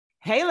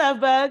Hey, love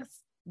bugs.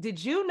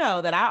 Did you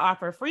know that I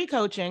offer free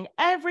coaching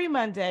every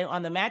Monday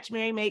on the Match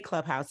Mary Mate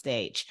Clubhouse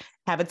stage?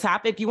 Have a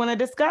topic you want to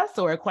discuss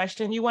or a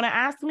question you want to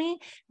ask me?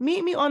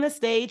 Meet me on the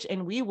stage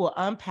and we will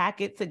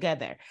unpack it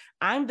together.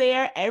 I'm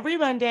there every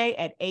Monday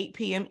at 8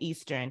 p.m.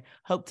 Eastern.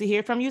 Hope to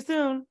hear from you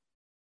soon.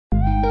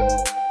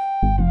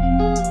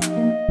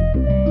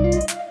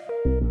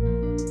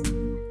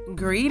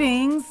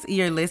 Greetings.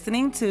 You're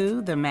listening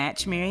to the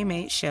Match Mary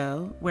Mate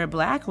Show, where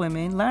Black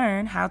women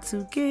learn how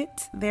to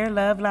get their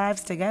love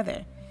lives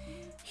together.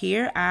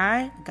 Here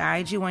I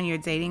guide you on your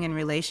dating and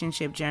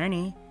relationship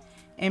journey,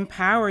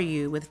 empower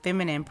you with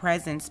feminine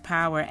presence,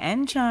 power,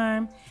 and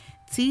charm,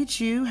 teach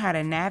you how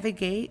to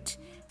navigate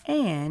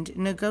and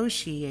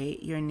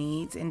negotiate your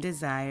needs and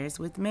desires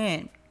with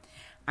men.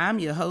 I'm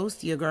your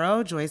host, your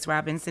girl, Joyce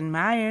Robinson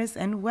Myers,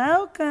 and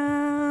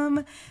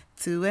welcome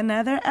to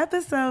another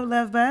episode,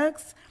 love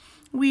bugs.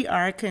 We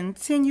are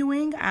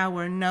continuing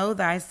our Know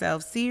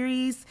Thyself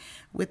series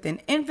with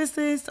an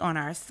emphasis on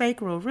our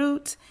sacral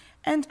root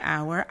and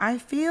our I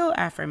Feel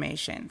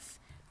affirmations.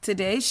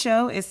 Today's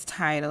show is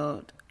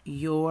titled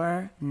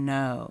Your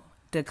No,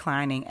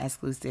 Declining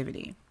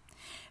Exclusivity.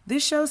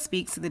 This show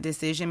speaks to the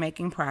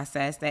decision-making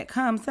process that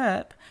comes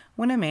up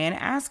when a man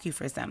asks you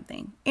for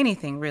something,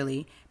 anything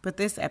really, but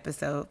this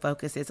episode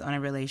focuses on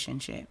a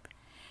relationship.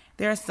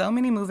 There are so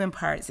many moving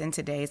parts in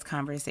today's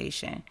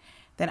conversation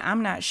that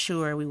I'm not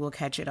sure we will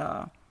catch it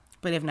all.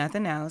 But if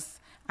nothing else,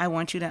 I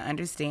want you to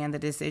understand the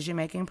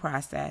decision-making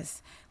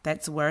process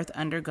that's worth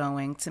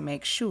undergoing to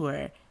make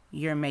sure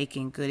you're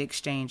making good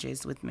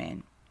exchanges with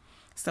men.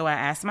 So I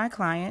asked my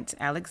client,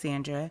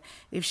 Alexandra,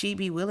 if she'd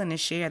be willing to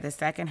share the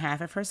second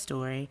half of her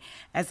story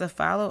as a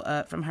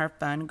follow-up from her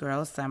Fun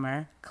Girl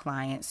Summer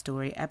client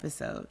story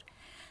episode.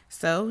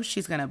 So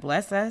she's going to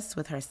bless us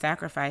with her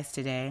sacrifice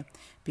today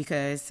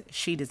because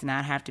she does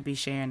not have to be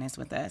sharing this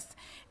with us.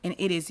 And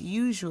it is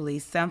usually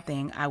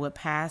something I would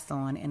pass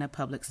on in a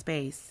public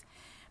space.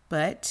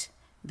 But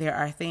there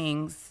are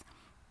things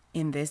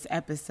in this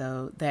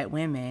episode that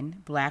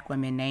women, Black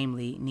women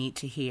namely, need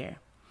to hear.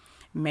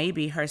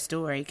 Maybe her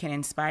story can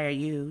inspire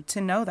you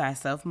to know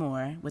thyself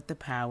more with the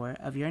power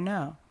of your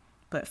no.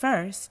 But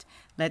first,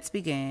 let's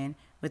begin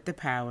with the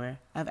power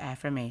of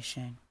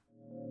affirmation.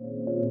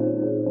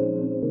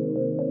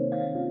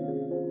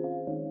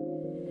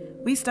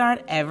 We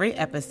start every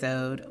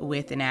episode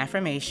with an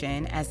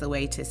affirmation as a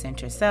way to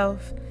center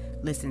self,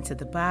 listen to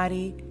the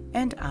body,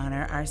 and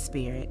honor our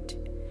spirit.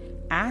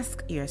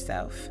 Ask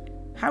yourself,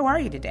 how are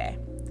you today?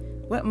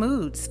 What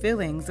moods,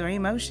 feelings, or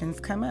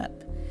emotions come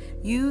up?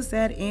 Use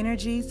that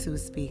energy to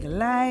speak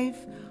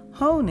life,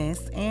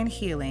 wholeness, and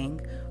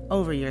healing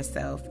over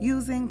yourself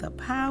using the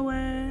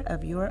power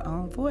of your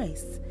own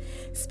voice.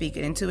 Speak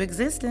it into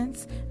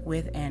existence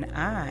with an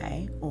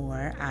I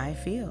or I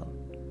feel.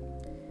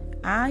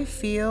 I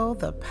feel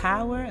the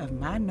power of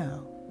my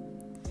no.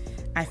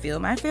 I feel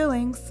my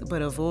feelings,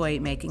 but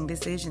avoid making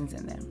decisions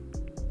in them.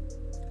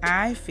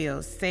 I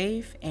feel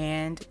safe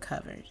and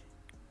covered.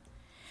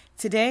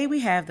 Today we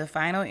have the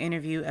final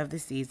interview of the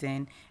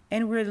season,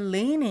 and we're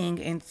leaning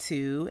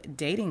into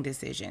dating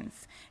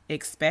decisions,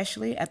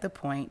 especially at the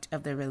point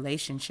of the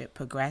relationship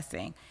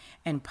progressing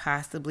and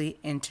possibly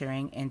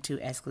entering into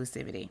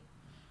exclusivity.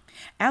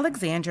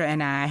 Alexandra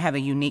and I have a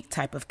unique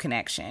type of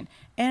connection,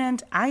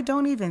 and I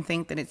don't even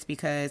think that it's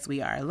because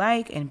we are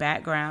alike in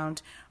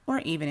background or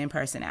even in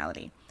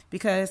personality.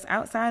 Because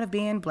outside of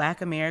being Black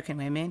American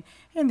women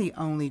and the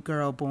only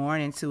girl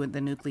born into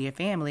the nuclear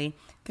family,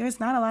 there's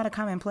not a lot of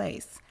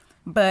commonplace.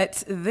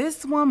 But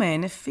this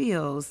woman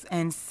feels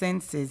and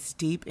senses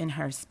deep in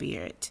her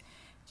spirit,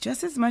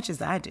 just as much as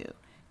I do.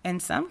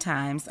 And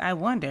sometimes I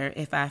wonder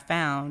if I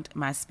found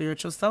my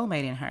spiritual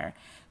soulmate in her,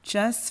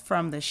 just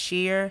from the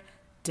sheer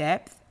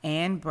depth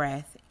and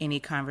breadth any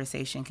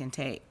conversation can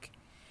take.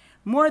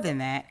 More than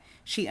that,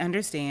 she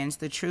understands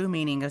the true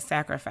meaning of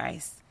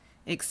sacrifice,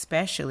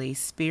 especially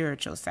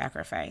spiritual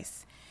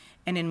sacrifice.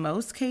 And in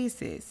most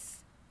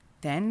cases,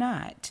 than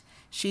not,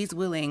 she's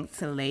willing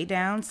to lay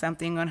down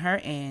something on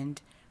her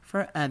end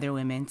for other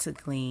women to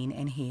glean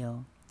and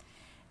heal.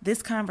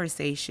 This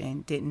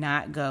conversation did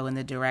not go in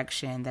the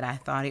direction that I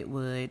thought it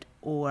would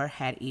or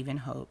had even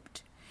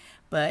hoped.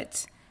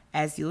 But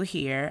as you'll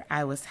hear,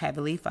 I was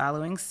heavily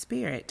following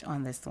spirit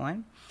on this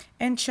one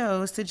and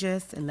chose to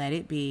just let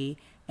it be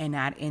and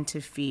not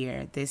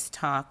interfere this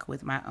talk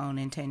with my own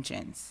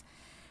intentions.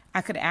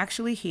 I could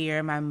actually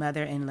hear my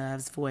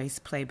mother-in-law's voice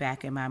play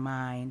back in my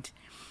mind.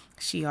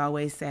 She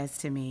always says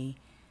to me,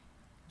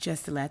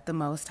 just let the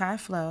Most High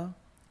flow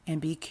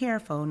and be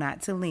careful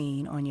not to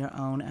lean on your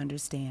own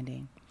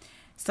understanding.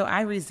 So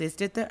I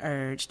resisted the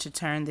urge to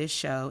turn this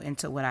show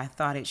into what I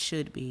thought it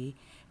should be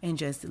and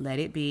just let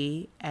it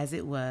be as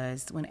it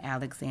was when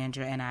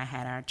Alexandra and I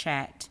had our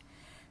chat.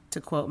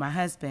 To quote my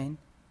husband,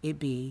 it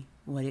be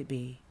what it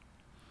be.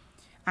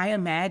 I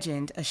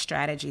imagined a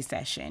strategy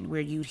session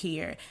where you'd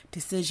hear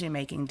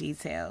decision-making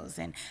details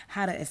and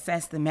how to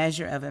assess the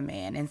measure of a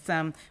man and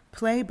some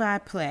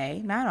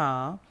play-by-play, not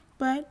all,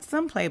 but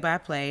some play by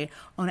play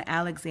on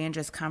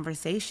Alexandra's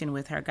conversation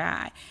with her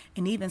guy,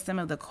 and even some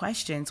of the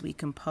questions we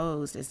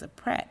composed as a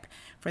prep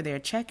for their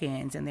check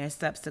ins and their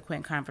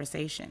subsequent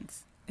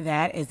conversations.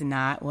 That is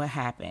not what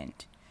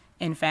happened.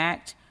 In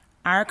fact,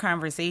 our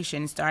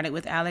conversation started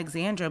with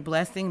Alexandra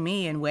blessing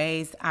me in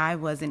ways I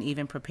wasn't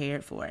even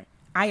prepared for.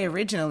 I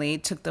originally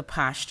took the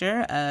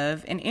posture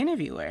of an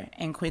interviewer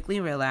and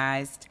quickly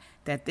realized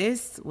that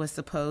this was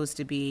supposed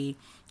to be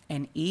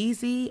an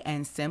easy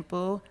and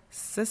simple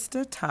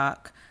sister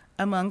talk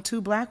among two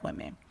Black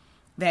women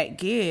that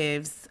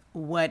gives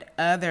what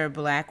other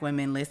Black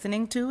women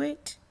listening to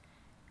it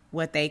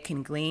what they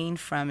can glean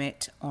from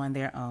it on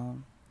their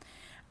own.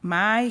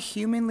 My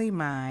humanly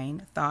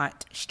mind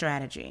thought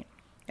strategy.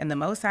 And the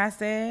Most High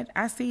said,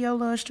 I see your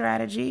little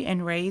strategy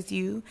and raise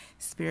you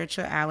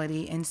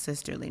spirituality and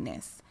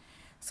sisterliness.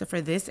 So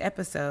for this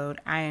episode,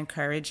 I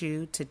encourage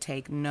you to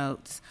take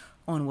notes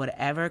on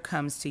whatever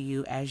comes to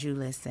you as you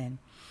listen.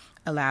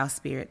 Allow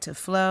spirit to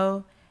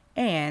flow,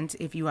 and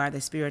if you are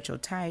the spiritual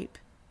type,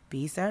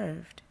 be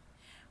served.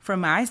 For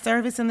my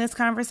service in this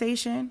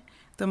conversation,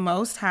 the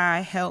Most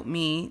High helped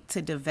me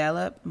to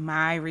develop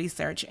my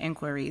research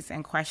inquiries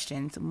and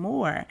questions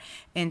more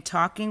in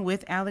talking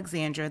with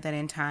Alexandra than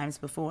in times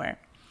before.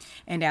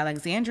 And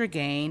Alexandra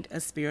gained a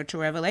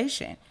spiritual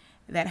revelation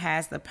that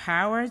has the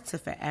power to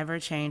forever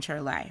change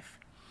her life.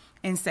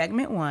 In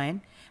segment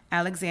 1,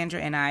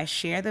 Alexandra and I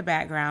share the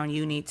background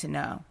you need to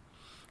know.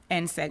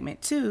 In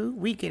segment 2,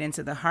 we get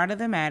into the heart of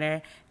the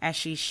matter as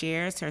she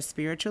shares her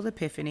spiritual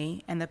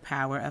epiphany and the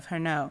power of her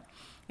no,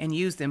 and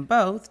use them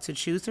both to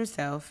choose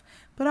herself,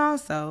 but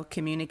also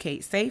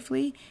communicate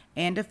safely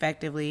and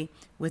effectively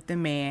with the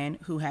man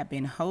who had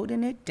been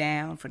holding it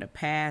down for the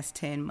past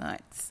 10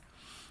 months.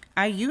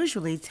 I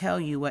usually tell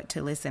you what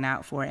to listen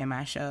out for in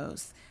my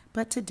shows,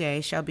 but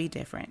today shall be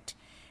different.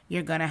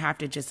 You're going to have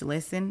to just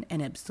listen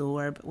and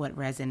absorb what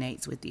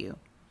resonates with you.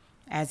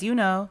 As you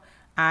know,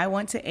 I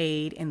want to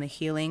aid in the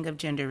healing of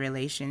gender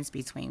relations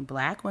between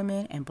Black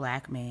women and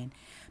Black men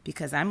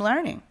because I'm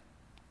learning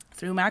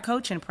through my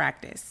coaching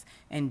practice,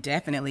 and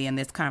definitely in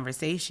this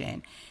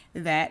conversation,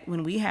 that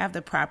when we have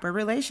the proper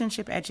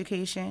relationship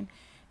education,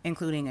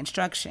 including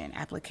instruction,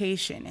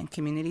 application, and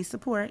community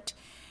support,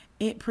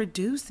 it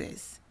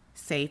produces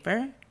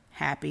safer,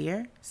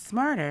 happier,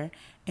 smarter,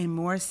 and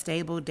more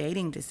stable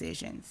dating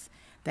decisions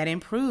that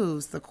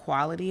improves the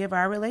quality of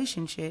our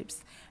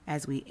relationships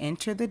as we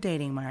enter the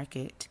dating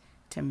market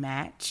to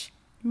match,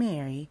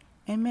 marry,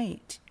 and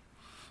mate.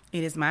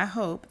 It is my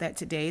hope that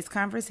today's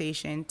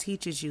conversation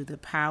teaches you the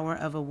power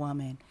of a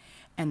woman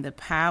and the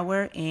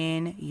power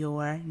in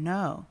your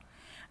no.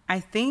 I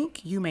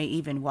think you may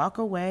even walk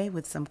away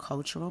with some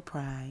cultural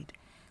pride.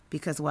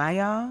 Because why,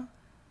 y'all?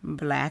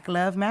 Black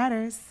love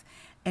matters,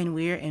 and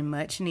we're in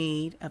much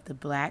need of the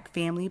Black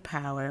family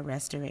power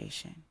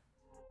restoration.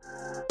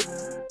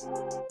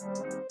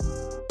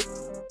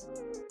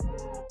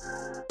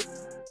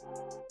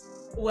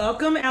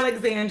 Welcome,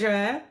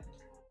 Alexandra.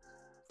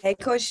 Hey,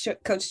 Coach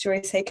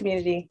Joyce. Hey,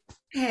 community.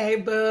 Hey,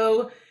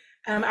 boo.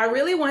 I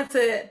really want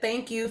to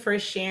thank you for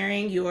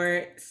sharing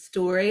your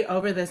story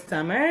over the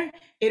summer.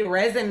 It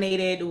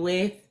resonated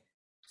with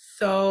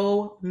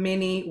so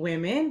many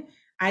women.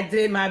 I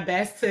did my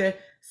best to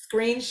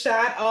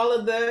screenshot all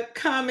of the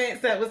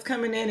comments that was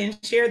coming in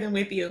and share them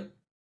with you.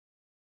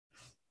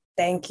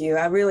 Thank you.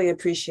 I really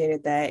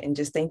appreciated that. And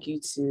just thank you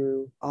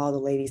to all the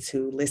ladies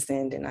who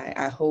listened. And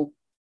I hope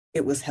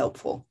it was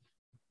helpful.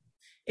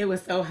 It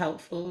was so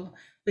helpful,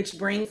 which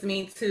brings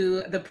me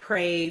to the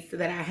praise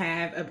that I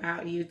have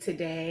about you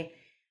today.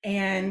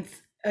 And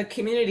a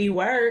community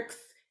works,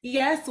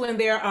 yes, when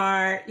there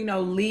are,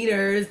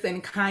 leaders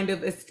and kind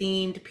of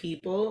esteemed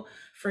people,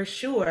 for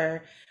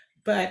sure.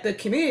 But the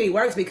community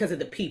works because of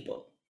the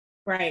people,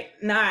 right?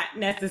 Not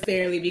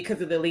necessarily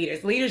because of the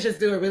leaders. Leaders just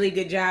do a really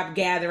good job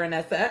gathering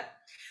us up,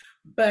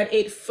 but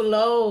it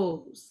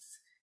flows.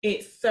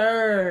 It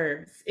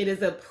serves. It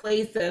is a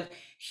place of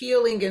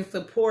healing and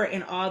support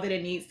and all that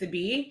it needs to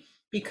be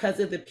because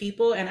of the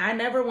people. And I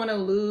never want to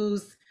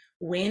lose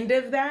wind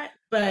of that.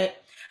 But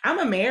I'm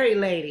a married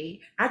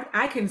lady.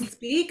 I can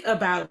speak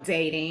about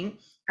dating.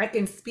 I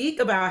can speak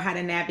about how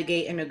to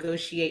navigate and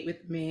negotiate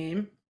with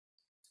men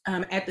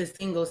at the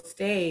single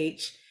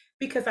stage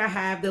because I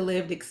have the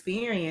lived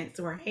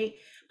experience, right?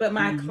 But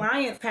my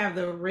clients have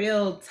the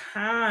real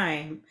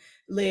time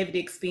lived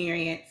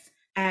experience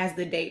as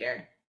the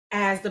dater,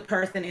 as the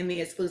person in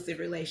the exclusive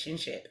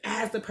relationship,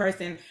 as the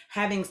person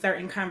having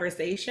certain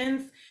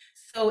conversations.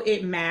 So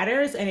it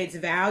matters and it's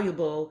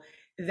valuable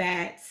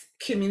that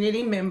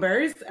community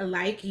members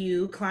like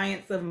you,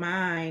 clients of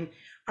mine,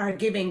 are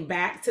giving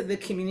back to the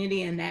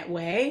community in that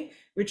way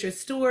with your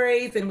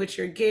stories and with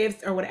your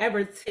gifts or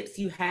whatever tips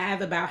you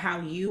have about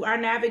how you are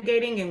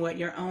navigating and what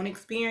your own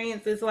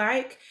experience is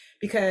like,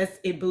 because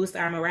it boosts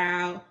our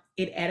morale,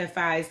 it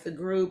edifies the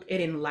group, it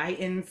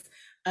enlightens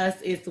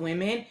us as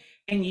women.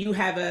 And you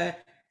have a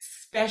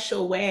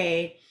special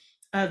way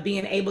of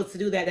being able to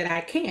do that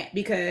I can't,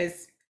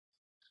 because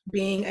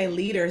being a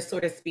leader, so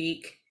to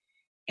speak,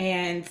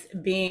 and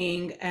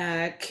being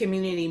a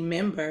community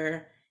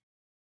member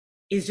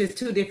is just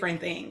two different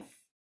things.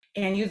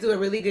 And you do a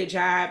really good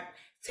job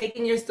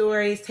taking your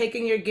stories,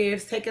 taking your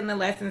gifts, taking the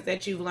lessons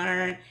that you've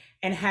learned,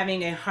 and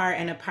having a heart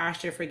and a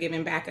posture for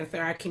giving back into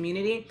our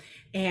community.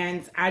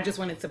 And I just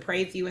wanted to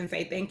praise you and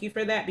say thank you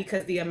for that,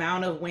 because the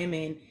amount of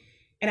women,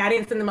 and I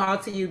didn't send them all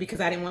to you because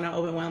I didn't want to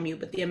overwhelm you,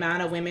 but the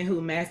amount of women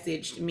who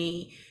messaged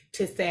me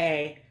to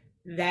say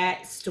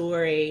that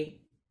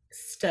story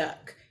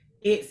stuck,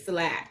 it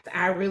slapped.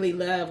 I really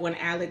love when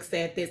Alex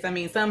said this. I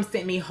mean, some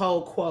sent me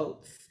whole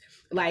quotes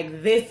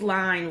like this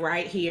line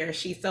right here.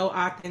 She's so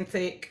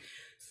authentic,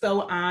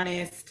 so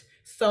honest,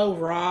 so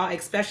raw,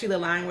 especially the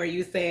line where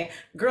you said,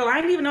 girl, I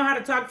didn't even know how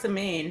to talk to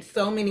men.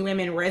 So many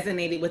women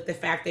resonated with the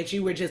fact that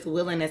you were just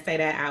willing to say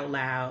that out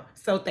loud.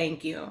 So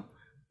thank you.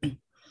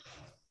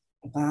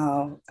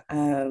 Wow.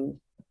 I'm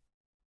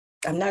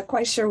not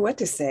quite sure what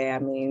to say. I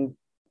mean,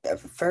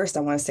 first,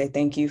 I want to say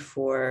thank you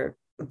for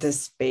the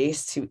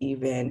space to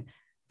even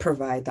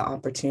provide the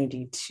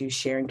opportunity to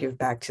share and give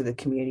back to the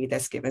community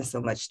that's given so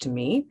much to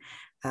me.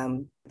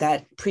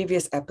 That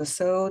previous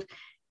episode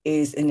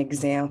is an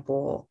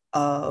example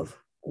of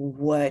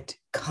what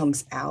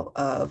comes out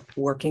of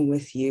working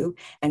with you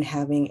and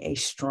having a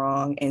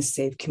strong and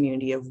safe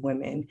community of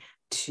women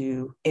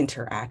to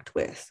interact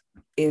with.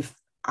 If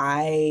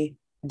I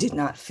did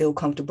not feel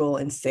comfortable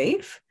and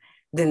safe,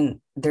 then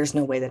there's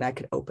no way that I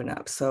could open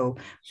up. So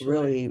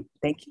really,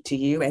 thank you to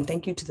you, and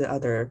thank you to the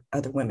other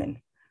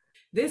women.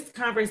 This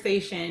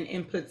conversation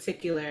in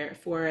particular,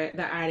 for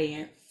the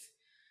audience,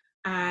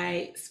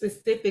 I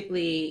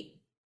specifically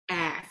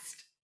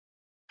asked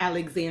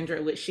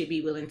Alexandra would she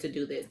be willing to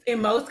do this.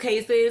 In most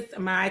cases,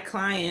 my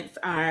clients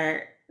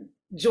are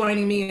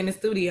joining me in the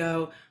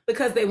studio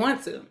because they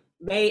want to.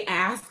 They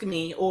ask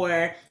me,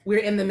 or we're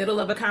in the middle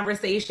of a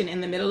conversation,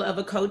 in the middle of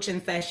a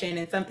coaching session,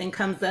 and something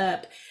comes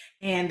up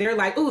and they're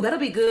like, oh, that'll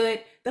be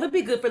good. That'll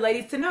be good for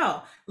ladies to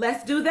know.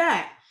 Let's do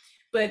that.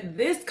 But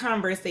this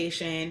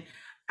conversation,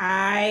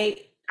 I'm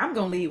going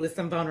to lead with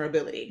some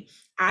vulnerability.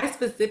 I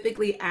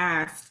specifically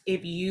asked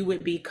if you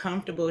would be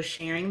comfortable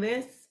sharing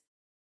this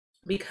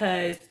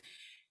because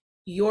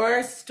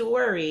your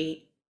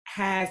story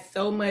has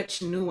so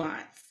much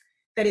nuance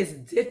that is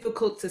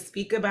difficult to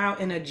speak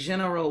about in a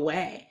general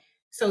way.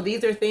 So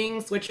these are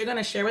things, what you're going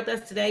to share with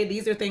us today,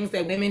 these are things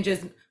that women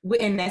just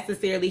wouldn't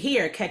necessarily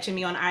hear, catching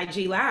me on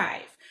IG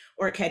Live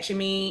or catching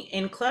me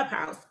in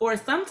Clubhouse, or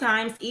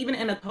sometimes even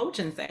in a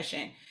coaching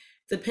session.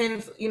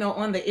 Depends,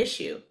 on the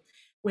issue.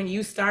 When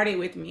you started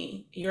with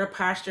me, your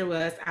posture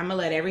was, I'm gonna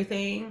let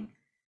everything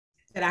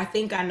that I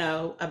think I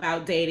know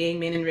about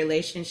dating, men in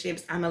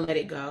relationships, I'm gonna let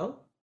it go.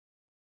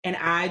 And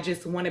I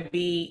just want to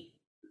be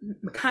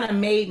kind of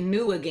made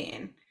new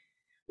again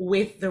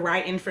with the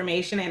right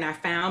information. And I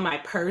found my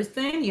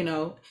person,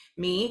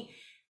 me,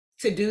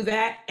 to do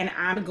that. And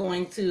I'm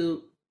going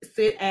to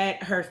sit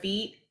at her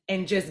feet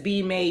and just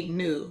be made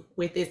new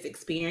with this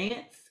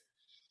experience.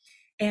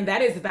 And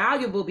that is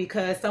valuable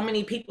because so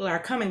many people are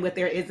coming with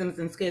their isms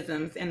and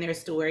schisms and their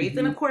stories. Mm-hmm.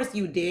 And of course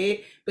you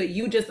did, but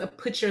you just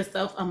put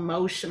yourself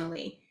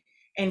emotionally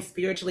and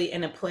spiritually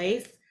in a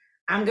place.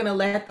 I'm going to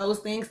let those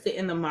things sit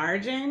in the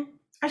margin.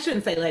 I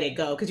shouldn't say let it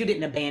go because you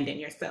didn't abandon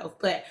yourself,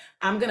 but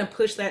I'm going to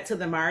push that to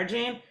the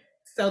margin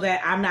so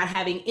that I'm not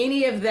having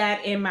any of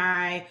that in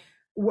my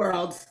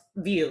world's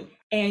view.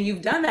 And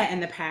you've done that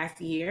in the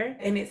past year,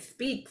 and it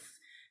speaks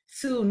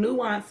to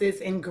nuances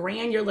and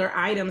granular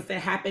items that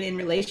happen in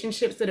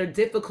relationships that are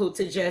difficult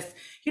to just,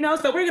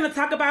 so we're going to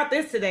talk about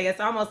this today.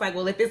 It's almost like,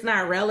 well, if it's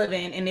not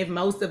relevant and if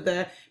most of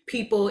the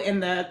people in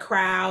the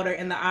crowd or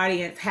in the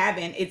audience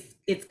haven't,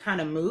 it's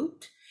kind of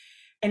moot.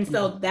 And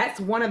so that's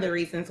one of the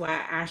reasons why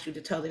I asked you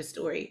to tell this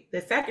story. The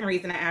second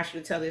reason I asked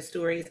you to tell this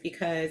story is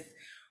because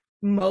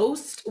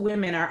most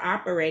women are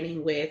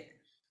operating with,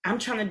 I'm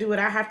trying to do what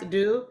I have to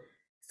do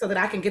so that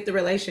I can get the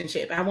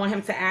relationship. I want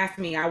him to ask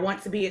me. I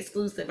want to be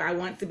exclusive. I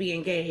want to be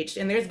engaged.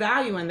 And there's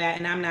value in that,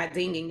 and I'm not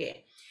dinging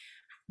it.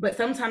 But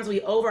sometimes we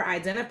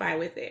over-identify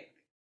with it.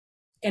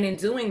 And in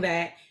doing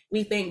that,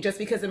 we think just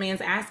because a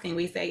man's asking,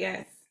 we say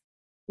yes.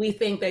 We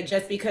think that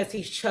just because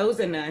he's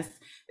chosen us,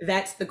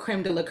 that's the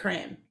creme de la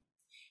creme.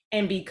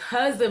 And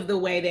because of the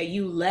way that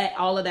you let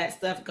all of that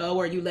stuff go,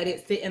 or you let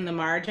it sit in the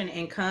margin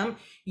and come,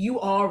 you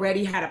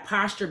already had a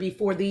posture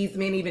before these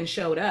men even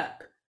showed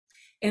up.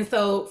 And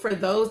so for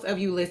those of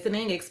you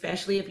listening,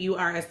 especially if you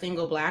are a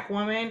single Black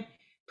woman,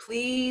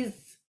 please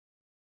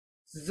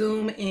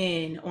zoom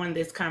in on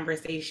this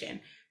conversation.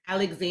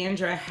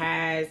 Alexandra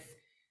has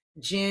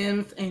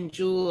gems and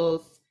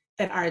jewels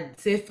that are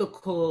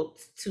difficult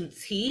to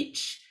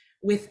teach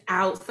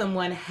without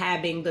someone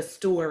having the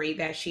story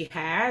that she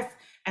has.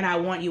 And I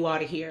want you all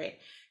to hear it.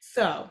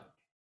 So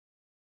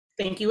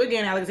thank you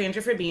again,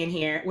 Alexandra, for being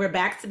here. We're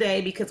back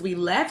today because we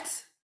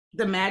left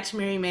the Match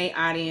Mary May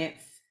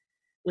audience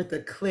with a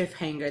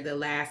cliffhanger the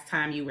last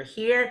time you were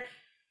here.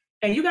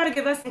 And you got to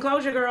give us some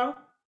closure, girl.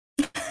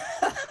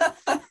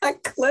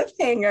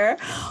 Cliffhanger.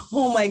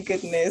 Oh my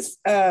goodness.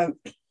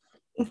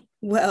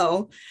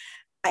 Well,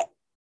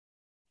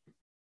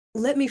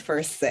 let me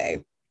first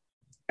say,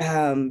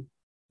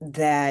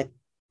 that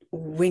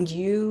when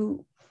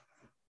you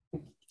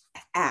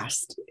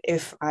asked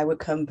if I would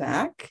come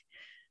back,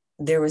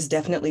 there was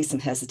definitely some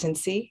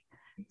hesitancy.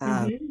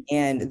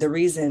 And the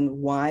reason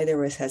why there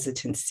was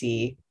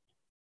hesitancy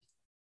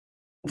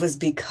was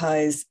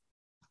because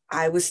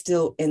I was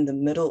still in the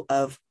middle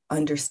of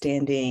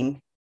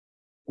understanding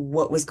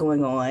what was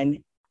going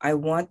on. I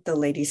want the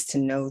ladies to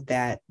know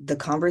that the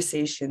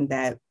conversation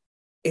that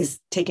is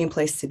taking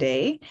place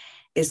today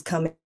is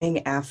coming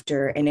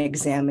after an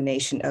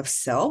examination of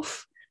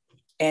self,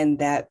 and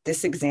that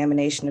this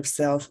examination of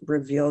self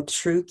revealed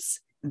truths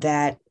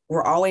that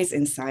were always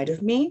inside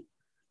of me,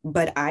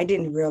 but I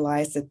didn't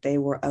realize that they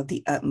were of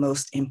the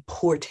utmost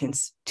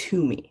importance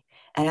to me.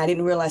 And I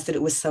didn't realize that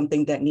it was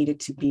something that needed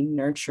to be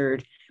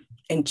nurtured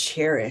and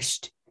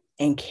cherished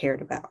and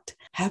cared about.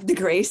 Have the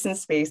grace and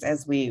space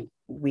as we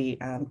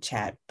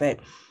chat. But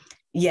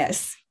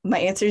yes, my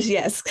answer is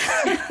yes.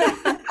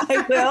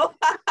 I will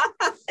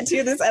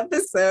do this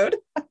episode.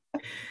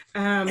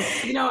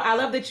 I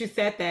love that you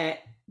said that,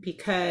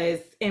 because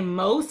in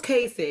most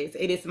cases,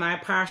 it is my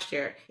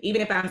posture.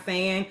 Even if I'm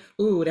saying,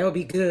 ooh, that would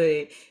be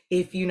good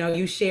if,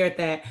 you shared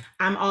that,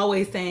 I'm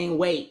always saying,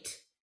 wait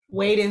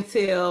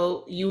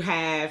until you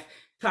have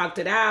talked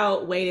it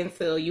out, wait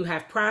until you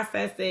have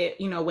processed it,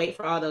 wait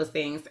for all those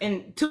things.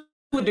 And to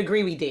a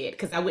degree we did,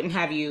 because I wouldn't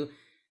have you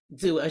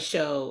do a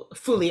show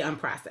fully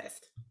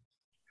unprocessed.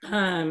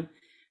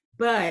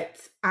 But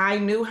I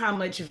knew how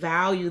much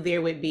value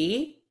there would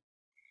be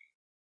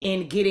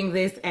in getting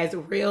this as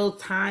real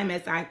time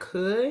as I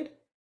could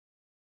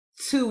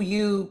to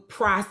you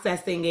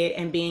processing it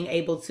and being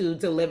able to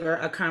deliver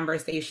a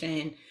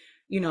conversation,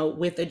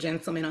 with a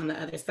gentleman on the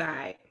other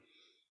side.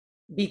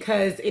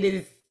 Because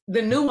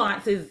the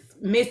nuance is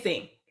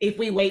missing if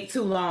we wait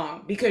too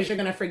long, because you're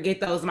going to forget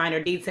those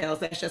minor details.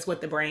 That's just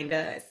what the brain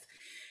does.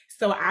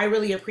 So I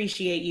really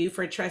appreciate you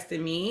for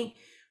trusting me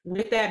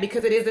with that,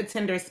 because it is a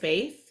tender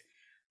space.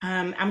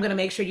 I'm going to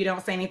make sure you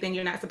don't say anything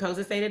you're not supposed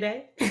to say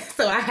today.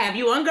 So I have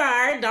you on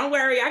guard. Don't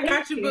worry. I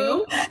got you,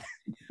 boo.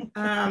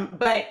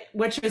 But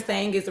what you're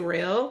saying is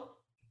real.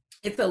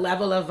 It's a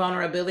level of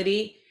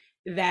vulnerability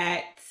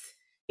that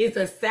is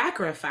a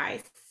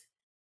sacrifice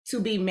to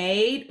be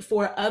made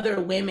for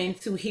other women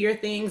to hear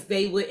things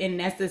they wouldn't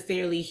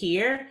necessarily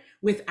hear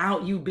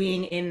without you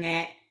being in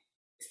that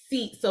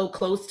seat so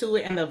close to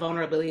it, and the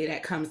vulnerability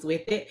that comes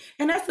with it.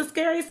 And that's a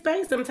scary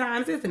space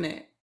sometimes, isn't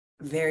it?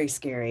 Very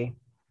scary.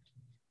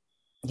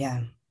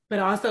 Yeah. But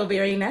also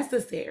very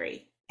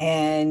necessary.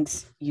 And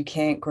you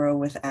can't grow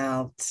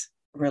without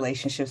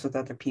relationships with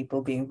other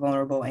people, being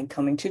vulnerable and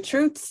coming to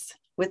truths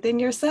within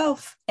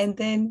yourself, and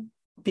then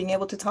being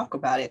able to talk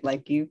about it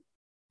like you.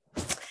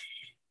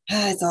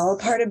 It's all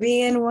part of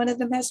being one of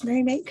the Match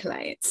Marry Mate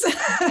clients.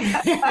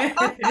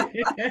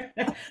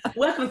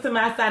 Welcome to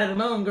my side of the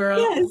moon, girl.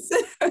 Yes.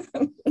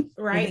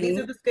 Right? Mm-hmm. These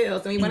are the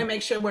skills. And we want to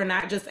make sure we're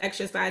not just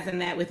exercising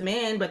that with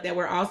men, but that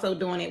we're also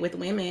doing it with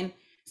women,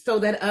 so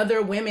that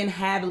other women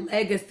have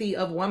legacy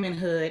of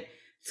womanhood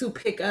to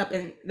pick up,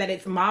 and that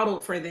it's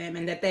modeled for them,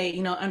 and that they,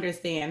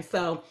 understand.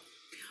 So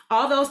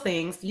all those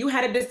things, you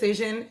had a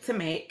decision to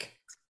make.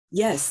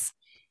 Yes.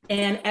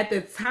 And at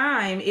the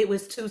time, it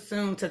was too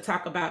soon to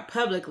talk about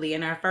publicly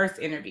in our first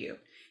interview.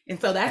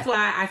 And so that's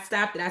why I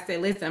stopped it. I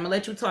said, listen, I'm gonna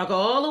let you talk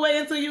all the way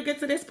until you get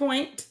to this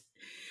point.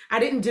 I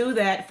didn't do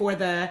that for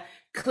the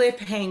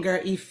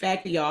cliffhanger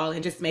effect, y'all,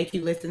 and just make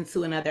you listen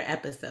to another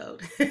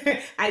episode.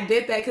 I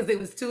did that because it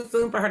was too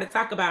soon for her to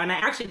talk about. And I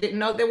actually didn't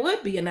know there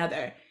would be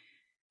another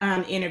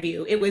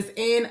interview. It was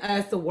in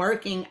us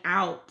working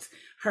out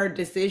her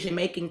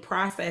decision-making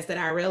process that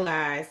I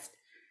realized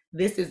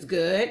this is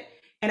good.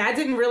 And I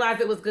didn't realize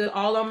it was good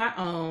all on my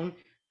own.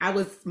 I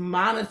was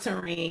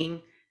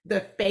monitoring the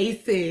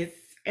faces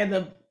and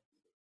the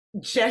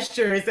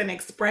gestures and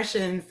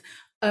expressions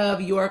of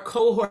your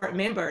cohort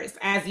members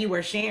as you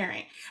were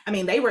sharing. I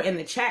mean, they were in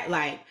the chat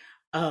like,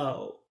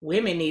 oh,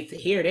 women need to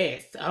hear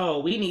this. Oh,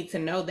 we need to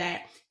know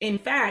that. In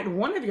fact,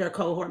 one of your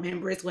cohort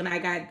members, when I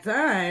got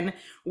done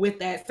with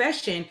that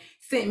session,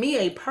 sent me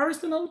a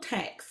personal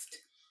text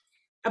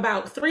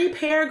about 3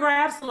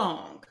 paragraphs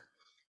long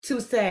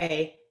to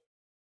say,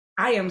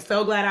 I am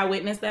so glad I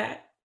witnessed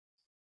that.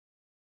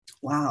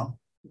 Wow.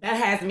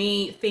 That has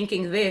me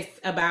thinking this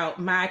about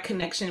my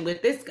connection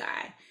with this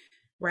guy,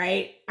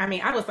 right? I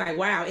mean, I was like,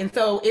 wow. And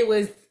so it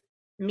was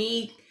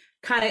me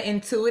kind of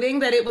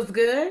intuiting that it was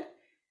good.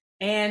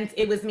 And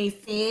it was me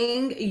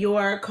seeing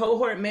your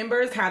cohort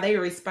members, how they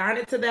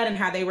responded to that and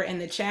how they were in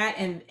the chat.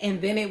 And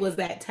then it was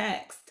that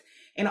text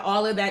and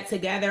all of that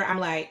together. I'm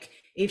like,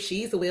 if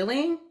she's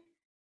willing,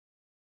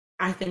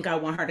 I think I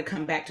want her to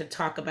come back to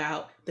talk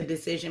about the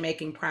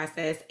decision-making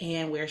process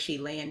and where she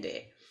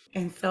landed.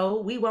 And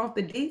so we want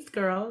the deets,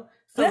 girl.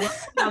 So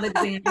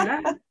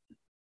Alexandra.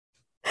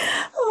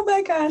 Oh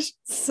my gosh.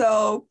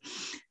 So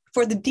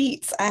for the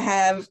deets, I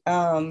have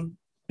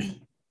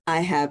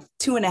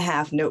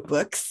 2.5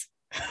 notebooks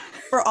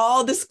for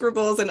all the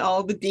scribbles and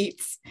all the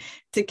deets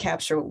to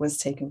capture what was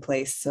taking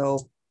place.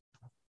 So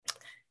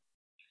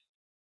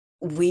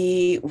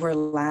we were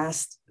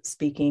last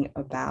speaking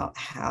about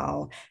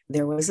how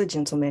there was a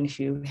gentleman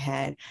who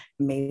had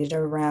made it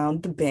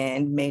around the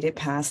bend, made it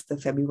past the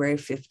February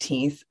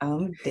 15th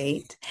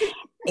date.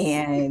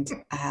 And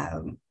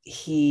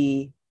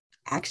he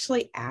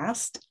actually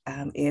asked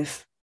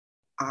if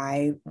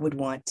I would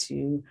want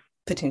to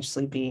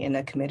potentially be in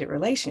a committed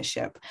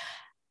relationship.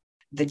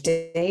 The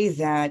day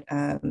that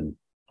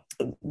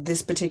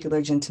this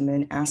particular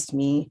gentleman asked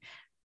me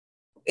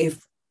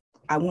if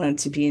I wanted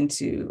to be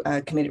into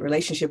a committed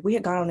relationship, we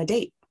had gone on a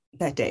date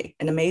that day,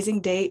 an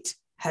amazing date,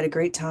 had a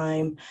great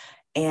time.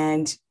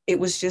 And it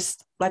was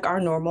just like our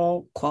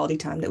normal quality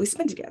time that we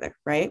spent together,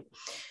 right?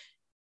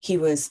 He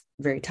was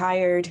very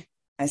tired.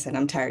 I said,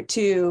 I'm tired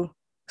too.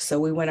 So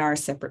we went our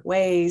separate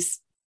ways.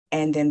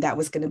 And then that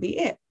was going to be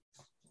it.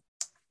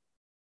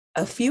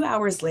 A few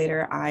hours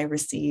later, I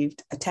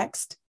received a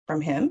text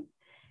from him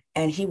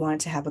and he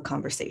wanted to have a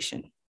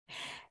conversation.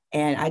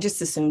 And I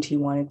just assumed he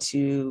wanted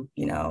to,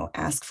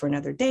 ask for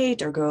another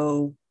date or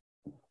go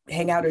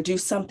hang out or do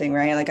something,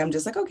 right? Like, I'm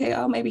just like, okay,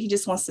 oh, maybe he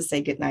just wants to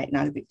say goodnight,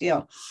 not a big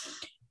deal.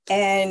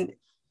 And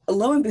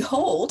lo and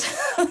behold,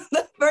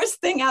 the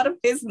first thing out of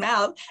his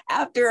mouth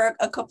after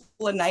a couple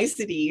of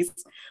niceties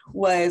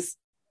was,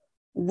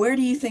 where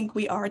do you think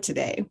we are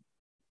today?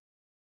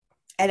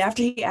 And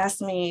after he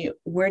asked me,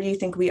 where do you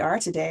think we are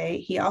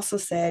today? He also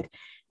said,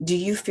 do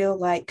you feel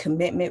like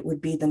commitment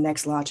would be the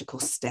next logical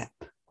step?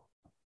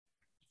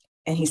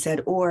 And he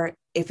said, or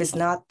if it's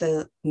not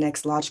the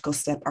next logical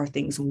step, are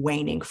things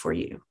waning for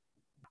you?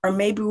 Or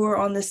maybe we're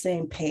on the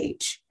same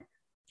page,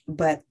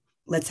 but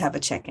let's have a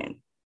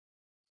check-in.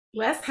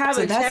 Let's have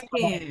a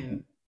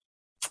check-in.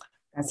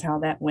 That's how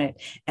that went.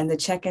 And the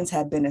check-ins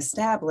had been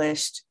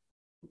established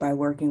by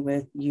working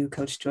with you,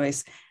 Coach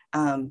Joyce.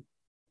 And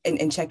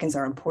check-ins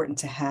are important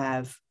to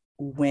have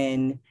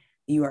when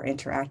you are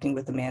interacting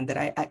with a man.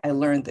 That I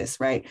learned this,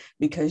 right?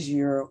 Because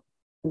you're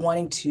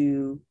wanting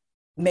to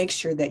make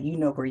sure that you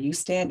know where you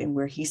stand and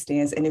where he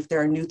stands. And if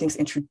there are new things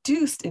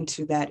introduced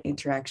into that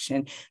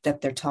interaction,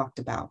 that they're talked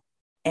about.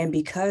 And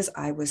because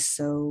I was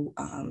so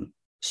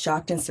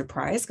shocked and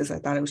surprised, because I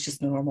thought it was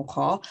just a normal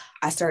call,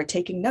 I started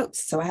taking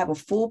notes. So I have a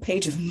full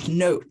page of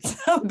notes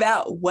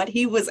about what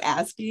he was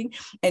asking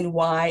and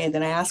why. And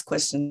then I asked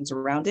questions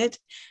around it.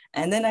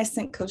 And then I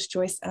sent Coach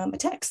Joyce a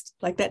text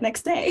like that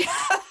next day.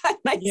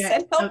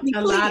 Said, help me,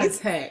 please. Lot of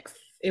text.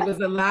 It was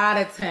a lot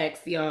of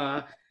text,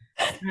 y'all.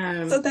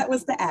 So that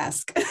was the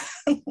ask.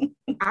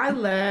 I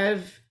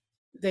love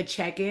the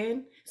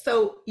check-in.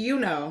 So,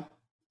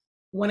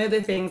 one of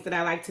the things that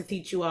I like to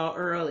teach you all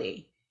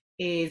early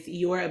is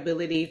your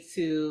ability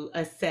to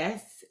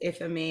assess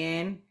if a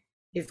man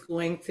is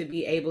going to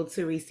be able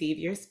to receive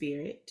your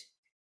spirit.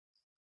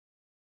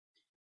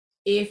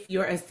 If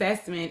your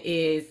assessment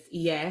is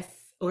yes,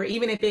 or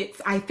even if it's,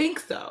 I think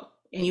so,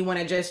 and you want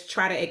to just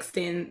try to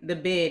extend the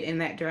bid in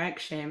that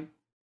direction,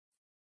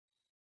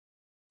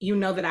 you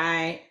know that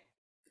I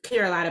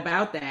care a lot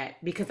about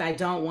that, because I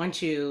don't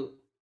want you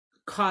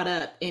caught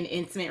up in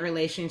intimate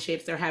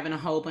relationships or having a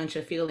whole bunch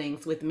of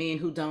feelings with men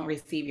who don't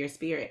receive your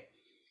spirit,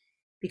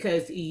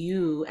 because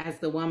you as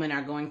the woman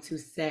are going to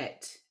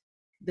set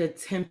the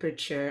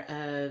temperature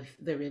of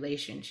the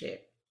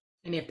relationship.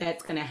 And if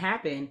that's going to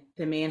happen,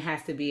 the man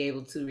has to be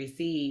able to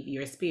receive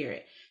your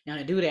spirit. Now,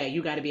 to do that,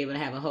 you got to be able to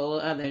have a whole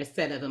other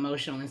set of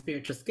emotional and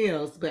spiritual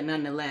skills, but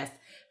nonetheless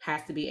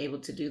has to be able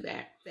to do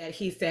that. That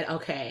he said,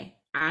 okay,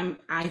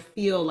 I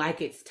feel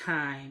like it's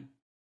time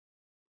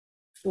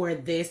for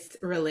this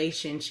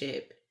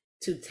relationship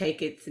to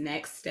take its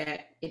next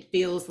step. It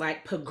feels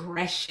like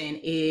progression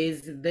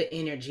is the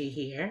energy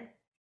here.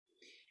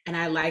 And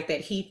I like that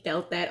he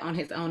felt that on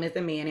his own as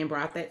a man and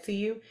brought that to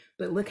you.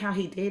 But look how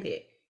he did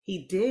it.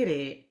 He did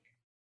it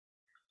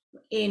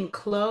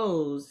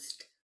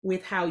enclosed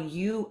with how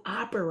you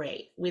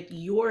operate with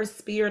your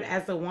spirit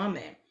as a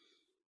woman,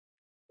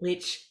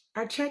 which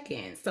are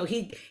check-ins. So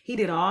he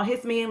did all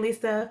his manly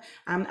stuff.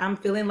 I'm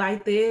feeling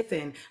like this,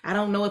 and I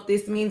don't know if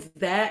this means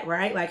that,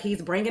 right? Like,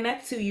 he's bringing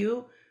that to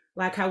you,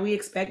 like how we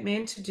expect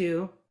men to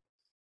do.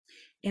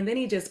 And then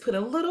he just put a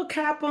little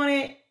cap on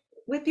it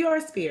with your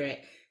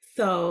spirit.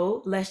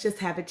 So let's just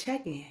have a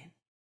check-in,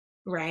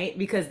 right?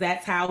 Because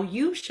that's how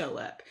you show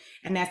up,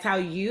 and that's how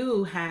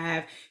you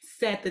have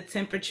set the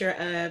temperature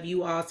of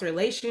you all's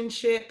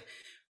relationship.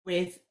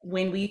 With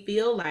when we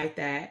feel like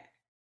that,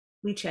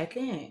 we check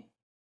in.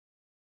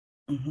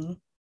 Mm-hmm.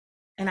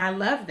 And I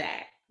love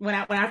that. When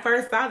I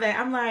first saw that,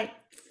 I'm like,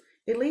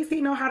 at least he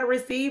know how to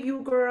receive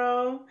you,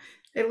 girl.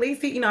 At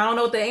least he, I don't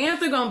know what the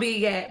answer gonna be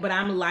yet, but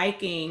I'm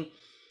liking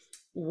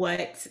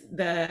what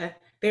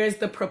there's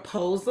the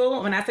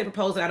proposal. When I say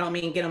proposal, I don't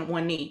mean get on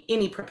one knee.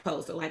 Any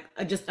proposal, like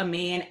just a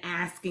man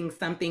asking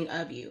something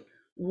of you,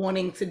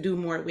 wanting to do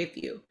more with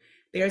you.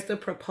 There's the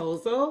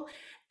proposal,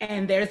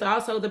 and there's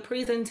also the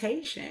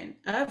presentation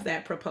of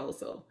that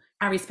proposal.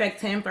 I respect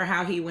him for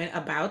how he went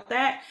about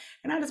that.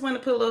 And I just want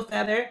to put a little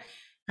feather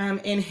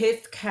in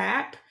his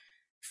cap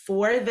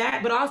for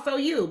that, but also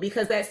you,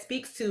 because that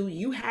speaks to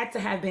you had to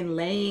have been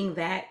laying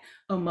that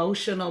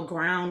emotional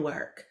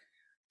groundwork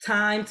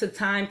time to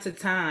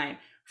time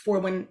for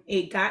when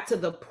it got to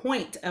the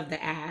point of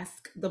the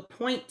ask, the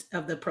point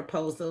of the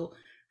proposal,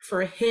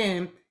 for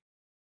him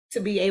to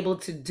be able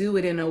to do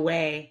it in a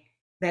way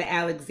that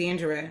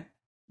Alexandra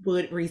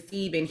would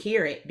receive and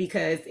hear it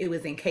because it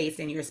was encased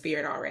in your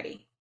spirit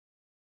already.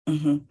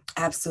 Mm-hmm.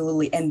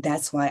 Absolutely. And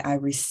that's why I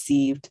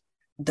received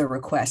the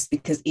request,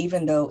 because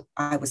even though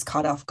I was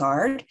caught off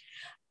guard,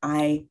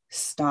 I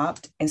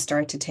stopped and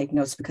started to take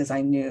notes because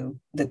I knew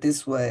that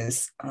this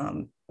was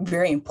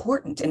very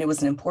important, and it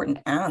was an important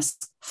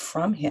ask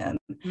from him,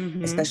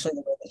 especially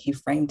the way that he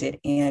framed it.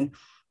 And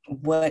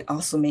what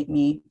also made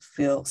me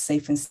feel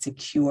safe and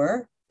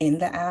secure in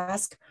the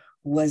ask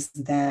was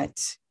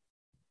that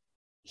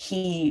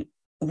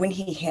when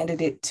he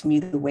handed it to me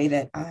the way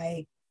that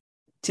I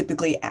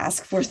typically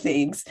ask for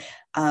things,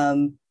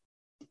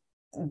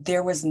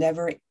 there was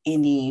never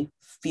any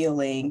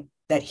feeling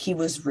that he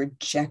was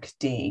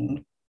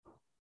rejecting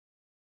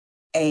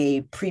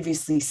a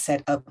previously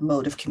set up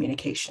mode of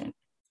communication.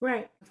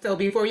 Right. So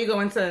before you go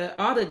into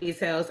all the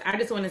details, I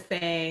just want to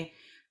say,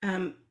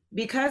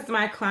 because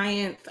my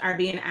clients are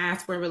being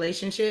asked for a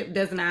relationship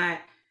does not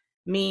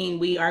mean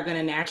we are going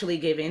to naturally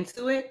give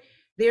into it.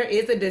 There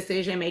is a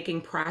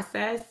decision-making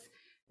process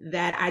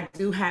that I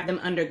do have them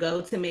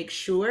undergo to make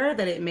sure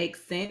that it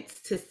makes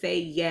sense to say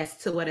yes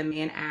to what a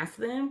man asks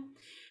them.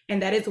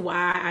 And that is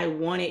why I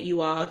wanted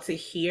you all to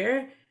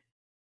hear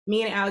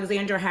me and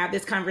Alexandra have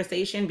this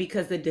conversation,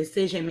 because the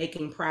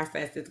decision-making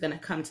process is going to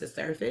come to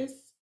surface.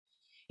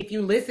 If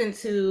you listen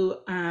to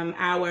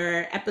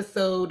our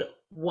episode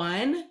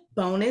 1,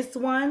 bonus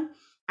 1,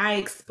 I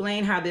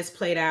explained how this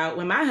played out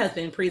when my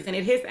husband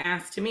presented his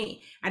ask to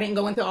me. I didn't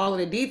go into all of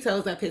the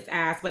details of his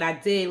ask, but I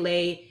did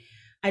lay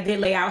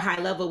out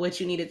high level what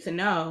you needed to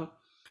know.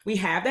 We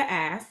have the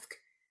ask.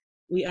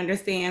 We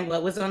understand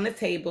what was on the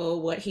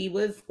table, what he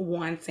was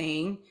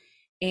wanting,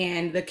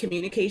 and the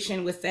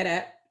communication was set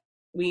up.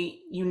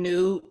 You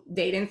knew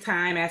date and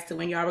time as to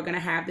when y'all were going to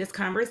have this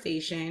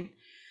conversation.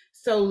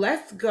 So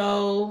let's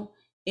go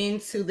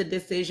into the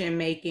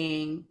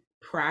decision-making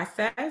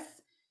process.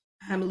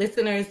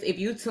 Listeners, if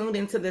you tuned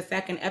into the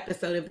second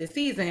episode of the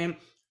season,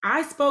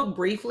 I spoke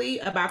briefly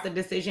about the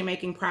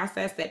decision-making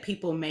process that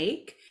people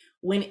make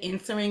when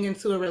entering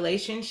into a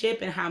relationship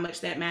and how much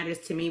that matters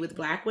to me with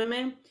Black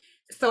women.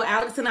 So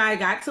Alex and I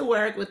got to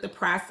work with the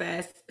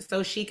process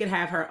so she could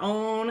have her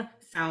own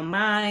sound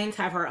mind,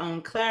 have her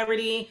own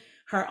clarity,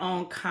 her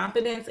own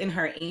confidence in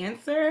her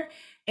answer,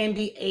 and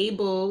be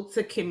able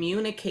to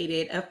communicate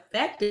it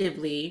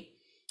effectively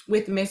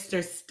with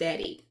Mr.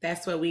 Steady.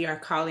 That's what we are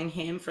calling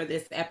him for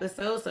this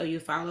episode, so you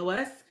follow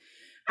us.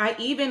 I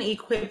even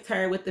equipped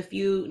her with a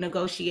few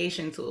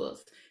negotiation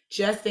tools,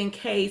 just in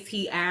case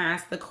he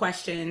asks the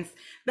questions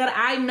that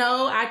I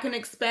know I can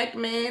expect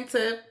men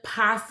to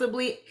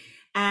possibly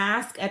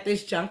ask at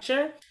this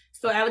juncture.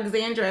 So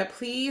Alexandra,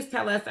 please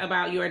tell us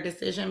about your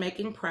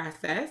decision-making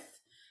process.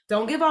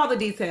 Don't give all the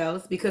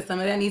details because some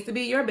of that needs to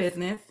be your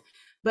business,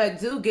 but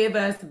do give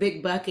us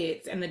big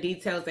buckets and the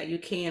details that you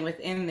can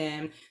within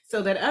them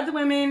so that other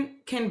women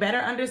can better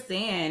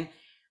understand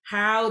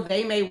how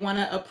they may want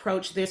to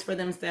approach this for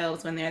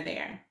themselves when they're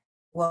there.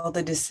 Well,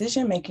 the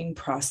decision-making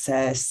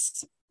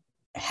process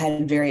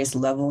had various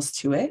levels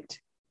to it,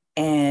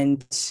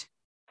 and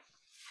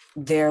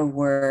there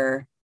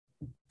were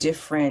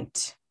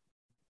different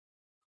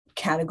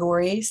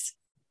categories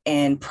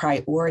and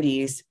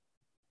priorities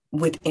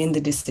within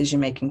the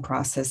decision-making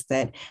process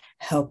that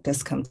helped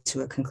us come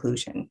to a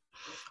conclusion.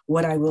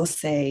 What I will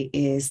say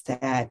is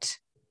that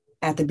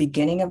at the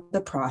beginning of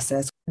the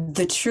process,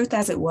 the truth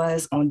as it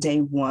was on day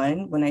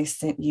 1, when I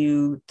sent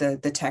you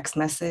the text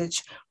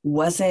message,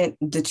 wasn't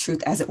the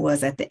truth as it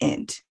was at the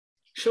end.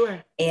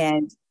 Sure.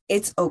 And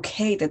it's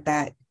okay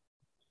that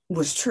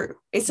was true.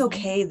 It's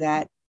okay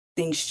that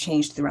things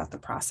changed throughout the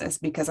process,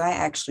 because I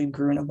actually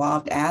grew and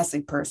evolved as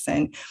a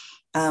person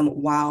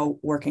while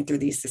working through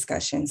these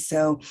discussions.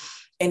 So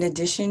in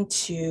addition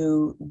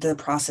to the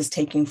process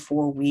taking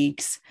 4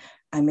 weeks,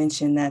 I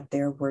mentioned that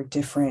there were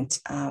different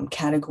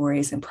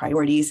categories and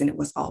priorities, and it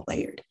was all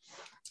layered.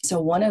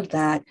 So one of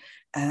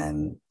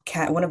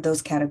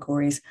those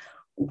categories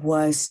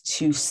was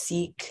to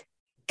seek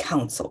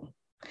counsel.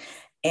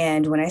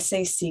 And when I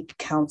say seek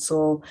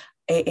counsel,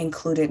 it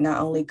included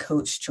not only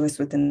Coach Joyce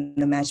within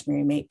the Match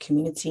Marry Mate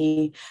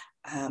community,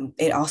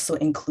 it also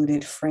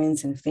included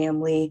friends and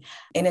family.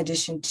 In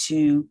addition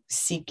to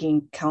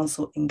seeking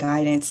counsel and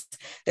guidance,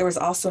 there was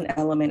also an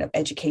element of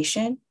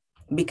education,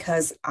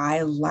 because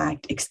I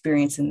lacked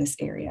experience in this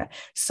area.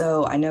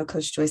 So I know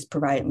Coach Joyce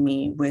provided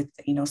me with,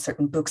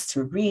 certain books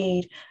to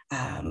read.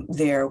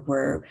 There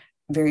were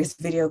various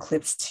video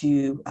clips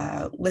to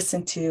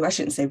listen to. I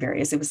shouldn't say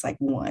various, it was like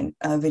one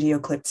video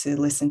clip to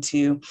listen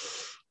to.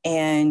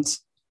 And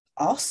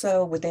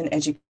also within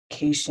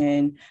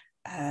education,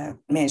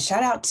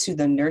 shout out to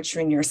the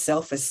Nurturing Your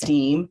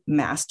Self-Esteem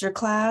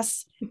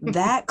Masterclass.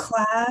 That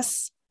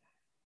class,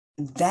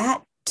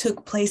 that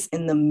took place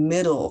in the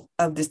middle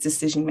of this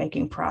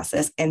decision-making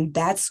process. And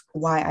that's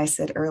why I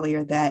said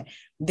earlier that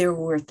there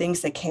were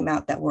things that came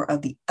out that were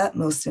of the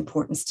utmost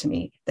importance to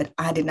me that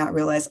I did not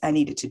realize I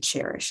needed to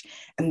cherish.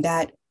 And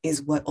that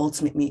is what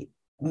ultimately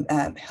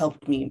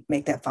helped me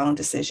make that final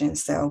decision.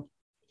 So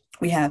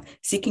we have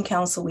seeking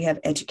counsel, we have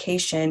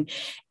education,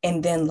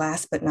 and then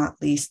last but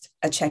not least,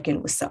 a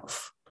check-in with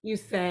self. You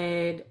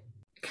said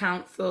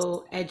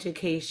counsel,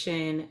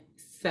 education,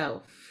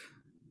 self.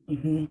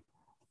 Mm-hmm.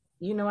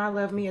 You know, I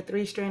love me a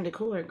three-stranded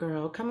cord,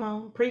 girl. Come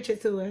on, preach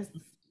it to us.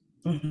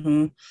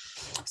 Mm-hmm.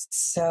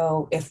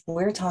 So if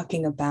we're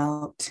talking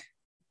about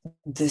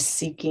the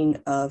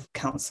seeking of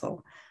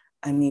counsel,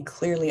 I mean,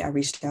 clearly I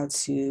reached out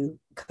to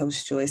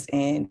Coach Joyce,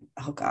 and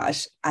oh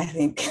gosh, I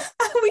think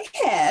we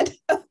had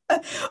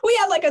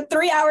like a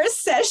 3-hour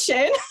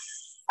session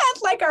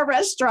at like our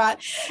restaurant,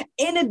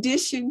 in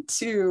addition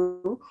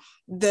to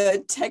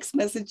the text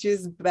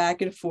messages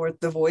back and forth,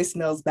 the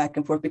voicemails back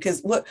and forth.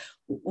 Because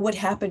what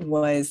happened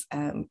was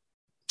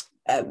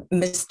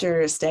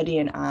Mr. Steady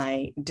and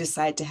I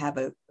decided to have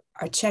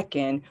our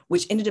check-in,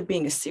 which ended up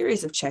being a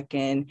series of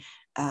check-in.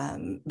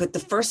 But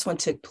the first one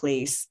took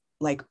place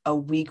like a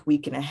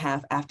week and a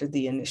half after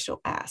the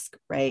initial ask,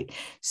 right?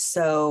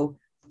 So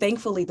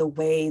thankfully, the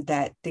way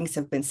that things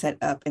have been set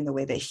up and the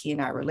way that he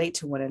and I relate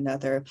to one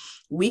another,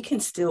 we can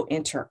still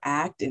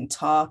interact and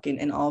talk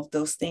and all of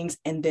those things,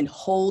 and then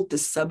hold the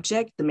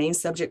subject, the main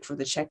subject for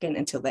the check-in,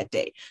 until that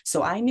day.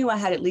 So I knew I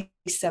had at least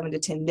 7 to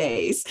 10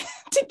 days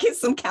to get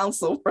some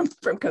counsel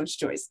from Coach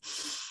Joyce.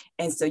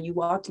 And so you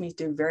walked me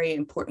through very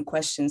important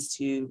questions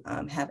to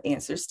have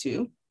answers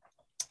to.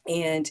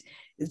 And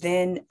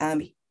then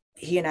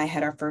he and I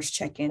had our first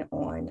check-in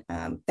on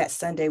that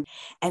Sunday.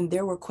 And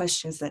there were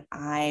questions that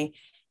I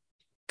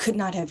could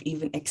not have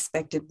even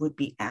expected would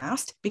be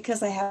asked,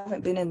 because I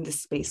haven't been in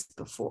this space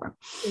before.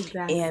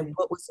 Exactly. And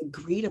what was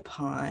agreed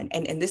upon,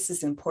 and this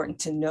is important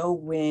to know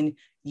when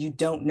you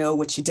don't know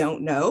what you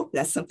don't know.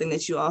 That's something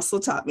that you also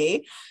taught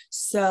me.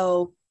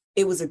 So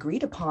it was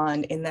agreed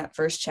upon in that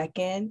first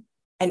check-in.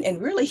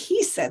 And really,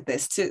 he said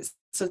this too.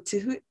 So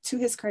to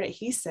his credit,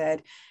 he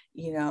said,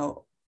 you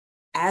know,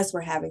 as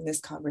we're having this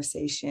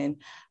conversation,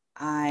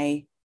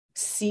 I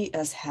see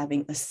us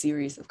having a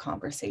series of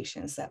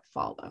conversations that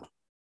follow.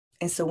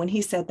 And so when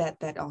he said that,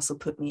 that also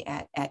put me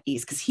at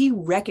ease, because he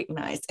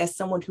recognized, as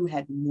someone who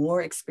had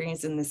more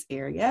experience in this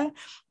area,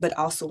 but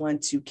also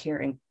wanted to care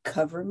and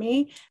cover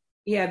me.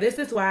 Yeah, this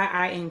is why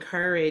I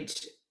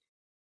encouraged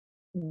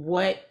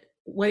what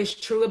is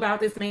true about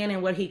this man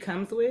and what he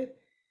comes with.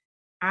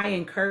 I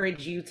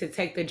encourage you to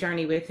take the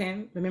journey with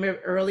him.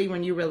 Remember early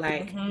when you were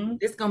like,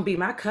 this is going to be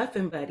my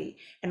cuffing buddy.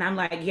 And I'm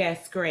like,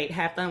 yes, great.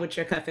 Have fun with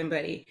your cuffing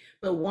buddy.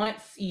 But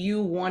once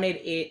you wanted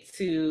it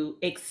to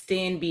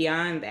extend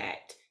beyond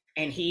that,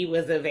 and he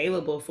was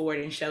available for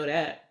it and showed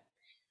up,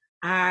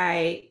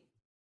 I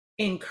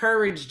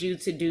encouraged you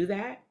to do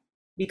that,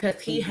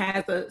 because he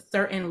has a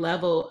certain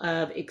level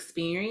of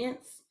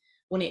experience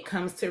when it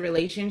comes to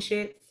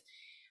relationships,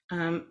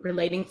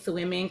 relating to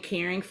women,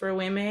 caring for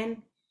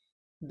women,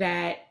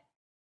 that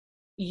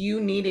you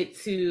needed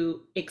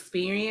to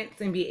experience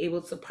and be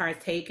able to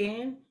partake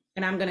in.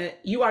 And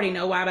you already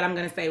know why, but I'm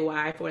gonna say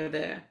why for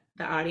the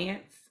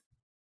audience.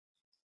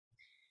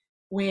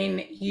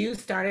 When you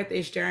started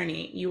this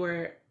journey, you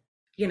were,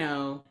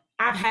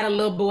 I've had a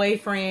little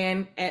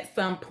boyfriend at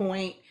some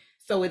point,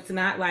 so it's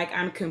not like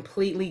I'm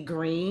completely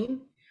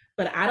green,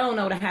 but I don't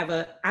know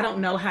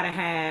how to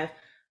have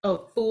a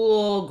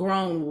full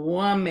grown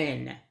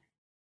woman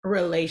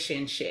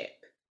relationship.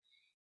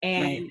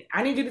 And right.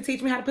 I need you to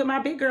teach me how to put my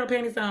big girl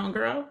panties on,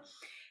 girl.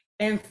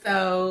 And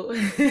so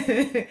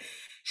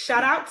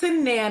shout out to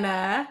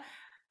Nana.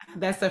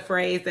 That's a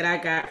phrase that I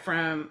got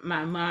from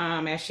my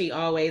mom, as she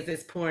always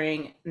is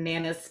pouring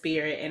Nana's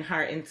spirit and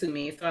heart into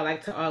me. So I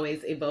like to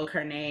always evoke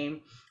her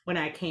name when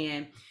I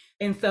can.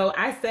 And so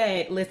I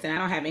said, listen, I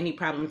don't have any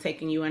problem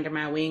taking you under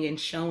my wing and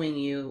showing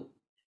you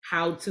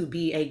how to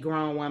be a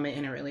grown woman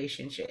in a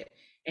relationship,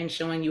 and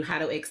showing you how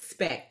to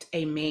expect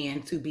a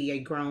man to be a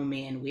grown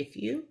man with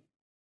you.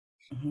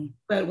 Mm-hmm.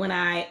 But when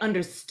I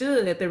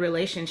understood the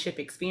relationship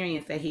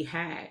experience that he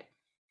had,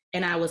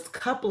 and I was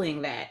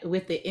coupling that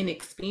with the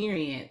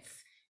inexperience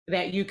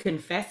that you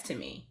confessed to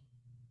me,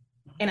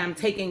 and I'm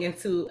taking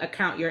into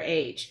account your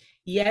age.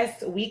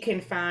 Yes, we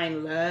can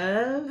find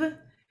love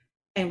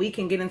and we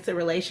can get into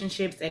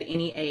relationships at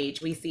any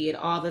age. We see it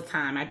all the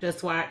time. I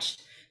just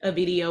watched a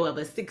video of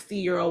a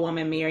 60-year-old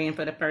woman marrying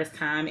for the first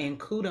time, and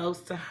kudos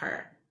to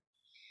her.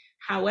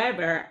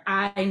 However,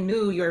 I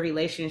knew your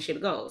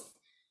relationship goals.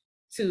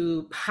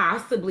 To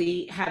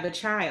possibly have a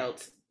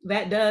child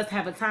that does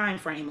have a time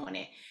frame on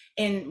it,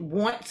 and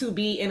want to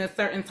be in a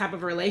certain type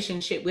of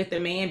relationship with a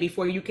man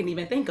before you can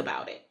even think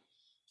about it.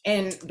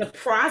 And the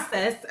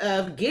process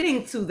of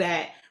getting to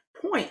that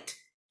point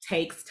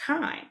takes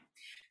time.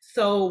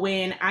 So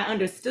when I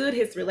understood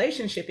his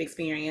relationship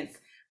experience,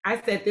 I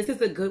said, this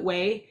is a good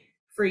way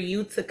for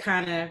you to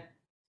kind of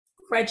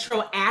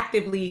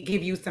retroactively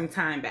give you some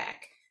time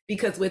back.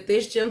 Because with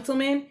this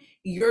gentleman,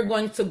 you're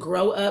going to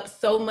grow up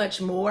so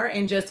much more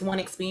in just one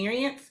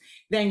experience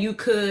than you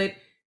could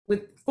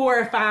with 4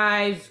 or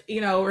 5,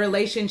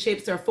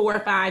 relationships, or 4 or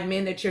 5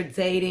 men that you're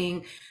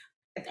dating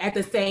at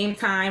the same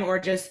time, or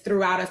just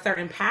throughout a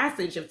certain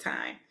passage of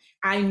time.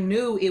 I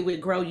knew it would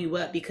grow you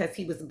up because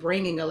he was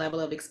bringing a level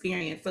of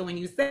experience. So when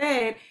you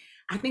said,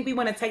 I think we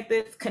want to take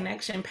this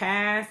connection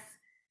past,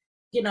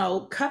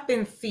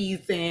 cuffing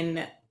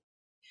season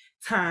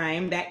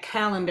time, that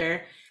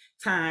calendar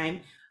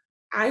time,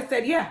 I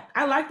said, yeah,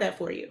 I like that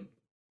for you.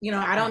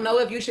 I don't know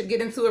if you should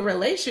get into a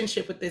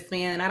relationship with this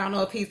man. I don't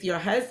know if he's your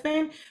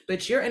husband,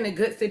 but you're in a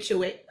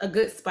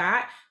good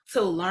spot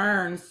to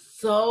learn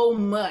so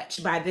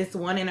much by this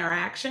one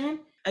interaction.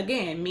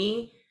 Again,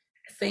 me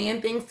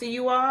saying things to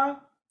you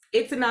all,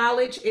 it's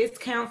knowledge, it's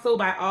counsel,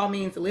 by all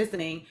means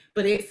listening,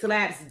 but it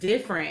slaps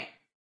different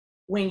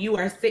when you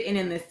are sitting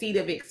in the seat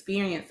of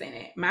experiencing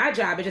it. My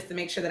job is just to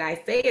make sure that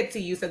I say it to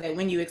you so that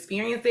when you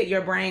experience it,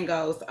 your brain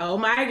goes, oh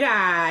my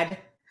God,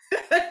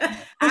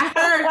 I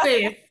heard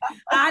this.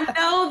 I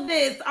know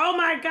this. Oh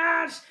my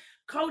gosh,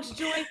 Coach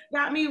Joyce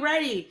got me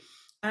ready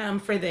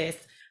for this.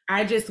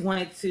 I just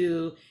wanted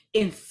to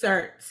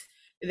insert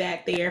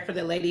that there for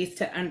the ladies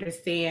to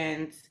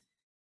understand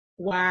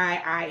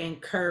why I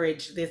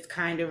encourage this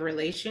kind of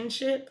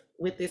relationship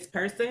with this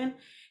person.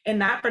 And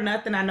not for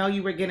nothing, I know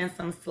you were getting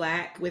some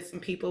slack with some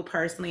people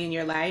personally in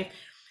your life,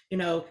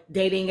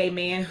 dating a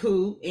man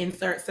who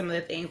inserts some of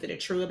the things that are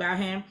true about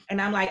him.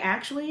 And I'm like,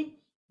 actually,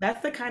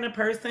 that's the kind of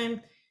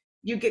person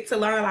you get to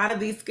learn a lot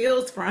of these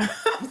skills from.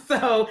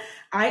 So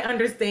I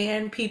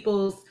understand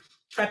people's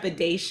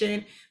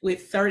trepidation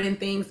with certain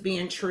things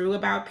being true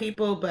about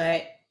people,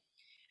 but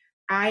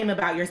I am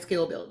about your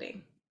skill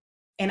building.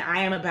 And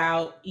I am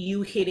about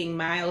you hitting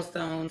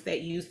milestones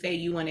that you say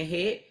you want to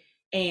hit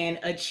and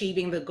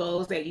achieving the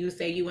goals that you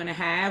say you want to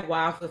have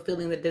while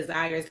fulfilling the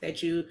desires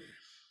that you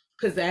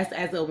possess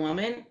as a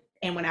woman.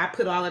 And when I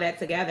put all of that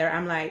together,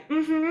 I'm like,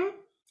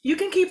 you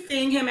can keep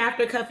seeing him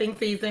after cuffing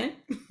season.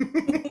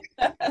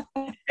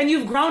 And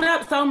you've grown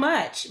up so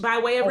much by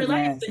way of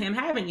relating to him,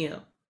 haven't you?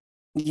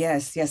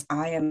 Yes.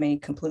 I am a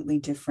completely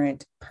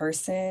different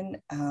person.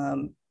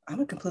 I'm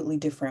a completely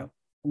different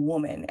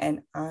woman.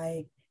 And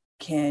I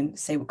can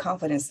say with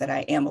confidence that I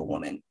am a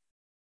woman.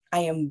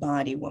 I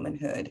embody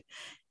womanhood.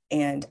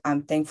 And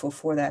I'm thankful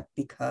for that,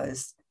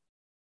 because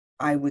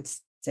I would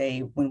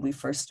say when we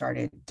first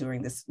started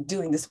doing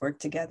this work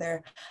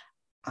together,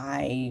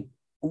 I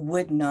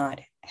would not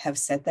have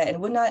said that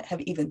and would not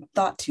have even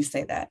thought to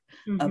say that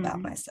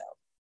about myself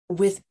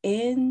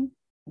within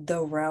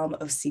the realm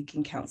of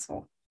seeking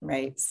counsel,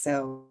 right?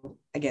 So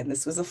again,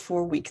 this was a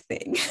 4-week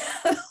thing,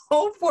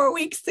 whole 4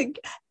 weeks to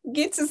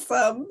get to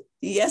some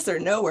yes or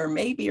no, or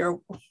maybe,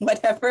 or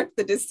whatever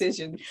the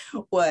decision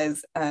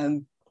was.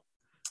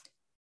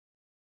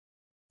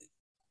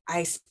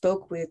 I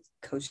spoke with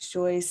Coach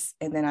Joyce,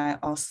 and then I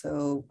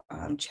also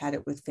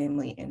chatted with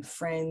family and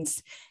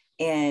friends.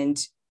 And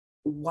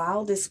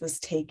while this was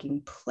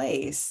taking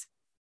place,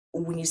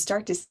 when you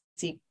start to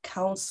seek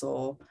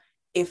counsel,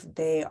 if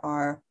they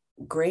are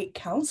great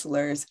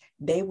counselors,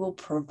 they will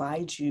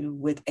provide you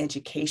with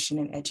education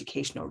and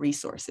educational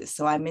resources.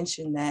 So I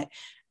mentioned that,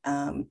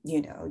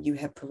 you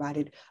have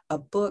provided a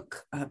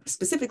book,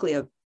 specifically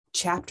a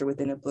chapter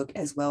within a book,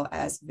 as well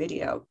as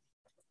video.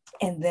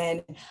 And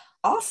then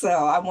also,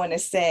 I want to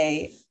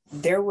say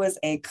there was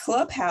a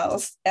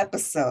Clubhouse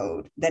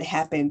episode that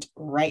happened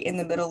right in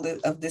the middle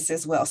of this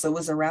as well. So it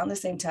was around the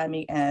same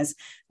timing as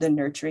the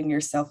Nurturing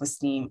Your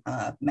Self-Esteem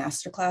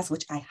Masterclass,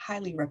 which I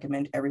highly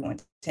recommend everyone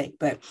to take.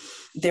 But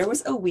there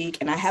was a week,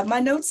 and I have my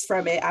notes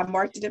from it. I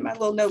marked it in my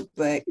little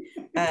notebook.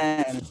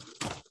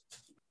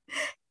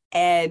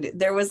 And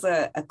there was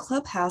a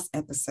Clubhouse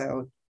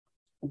episode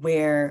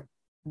where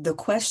the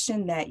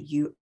question that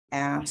you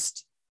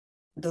asked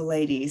the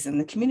ladies in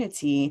the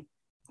community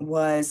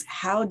was,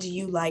 how do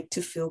you like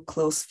to feel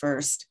close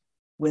first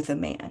with a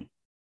man?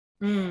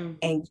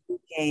 And you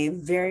gave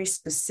very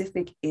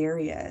specific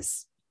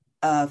areas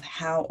of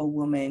how a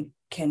woman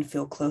can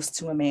feel close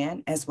to a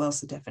man, as well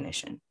as the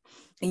definition.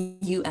 And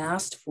you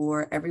asked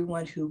for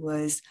everyone who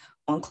was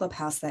on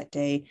Clubhouse that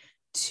day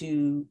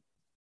to,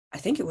 I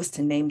think it was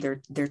to name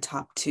their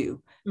top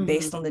 2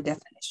 based on the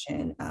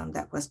definition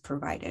that was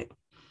provided.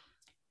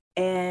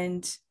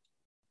 And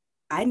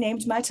I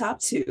named my top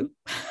 2.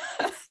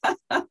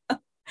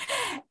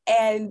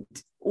 And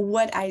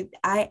what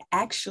I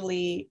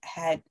actually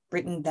had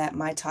written that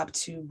my top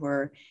 2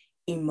 were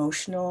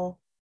emotional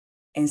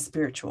and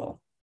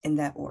spiritual, in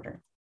that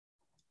order.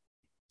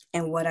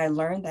 And what I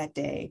learned that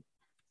day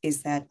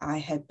is that I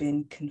had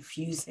been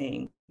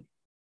confusing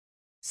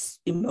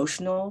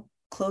emotional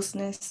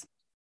closeness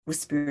with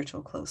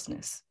spiritual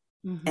closeness.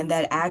 And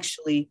that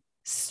actually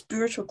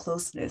spiritual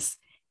closeness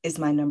is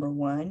my number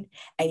 1,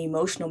 and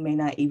emotional may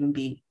not even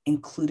be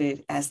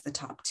included as the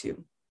top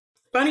 2.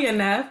 Funny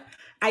enough,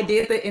 I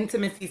did the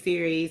intimacy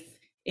series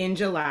in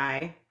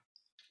July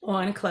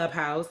on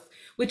Clubhouse,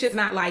 which is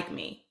not like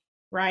me,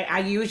 right? I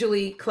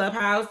usually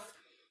Clubhouse,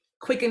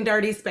 quick and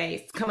dirty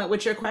space, come up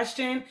with your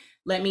question,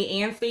 let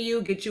me answer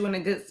you, get you in a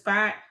good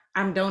spot,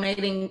 I'm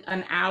donating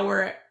an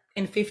hour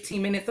and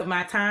 15 minutes of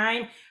my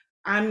time.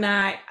 I'm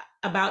not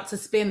about to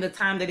spend the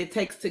time that it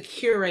takes to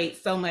curate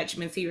so much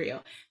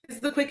material. This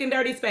is a quick and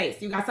dirty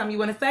space. You got something you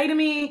want to say to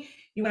me?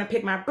 You want to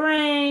pick my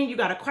brain? You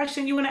got a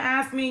question you want to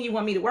ask me? You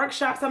want me to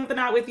workshop something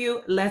out with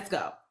you? Let's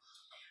go.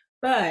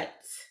 But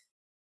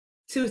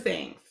two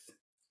things.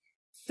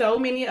 So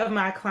many of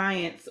my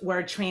clients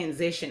were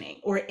transitioning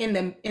or in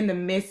the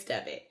midst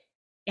of it.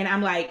 And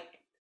I'm like,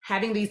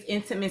 having these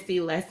intimacy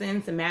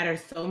lessons matter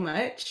so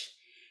much.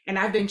 And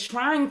I've been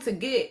trying to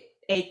get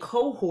a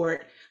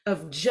cohort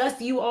of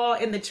just you all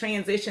in the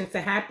transition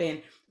to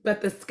happen, but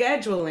the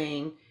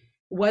scheduling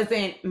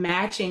wasn't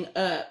matching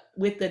up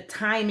with the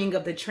timing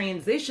of the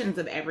transitions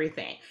of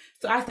everything.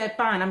 So I said,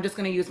 fine, I'm just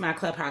going to use my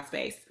Clubhouse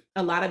space.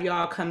 A lot of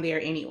y'all come there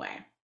anyway.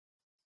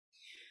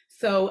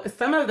 So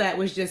some of that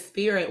was just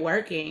spirit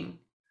working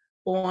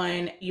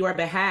on your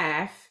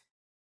behalf,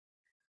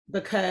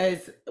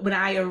 because when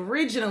I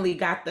originally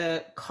got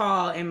the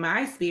call in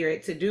my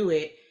spirit to do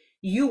it,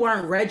 you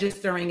weren't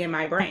registering in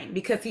my brain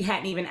because he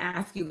hadn't even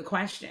asked you the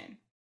question.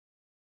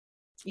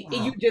 Wow.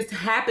 You just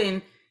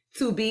happened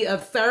to be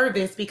of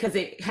service because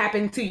it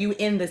happened to you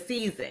in the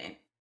season,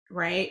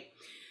 right?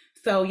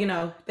 So,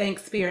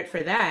 thanks Spirit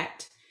for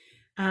that.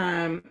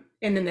 And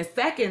then the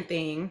second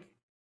thing,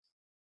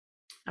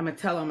 I'm gonna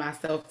tell on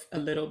myself a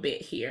little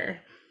bit here.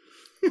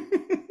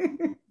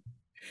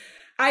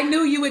 I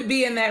knew you would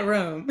be in that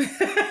room.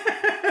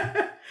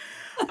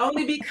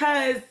 Only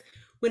because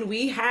when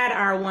we had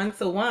our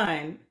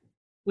one-to-one,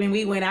 when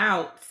we went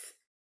out,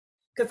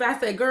 because I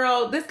said,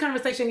 girl, this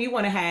conversation you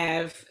want to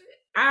have,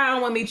 I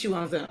don't want to meet you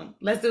on Zoom.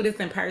 Let's do this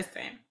in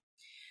person.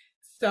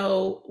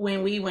 So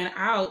when we went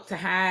out to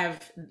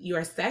have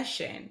your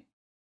session,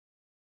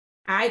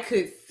 I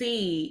could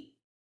see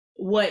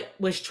what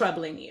was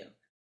troubling you.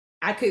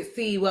 I could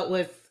see what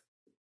was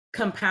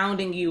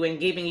compounding you and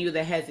giving you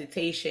the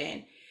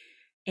hesitation.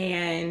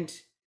 And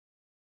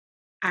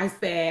I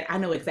said, I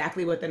know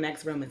exactly what the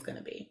next room is going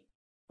to be.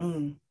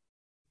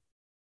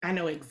 I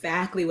know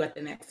exactly what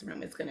the next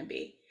room is going to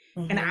be.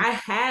 And I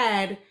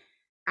had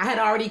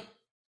already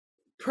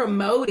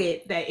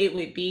promoted that it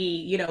would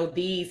be,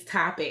 these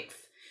topics.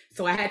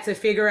 So I had to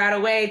figure out a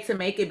way to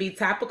make it be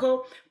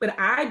topical, but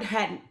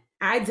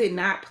I did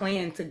not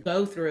plan to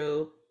go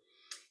through,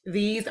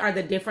 these are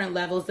the different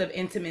levels of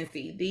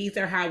intimacy. These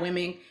are how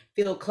women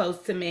feel close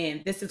to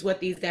men. This is what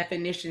these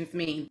definitions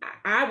mean.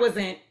 I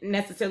wasn't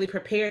necessarily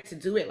prepared to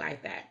do it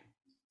like that.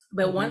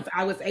 But once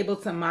I was able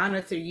to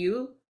monitor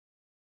you,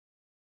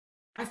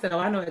 I said, oh,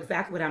 I know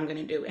exactly what I'm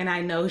going to do. And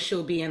I know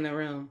she'll be in the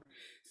room.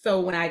 So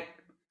when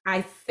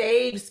I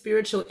saved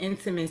spiritual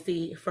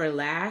intimacy for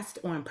last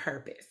on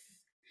purpose,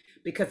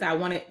 because I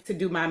wanted to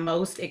do my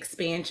most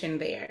expansion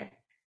there.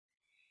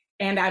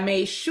 And I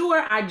made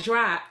sure I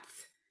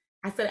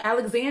said,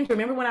 Alexandra,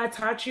 remember when I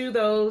taught you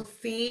those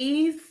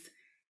C's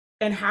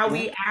and how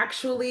we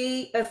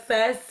actually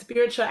assess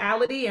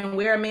spirituality and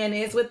where a man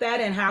is with that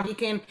and how he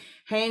can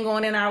hang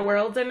on in our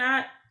worlds or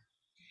not?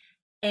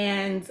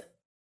 And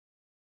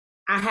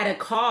I had a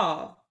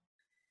call,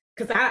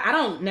 because I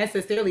don't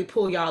necessarily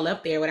pull y'all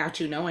up there without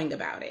you knowing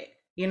about it.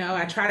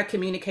 I try to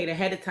communicate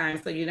ahead of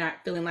time so you're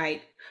not feeling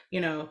like,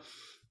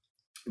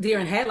 deer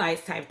in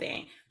headlights type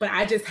thing. But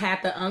I just had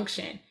the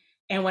unction.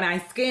 And when I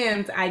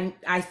skimmed,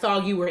 I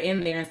saw you were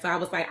in there. And so I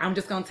was like, I'm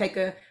gonna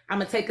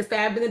take a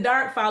stab in the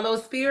dark, follow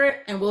spirit,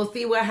 and we'll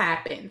see what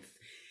happens.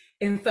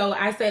 And so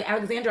I said,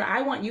 Alexandra,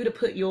 I want you to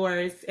put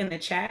yours in the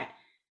chat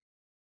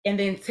and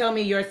then tell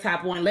me your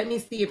top one. Let me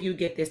see if you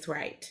get this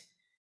right.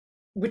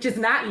 Which is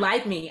not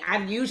like me.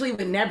 I usually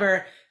would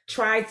never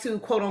try to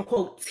quote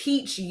unquote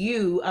teach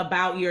you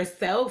about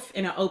yourself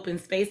in an open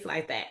space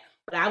like that.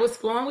 But I was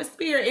flowing with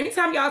spirit.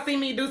 Anytime y'all see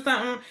me do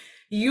something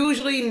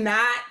usually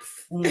not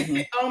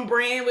on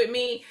brand with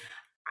me,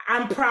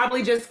 I'm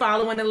probably just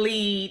following the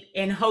lead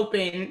and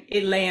hoping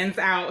it lands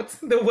out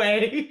the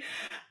way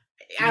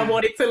I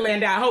want it to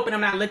land out, hoping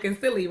I'm not looking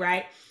silly,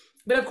 right?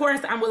 But of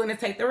course, I'm willing to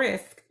take the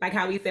risk, like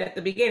how we said at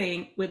the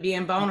beginning, with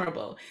being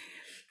vulnerable.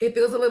 It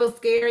feels a little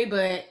scary,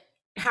 but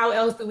how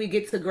else do we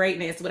get to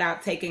greatness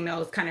without taking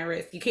those kind of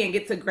risks? You can't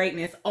get to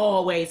greatness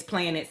always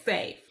playing it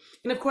safe.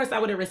 And of course, I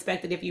would have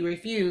respected if you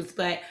refused,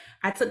 but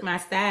I took my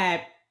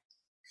stab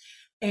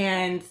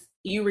and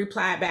you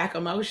replied back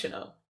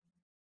emotional.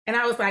 And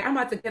I was like, I'm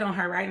about to get on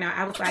her right now.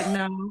 I was like,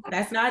 no,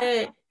 that's not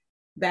it.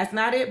 That's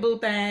not it, boo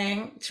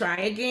thing. Try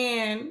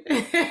again.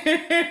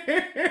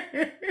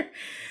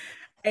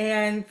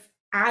 And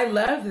I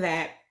love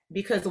that,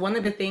 because one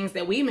of the things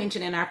that we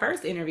mentioned in our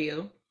first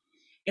interview,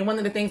 and one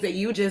of the things that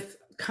you just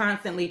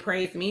constantly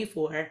praise me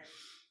for,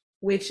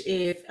 which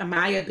is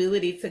my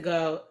ability to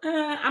go,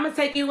 I'm gonna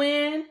take you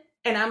in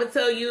and I'm gonna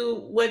tell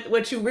you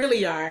what you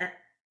really are.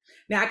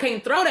 Now I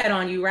can't throw that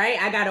on you, right?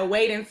 I gotta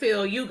wait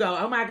until you go,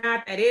 oh my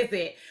God, that is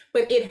it.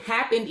 But it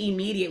happened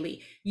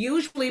immediately.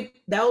 Usually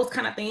those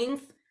kind of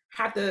things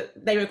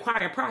they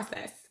require a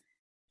process.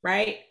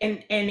 right?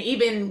 And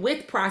even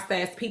with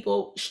process,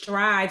 people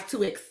strive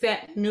to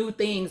accept new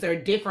things or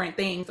different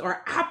things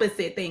or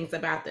opposite things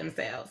about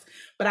themselves.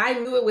 But I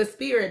knew it was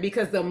spirit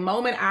because the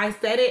moment I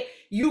said it,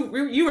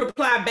 you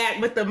replied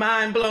back with the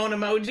mind blown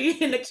emoji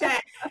in the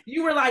chat.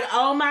 You were like,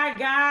 "Oh my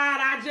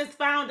God, I just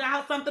found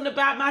out something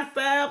about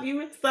myself. You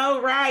were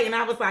so right." And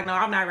I was like, "No,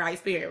 I'm not right,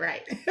 spirit,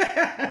 right."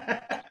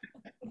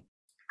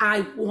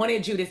 I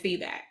wanted you to see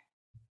that.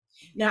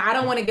 Now, I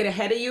don't want to get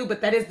ahead of you,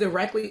 but that is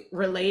directly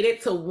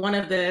related to one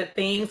of the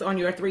things on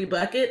your three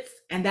buckets.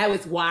 And that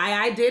was why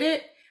I did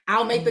it.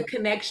 I'll make the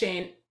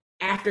connection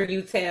after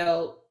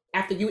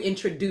you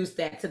introduce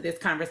that to this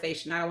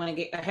conversation. I don't want to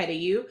get ahead of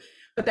you,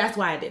 but that's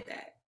why I did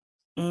that.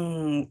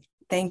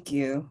 Thank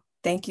you.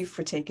 Thank you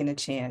for taking a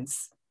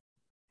chance.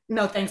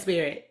 No, thanks,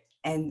 Spirit.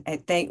 And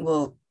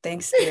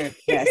thanks, Spirit.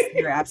 Yes,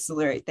 you're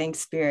absolutely right. Thanks,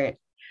 Spirit.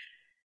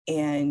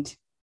 And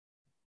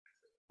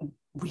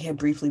we had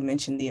briefly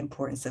mentioned the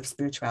importance of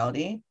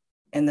spirituality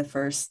in the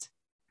first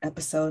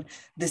episode.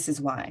 This is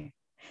why.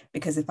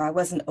 Because if I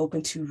wasn't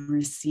open to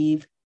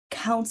receive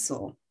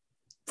counsel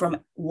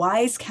from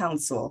wise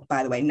counsel,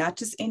 by the way, not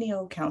just any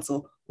old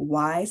counsel,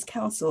 wise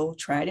counsel,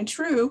 tried and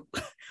true,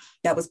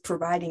 that was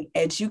providing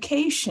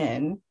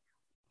education,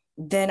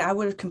 then I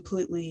would have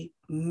completely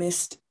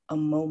missed a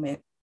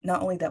moment.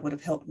 Not only that would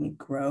have helped me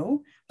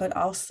grow, but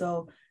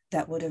also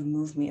that would have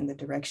moved me in the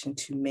direction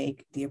to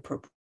make the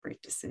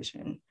appropriate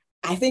decision.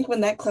 I think when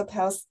that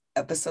Clubhouse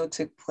episode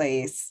took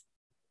place,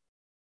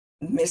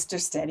 Mr.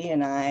 Steady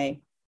and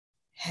I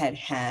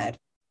had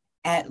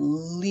at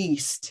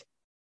least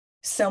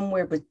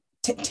somewhere but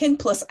 10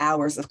 plus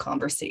hours of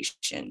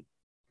conversation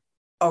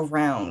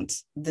around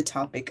the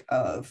topic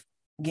of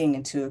getting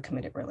into a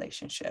committed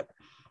relationship.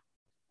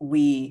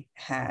 We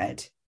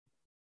had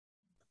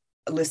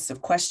a list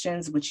of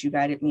questions, which you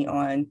guided me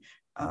on,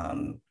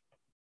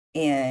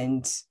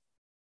 and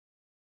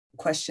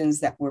questions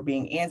that were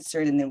being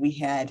answered. And then we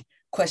had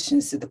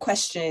questions to the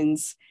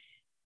questions,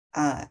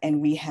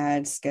 and we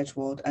had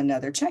scheduled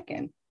another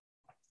check-in.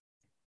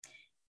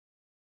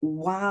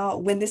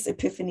 When this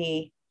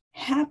epiphany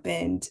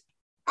happened,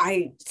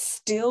 I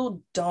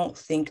still don't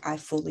think I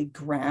fully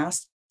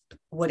grasped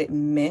what it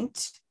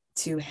meant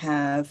to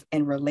have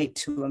and relate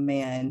to a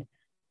man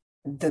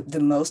the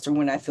most, or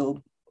when I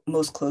feel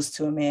most close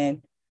to a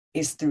man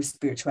is through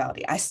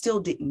spirituality. I still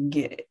didn't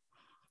get it.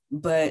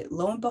 But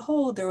lo and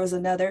behold, there was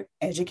another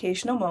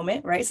educational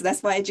moment, right? So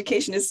that's why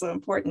education is so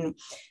important,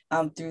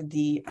 through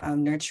the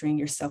Nurturing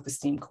Your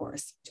Self-Esteem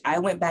course. I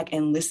went back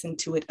and listened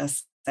to it a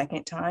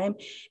second time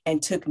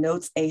and took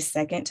notes a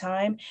second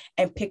time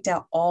and picked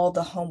out all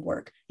the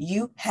homework.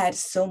 You had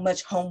so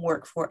much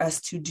homework for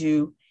us to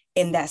do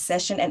in that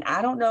session. And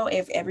I don't know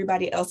if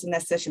everybody else in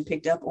that session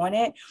picked up on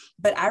it,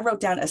 but I wrote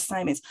down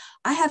assignments.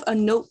 I have a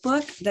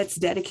notebook that's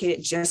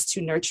dedicated just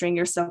to nurturing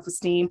your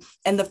self-esteem.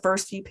 And the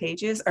first few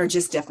pages are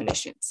just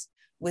definitions.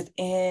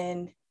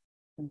 Within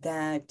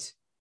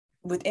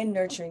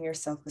nurturing your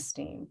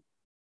self-esteem,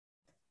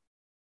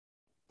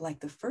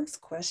 like the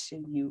first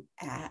question you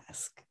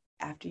ask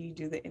after you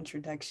do the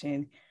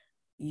introduction,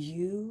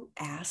 you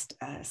asked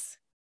us,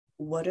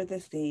 what are the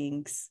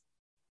things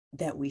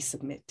that we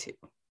submit to?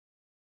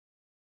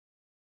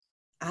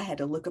 I had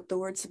to look up the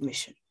word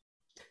submission.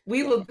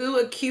 We will do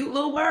a cute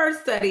little word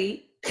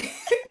study.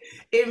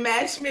 It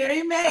matched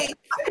Mary Mates.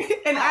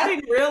 And I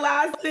didn't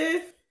realize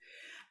this.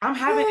 I'm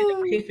having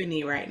an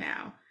epiphany right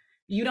now.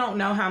 You don't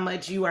know how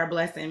much you are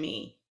blessing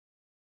me.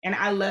 And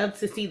I love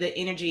to see the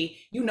energy.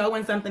 You know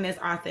when something is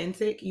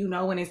authentic, you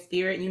know when it's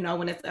spirit, you know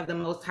when it's of the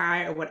Most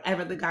High or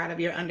whatever the God of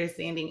your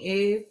understanding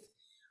is.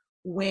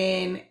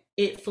 When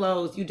it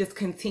flows, you just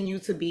continue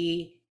to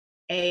be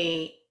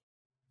a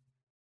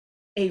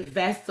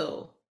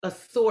vessel, a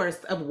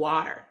source of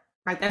water.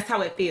 Like that's how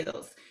it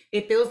feels.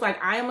 It feels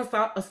like I am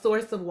a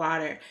source of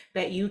water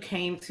that you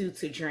came to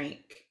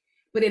drink.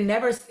 But it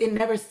never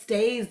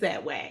stays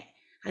that way.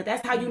 Like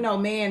that's how you know,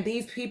 man,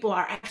 these people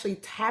are actually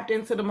tapped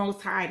into the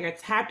Most High. They're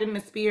tapped in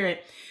the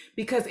spirit,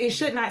 because it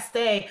should not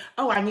stay,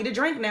 oh, I need a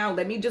drink now.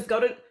 Let me just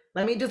go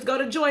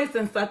to Joyce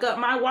and suck up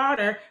my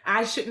water.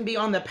 I shouldn't be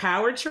on the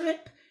power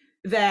trip.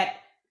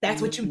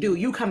 That's what you do.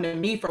 You come to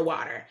me for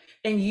water.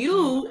 And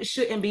you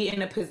shouldn't be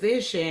in a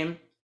position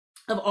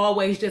of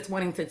always just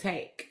wanting to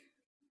take.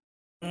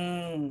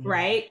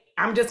 Right?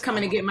 I'm just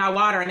coming to get my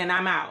water and then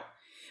I'm out.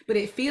 But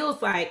it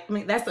feels like, I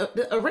mean, that's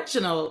the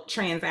original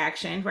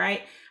transaction,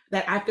 right?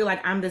 That I feel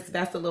like I'm this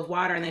vessel of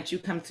water and that you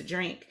come to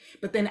drink.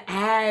 But then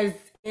as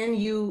in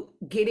you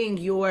getting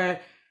your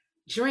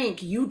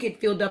drink, you get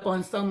filled up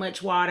on so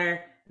much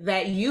water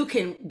that you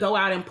can go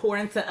out and pour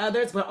into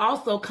others, but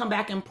also come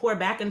back and pour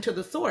back into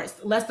the source,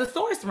 lest the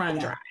source run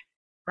dry.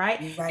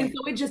 Right? And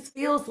so it just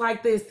feels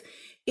like this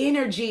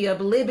energy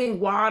of living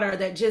water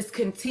that just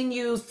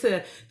continues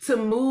to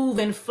move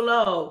and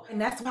flow. And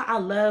that's why I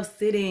love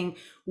sitting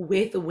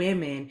with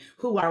women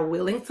who are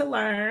willing to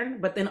learn,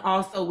 but then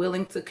also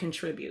willing to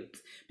contribute,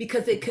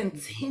 because it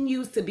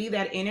continues to be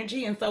that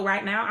energy. And so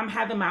right now I'm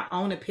having my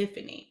own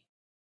epiphany.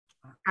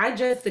 I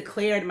just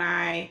declared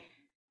my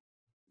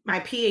my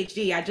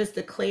PhD. I just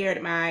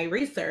declared my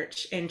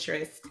research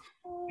interest.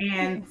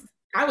 And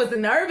I was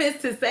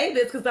nervous to say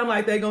this because I'm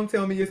like, they're going to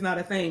tell me it's not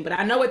a thing, but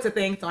I know it's a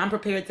thing. So I'm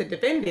prepared to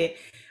defend it.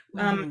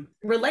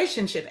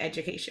 Relationship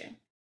education.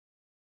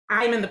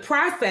 I'm in the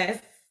process,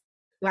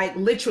 like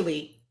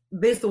literally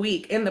this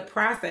week, in the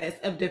process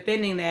of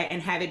defending that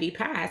and have it be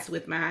passed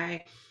with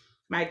my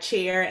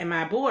chair and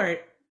my board.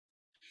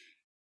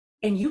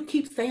 And you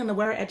keep saying the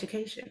word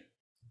education.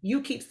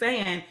 You keep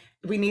saying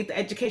we need the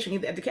education, we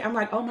need the education. I'm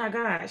like, oh my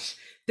gosh,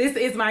 this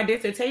is my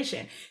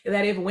dissertation.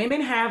 That if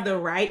women have the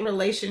right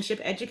relationship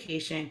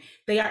education,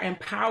 they are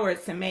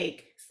empowered to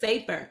make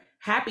safer,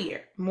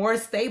 happier, more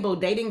stable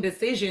dating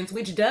decisions,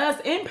 which does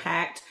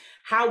impact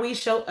how we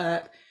show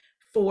up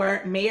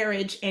for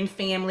marriage and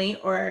family,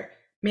 or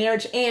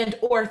marriage and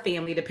or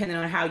family, depending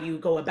on how you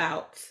go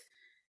about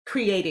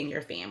creating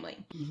your family.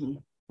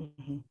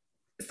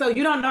 So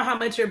you don't know how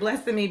much you're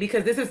blessing me,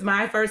 because this is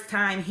my first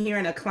time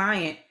hearing a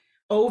client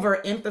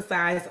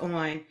overemphasize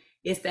on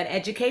it's that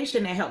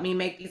education that helped me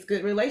make these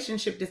good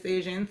relationship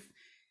decisions.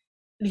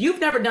 You've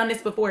never done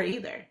this before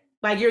either.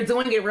 Like, you're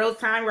doing it real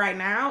time right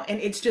now, and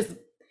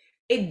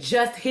it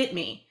just hit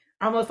me.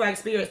 Almost like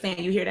spirit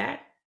saying, you hear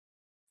that?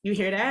 You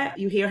hear that?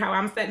 You hear how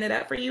I'm setting it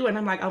up for you? And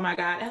I'm like, oh my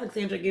God,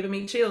 Alexandra giving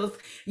me chills.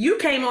 You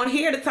came on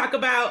here to talk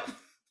about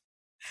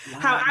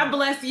how I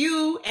bless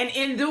you, and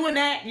in doing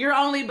that, you're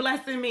only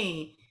blessing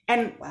me.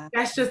 And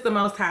that's just the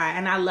Most High,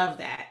 and I love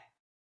that.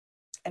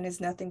 And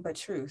it's nothing but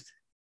truth,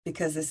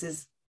 because this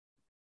is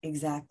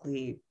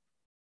exactly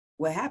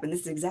what happened.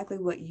 This is exactly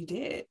what you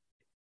did.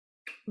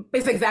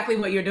 It's exactly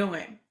what you're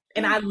doing.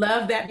 And I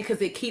love that,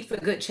 because it keeps a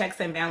good checks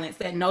and balance,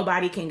 that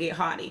nobody can get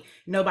haughty.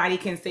 Nobody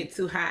can sit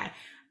too high.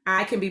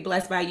 I can be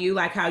blessed by you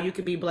like how you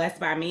could be blessed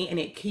by me, and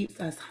it keeps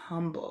us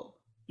humble.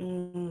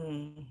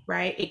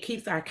 Right? It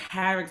keeps our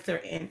character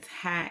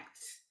intact.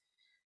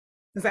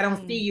 Because I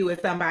don't see you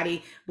as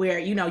somebody where,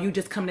 you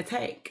just come to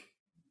take.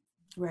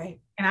 Right.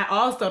 And I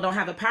also don't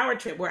have a power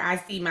trip where I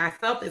see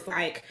myself as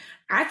like,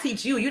 I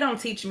teach you, you don't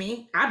teach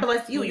me. I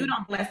bless you, you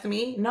don't bless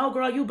me. No,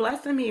 girl, you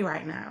blessing me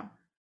right now.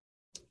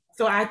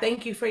 So I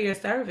thank you for your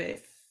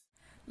service.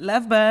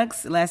 Love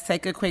bugs, let's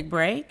take a quick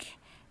break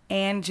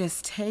and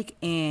just take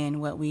in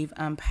what we've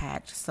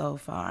unpacked so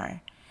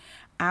far.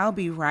 I'll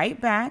be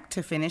right back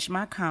to finish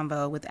my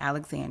convo with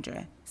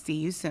Alexandra. See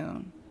you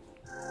soon.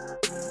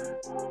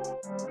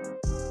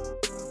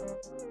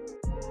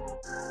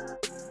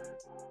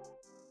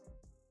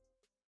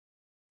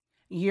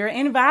 You're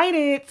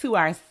invited to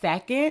our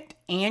second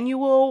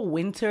annual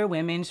Winter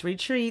Women's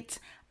Retreat,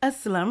 a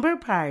slumber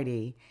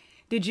party.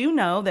 Did you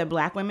know that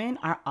Black women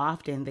are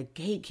often the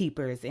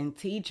gatekeepers and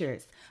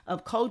teachers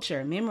of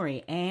culture,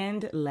 memory,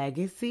 and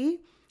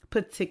legacy,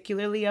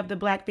 particularly of the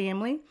Black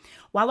family?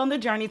 While on the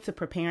journey to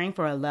preparing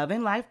for a love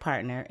and life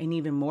partner, and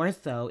even more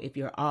so if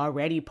you're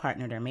already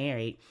partnered or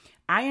married,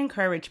 I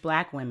encourage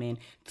Black women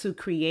to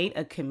create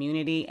a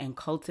community and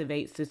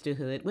cultivate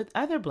sisterhood with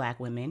other Black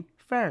women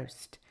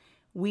first.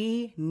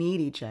 We need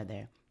each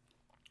other.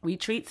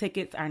 Retreat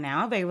tickets are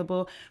now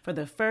available for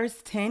the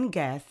first 10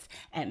 guests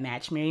at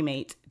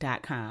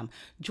matchmarrymate.com.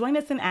 Join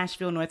us in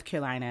Asheville, North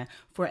Carolina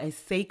for a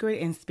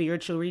sacred and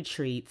spiritual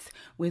retreat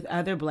with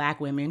other Black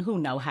women who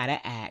know how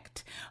to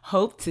act.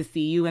 Hope to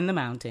see you in the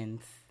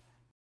mountains.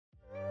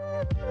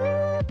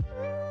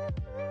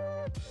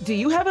 Do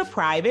you have a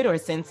private or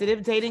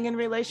sensitive dating and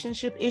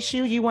relationship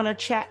issue you want to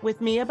chat with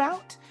me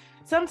about?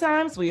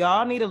 Sometimes we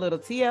all need a little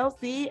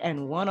TLC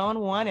and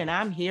one-on-one, and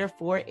I'm here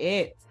for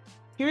it.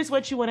 Here's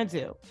what you want to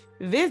do.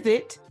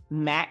 Visit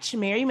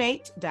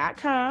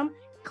matchmarrymate.com,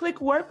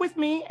 click work with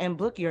me, and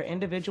book your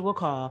individual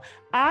call.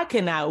 I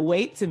cannot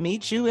wait to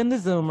meet you in the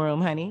Zoom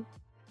room, honey.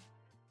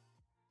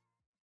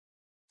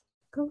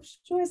 Coach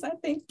Joyce, I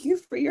thank you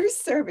for your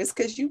service,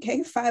 because you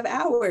gave 5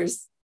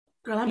 hours.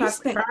 Girl, I'm about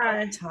to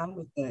cry. Time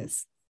with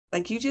us.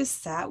 Like, you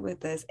just sat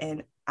with us.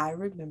 And I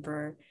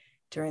remember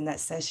during that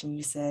session,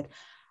 you said,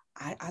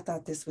 I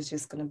thought this was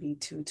just going to be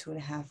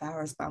 2.5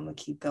 hours, but I'm going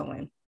to keep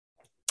going.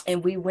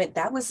 And we went,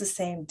 that was the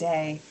same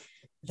day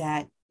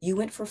that you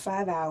went for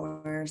 5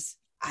 hours.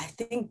 I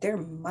think there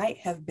might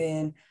have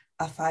been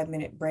a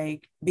 5-minute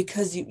break,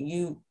 because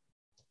you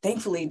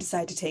thankfully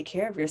decided to take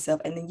care of yourself.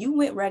 And then you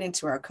went right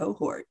into our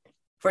cohort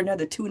for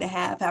another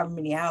 2.5, however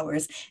many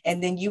hours.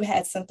 And then you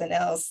had something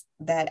else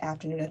that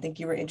afternoon. I think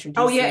you were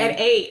introducing. Oh yeah, at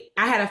 8.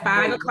 I had a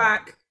 5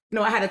 o'clock.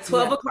 No, I had a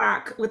 12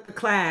 o'clock with the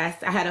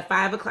class. I had a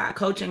 5 o'clock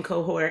coaching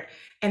cohort.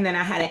 And then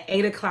I had an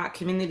 8 o'clock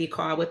community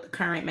call with the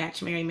current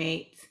Match Marry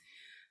Mates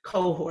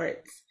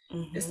cohorts,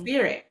 the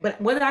spirit. But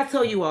what did I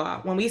tell you all?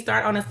 When we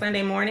start on a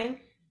Sunday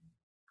morning,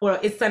 well,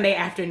 it's Sunday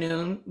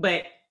afternoon,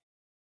 but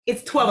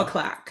it's 12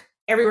 o'clock.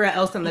 Everywhere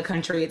else in the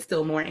country, it's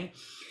still morning.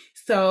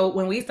 So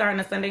when we start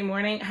on a Sunday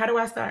morning, how do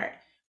I start?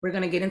 We're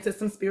going to get into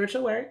some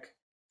spiritual work.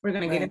 We're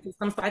going to get into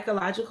some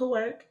psychological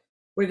work.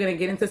 We're going to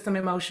get into some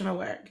emotional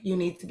work. You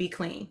need to be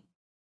clean.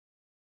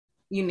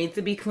 You need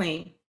to be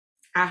clean.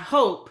 I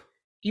hope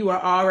you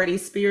are already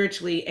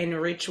spiritually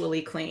and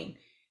ritually clean.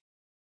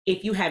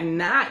 If you have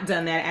not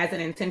done that as an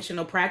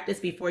intentional practice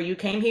before you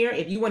came here,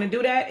 if you want to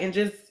do that and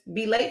just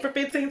be late for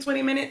 15,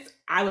 20 minutes,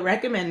 I would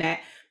recommend that.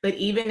 But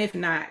even if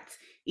not,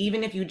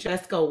 even if you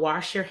just go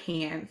wash your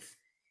hands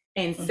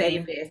and say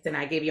this, and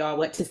I give y'all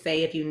what to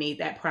say if you need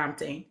that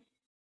prompting.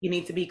 You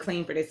need to be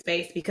clean for this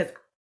space, because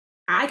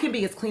I can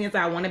be as clean as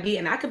I want to be,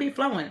 and I could be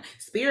flowing,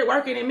 spirit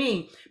working in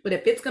me. But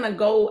if it's going to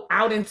go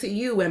out into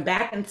you and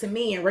back into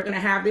me, and we're going to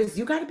have this,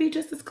 you got to be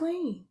just as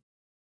clean.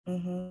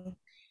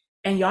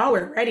 And y'all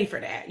were ready for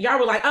that. Y'all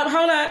were like, oh,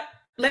 hold up,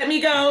 let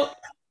me go.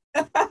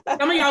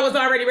 Some of y'all was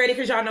already ready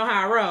because y'all know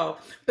how I roll.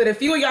 But a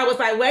few of y'all was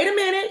like, wait a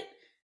minute.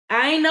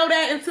 I ain't know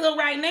that until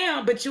right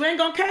now, but you ain't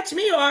going to catch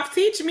me off.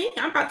 Teach me.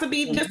 I'm about to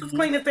be just as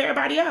clean as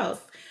everybody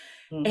else.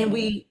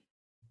 And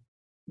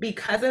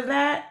because of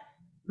that,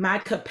 my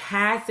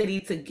capacity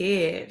to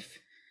give,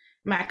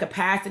 my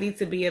capacity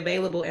to be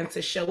available and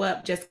to show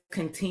up just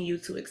continue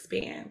to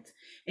expand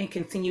and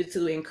continue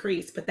to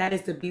increase. But that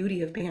is the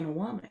beauty of being a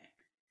woman.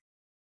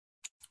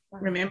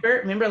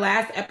 Remember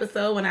last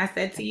episode when I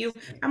said to you,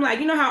 I'm like,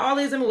 you know how all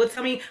these women would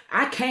tell me,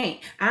 I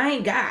can't, I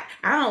ain't got,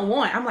 I don't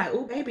want. I'm like,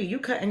 oh, baby, you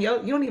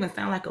don't even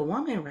sound like a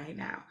woman right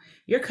now.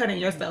 You're cutting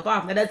yourself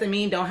off. That doesn't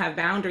mean don't have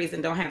boundaries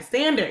and don't have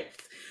standards.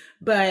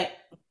 But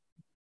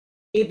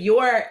if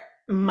your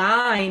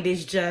mind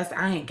is just,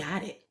 I ain't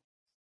got it.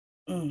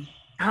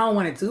 I don't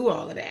want to do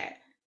all of that.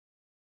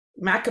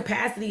 My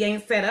capacity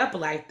ain't set up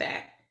like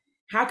that.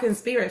 How can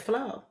spirit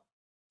flow?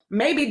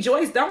 Maybe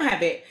Joyce don't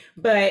have it,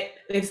 but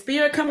if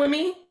spirit come with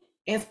me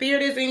and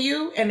spirit is in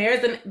you, and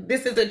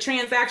this is a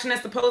transaction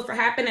that's supposed to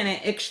happen in an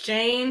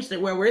exchange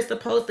where we're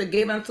supposed to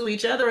give unto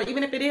each other, or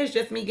even if it is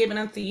just me giving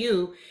unto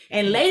you,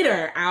 and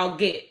later I'll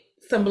get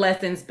some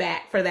blessings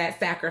back for that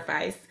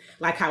sacrifice,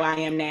 like how I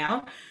am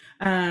now.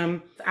 I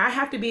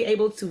have to be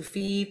able to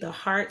feed the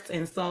hearts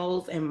and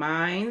souls and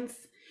minds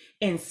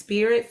and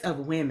spirits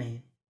of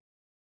women,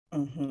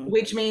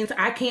 which means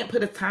I can't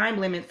put a time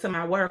limit to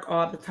my work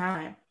all the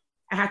time.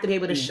 I have to be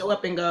able to show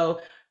up and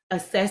go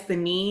assess the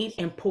need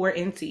and pour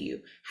into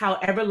you.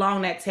 However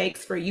long that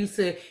takes for you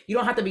you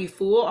don't have to be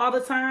full all the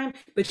time,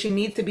 but you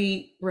need to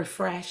be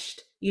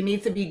refreshed. You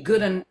need to be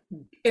good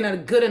in a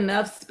good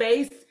enough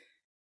space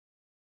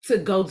to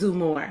go do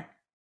more,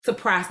 to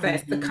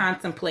process, to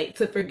contemplate,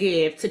 to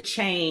forgive, to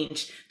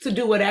change, to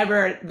do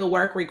whatever the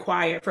work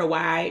required for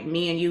why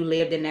me and you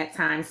lived in that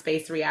time,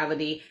 space,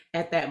 reality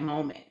at that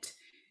moment.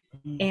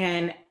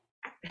 And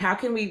how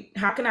can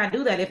I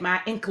do that if my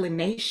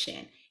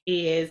inclination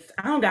is,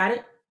 I don't got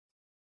it.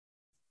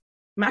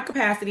 My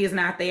capacity is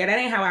not there. That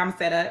ain't how I'm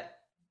set up.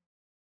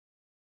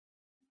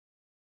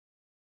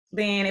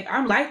 Then if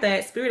I'm like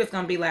that, spirit is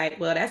going to be like,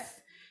 well,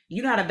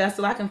 you're not a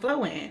vessel I can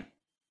flow in,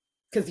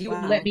 because you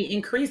won't let me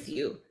increase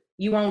you.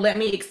 You won't let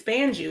me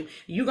expand you.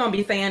 You're going to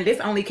be saying this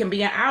only can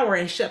be an hour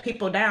and shut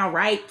people down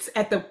right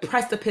at the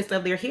precipice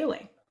of their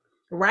healing,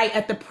 right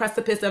at the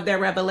precipice of their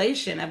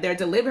revelation, of their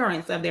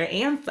deliverance, of their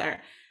answer.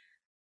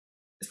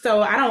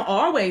 So I don't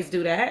always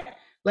do that.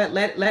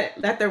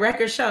 Let the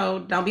record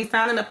show. Don't be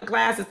signing up for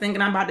classes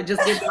thinking I'm about to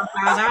just give them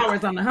 5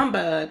 hours on the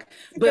humbug.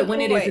 But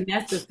when it is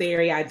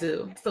necessary, I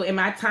do. So in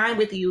my time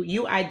with you,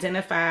 you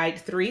identified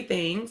 3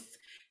 things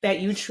that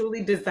you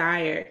truly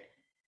desired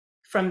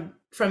from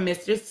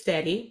Mr.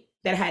 Steady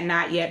that had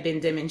not yet been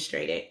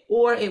demonstrated,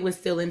 or it was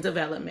still in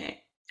development.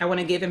 I want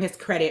to give him his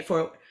credit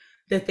for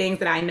the things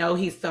that I know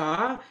he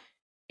saw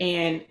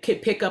and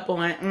could pick up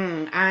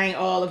on. I ain't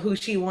all of who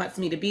she wants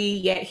me to be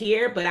yet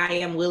here, but I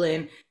am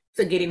willing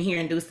to get in here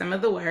and do some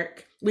of the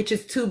work, which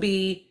is to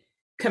be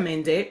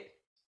commended.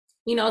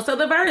 So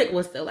the verdict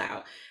was still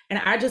out. And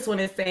I just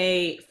want to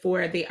say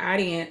for the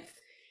audience,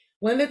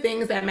 one of the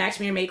things that Match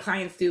Me or Mate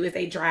clients do is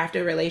they draft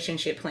a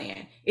relationship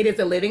plan. It is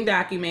a living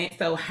document.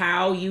 So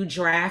how you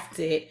draft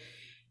it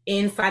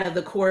inside of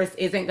the course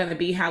isn't going to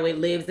be how it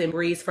lives and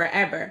breathes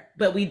forever.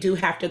 But we do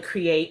have to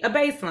create a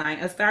baseline,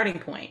 a starting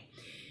point.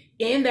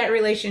 In that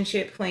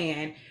relationship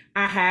plan,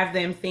 I have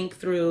them think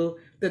through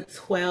the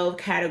 12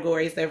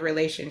 categories of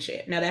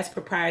relationship. Now that's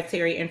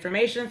proprietary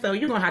information, so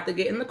you're gonna have to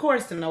get in the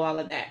course to know all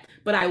of that.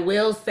 But I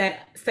will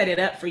set it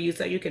up for you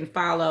so you can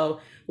follow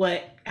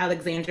what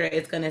Alexandra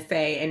is gonna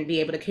say and be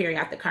able to carry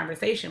out the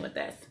conversation with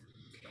us.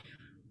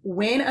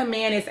 When a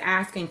man is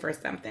asking for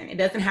something, it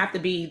doesn't have to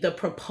be the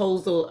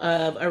proposal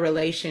of a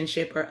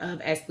relationship or of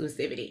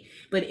exclusivity.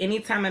 But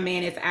anytime a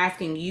man is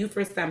asking you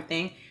for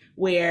something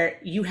where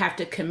you have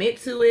to commit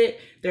to it,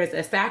 there's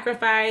a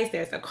sacrifice,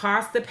 there's a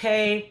cost to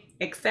pay,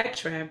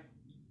 etc.,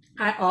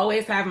 I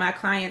always have my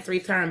clients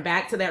return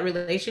back to that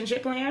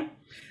relationship plan.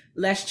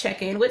 Let's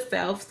check in with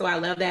self. So I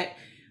love that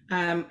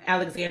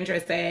Alexandra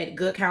said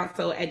good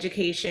counsel,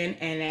 education,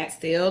 and that's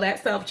still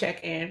that self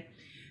check-in.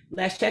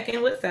 Let's check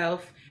in with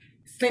self.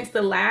 Since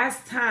the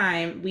last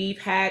time we've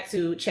had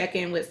to check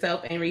in with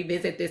self and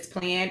revisit this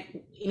plan,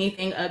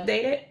 anything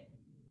updated?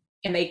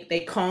 And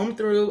they comb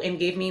through and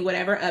give me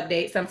whatever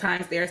update.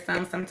 Sometimes there's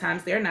some,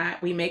 sometimes they're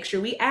not. We make sure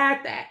we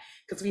add that,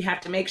 because we have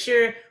to make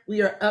sure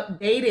we are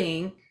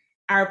updating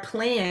our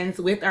plans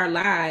with our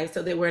lives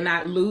so that we're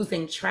not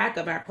losing track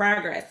of our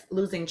progress,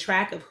 losing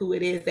track of who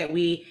it is that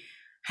we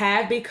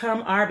have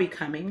become, are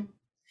becoming.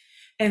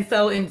 And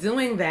so in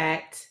doing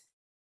that,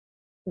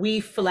 we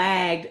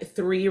flagged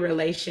 3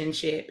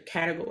 relationship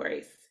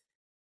categories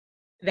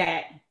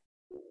that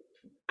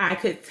I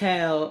could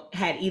tell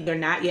had either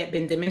not yet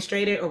been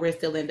demonstrated or were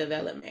still in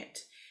development.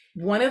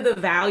 One of the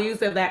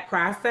values of that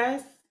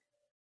process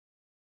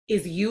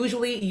is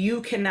usually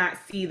you cannot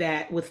see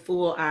that with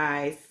full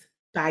eyes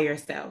by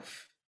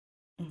yourself.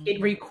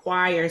 It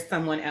requires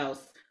someone else,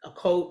 a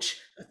coach,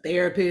 a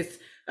therapist,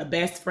 a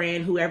best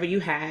friend, whoever you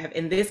have.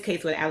 In this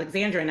case with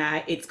Alexandra and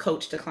I, it's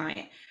coach to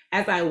client.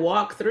 As I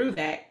walked through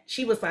that,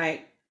 she was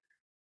like,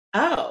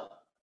 oh,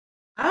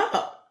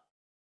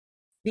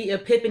 the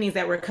epiphanies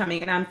that were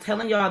coming. And I'm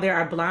telling y'all, there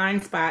are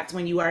blind spots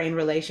when you are in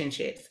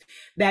relationships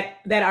that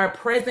are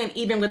present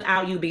even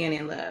without you being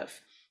in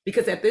love.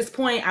 Because at this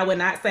point, I would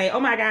not say, oh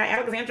my God,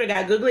 Alexandra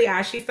got googly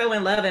eyes. She's so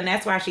in love and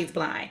that's why she's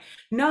blind.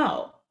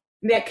 No,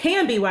 that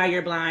can be why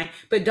you're blind,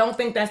 but don't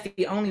think that's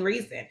the only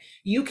reason.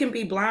 You can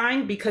be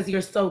blind because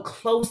you're so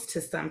close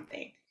to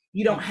something.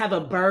 You don't have a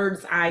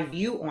bird's eye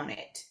view on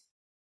it.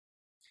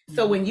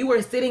 So when you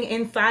are sitting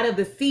inside of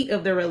the seat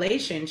of the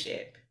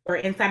relationship or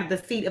inside of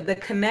the seat of the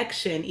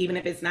connection, even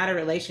if it's not a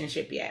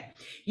relationship yet,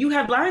 you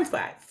have blind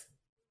spots.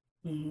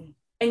 And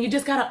you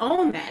just got to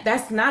own that.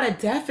 That's not a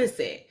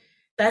deficit.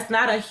 That's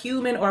not a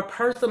human or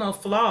personal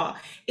flaw.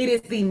 It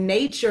is the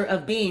nature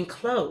of being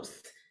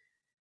close.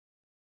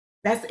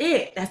 That's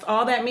it. That's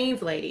all that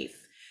means, ladies.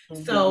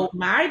 So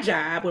my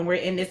job when we're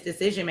in this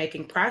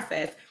decision-making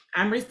process,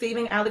 I'm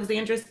receiving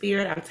Alexandra's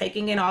spirit. I'm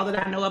taking in all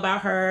that I know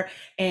about her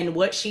and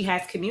what she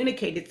has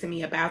communicated to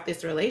me about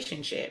this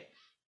relationship.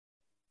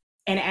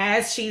 And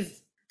as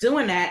she's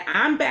doing that,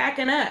 I'm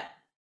backing up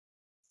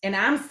and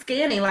I'm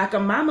scanning like a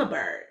mama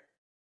bird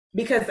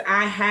because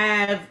I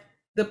have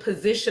the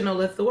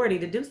positional authority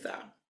to do so.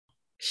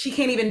 She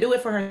can't even do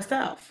it for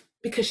herself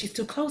because she's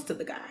too close to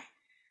the guy.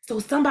 So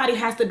somebody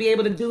has to be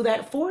able to do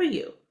that for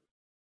you.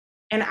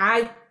 And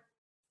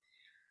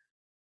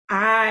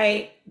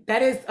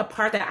that is a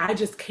part that I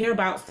just care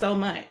about so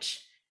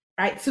much,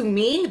 right? To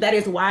me, that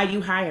is why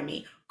you hire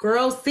me.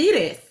 Girls see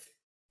this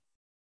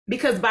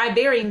because by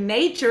very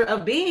nature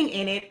of being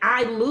in it,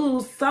 I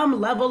lose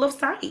some level of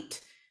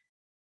sight.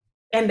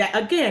 And that,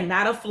 again,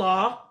 not a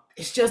flaw.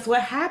 It's just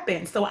what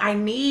happens. So I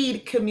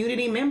need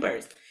community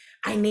members.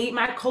 I need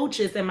my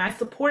coaches and my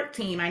support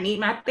team. I need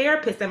my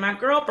therapists and my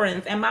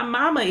girlfriends and my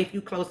mama if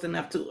you close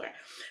enough to her.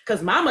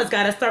 Because mama's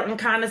got a certain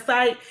kind of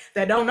sight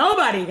that don't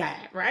nobody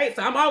got, right?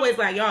 So I'm always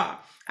like, y'all,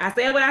 I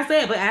said what I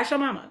said, but ask your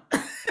mama.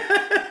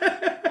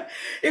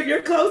 If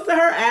you're close to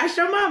her, ask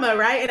your mama,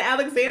 right? And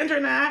Alexandra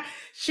and I,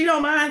 she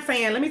don't mind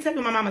saying, let me tell you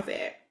what my mama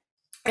said.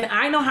 And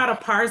I know how to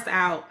parse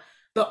out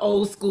the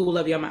old school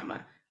of your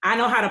mama. I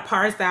know how to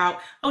parse out,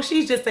 oh,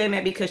 she's just saying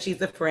that because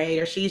she's afraid,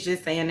 or she's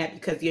just saying that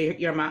because you're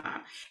your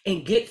mom,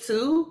 and get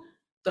to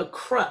the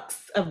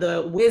crux of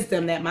the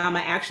wisdom that mama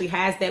actually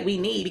has that we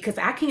need, because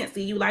I can't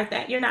see you like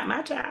that. You're not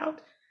my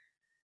child.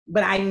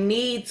 But I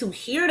need to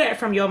hear that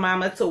from your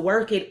mama to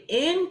work it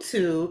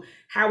into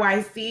how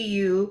I see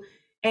you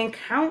and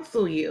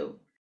counsel you.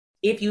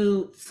 If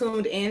you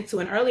tuned into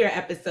an earlier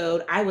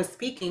episode, I was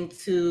speaking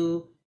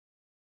to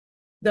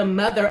the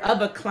mother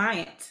of a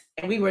client,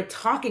 and we were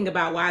talking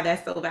about why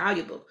that's so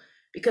valuable.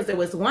 Because there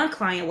was one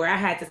client where I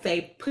had to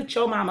say, put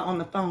your mama on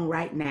the phone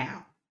right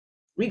now.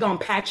 We're going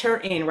to patch her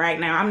in right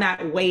now. I'm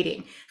not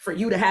waiting for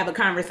you to have a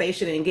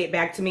conversation and get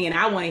back to me. And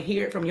I want to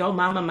hear it from your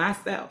mama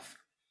myself.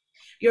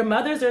 Your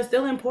mothers are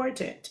still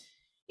important.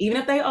 Even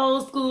if they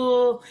old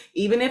school,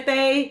 even if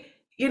they,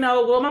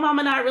 well, my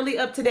mama not really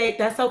up to date,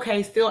 that's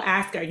okay. Still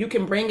ask her. You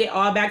can bring it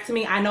all back to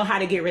me. I know how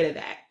to get rid of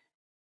that.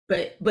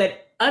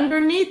 But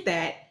underneath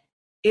that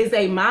is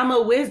a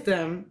mama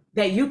wisdom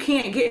that you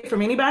can't get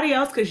from anybody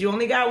else because you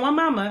only got one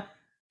mama.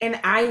 And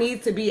I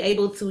need to be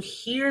able to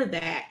hear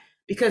that,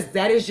 because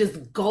that is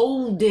just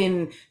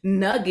golden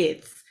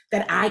nuggets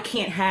that I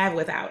can't have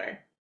without her.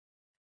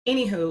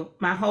 Anywho,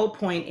 my whole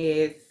point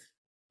is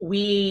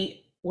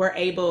we were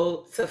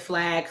able to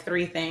flag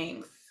 3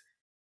 things.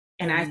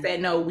 And I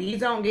said, no, we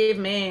don't give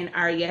men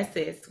our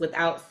yeses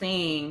without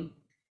seeing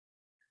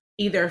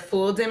either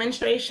full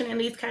demonstration in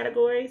these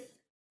categories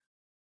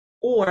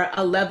or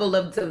a level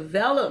of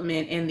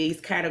development in these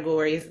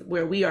categories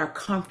where we are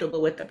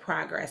comfortable with the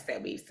progress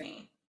that we've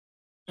seen.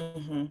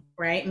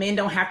 Right? Men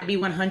don't have to be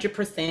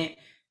 100%.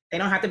 They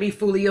don't have to be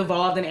fully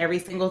evolved in every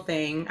single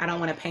thing. I don't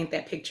want to paint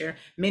that picture.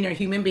 Men are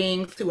human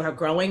beings who are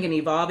growing and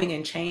evolving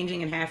and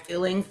changing and have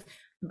feelings,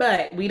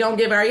 but we don't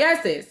give our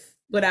yeses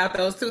without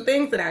those 2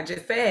 things that I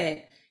just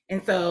said.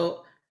 And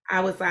so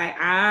I was like,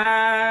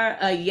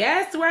 a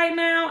yes right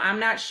now, I'm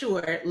not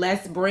sure.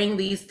 Let's bring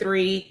these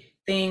 3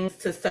 things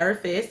to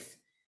surface,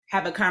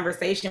 have a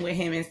conversation with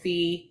him and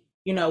see,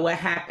 what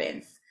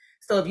happens.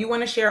 So if you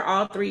want to share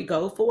all 3,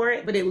 go for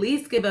it, but at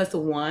least give us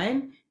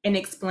one and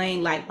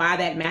explain why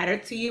that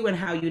mattered to you and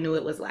how you knew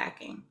it was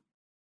lacking.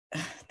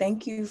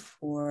 Thank you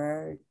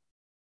for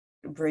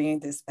bringing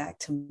this back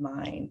to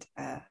mind,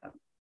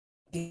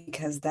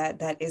 because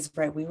that is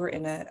right. We were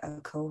in a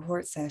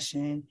cohort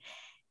session,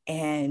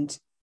 and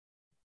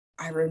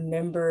I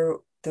remember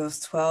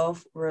those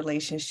 12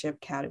 relationship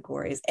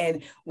categories.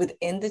 And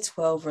within the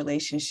 12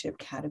 relationship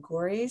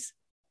categories,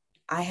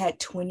 I had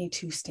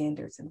 22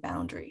 standards and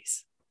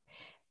boundaries.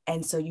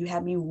 And so you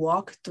had me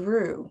walk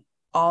through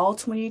all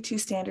 22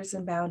 standards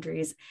and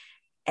boundaries.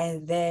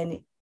 And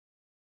then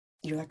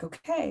you're like,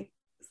 okay,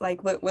 it's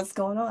like, what's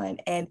going on?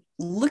 And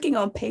looking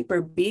on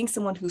paper, being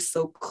someone who's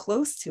so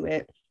close to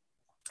it,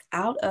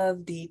 out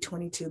of the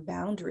 22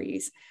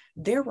 boundaries,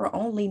 there were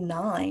only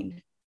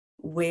 9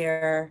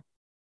 where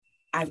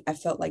I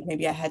felt like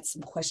maybe I had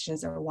some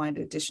questions or wanted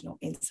additional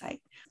insight.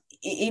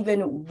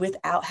 Even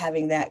without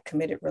having that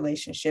committed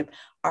relationship,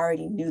 I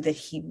already knew that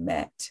he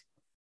met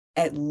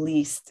at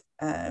least,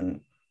 over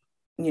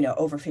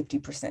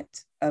 50%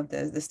 of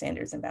the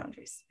standards and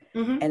boundaries.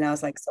 Mm-hmm. And I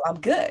was like, so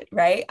I'm good,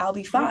 right? I'll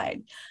be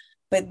fine.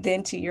 But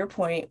then to your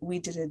point, we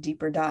did a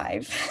deeper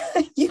dive.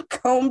 You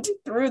combed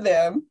through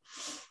them.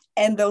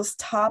 And those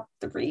top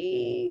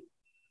 3,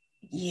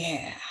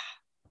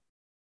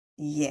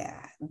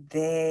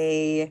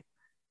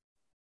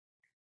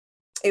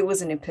 it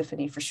was an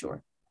epiphany for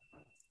sure.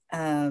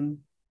 And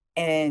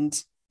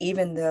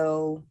even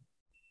though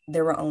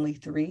there were only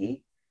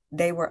 3,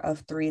 they were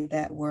of 3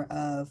 that were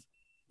of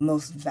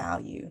most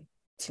value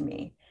to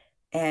me.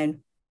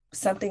 And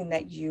something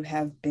that you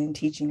have been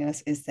teaching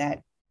us is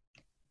that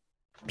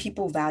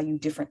people value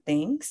different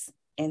things,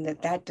 and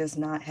that does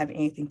not have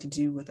anything to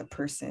do with a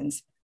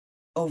person's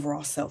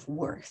overall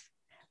self-worth.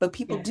 But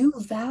people do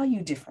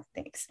value different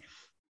things.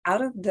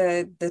 Out of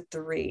the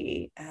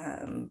 3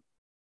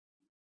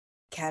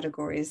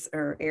 categories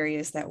or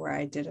areas that were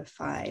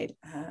identified,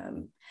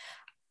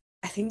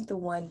 I think the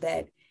one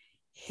that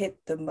hit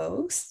the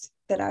most,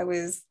 that I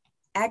was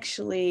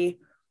actually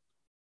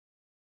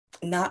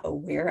not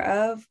aware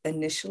of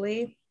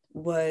initially,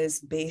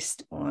 was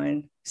based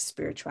on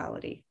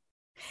spirituality.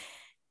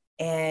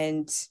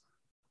 And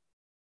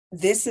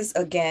this is,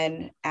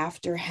 again,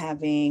 after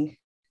having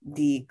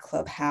the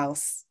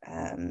Clubhouse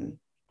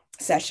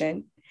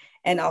session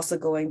and also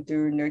going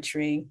through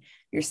nurturing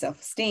your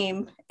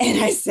self-esteem.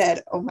 And I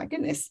said, oh my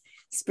goodness,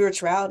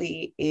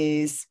 spirituality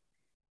is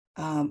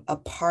a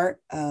part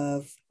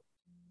of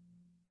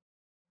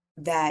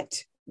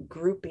that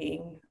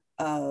grouping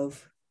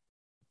of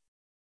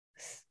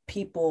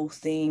people,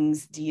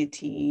 things,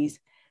 deities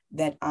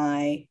that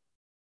I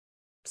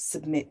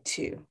submit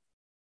to.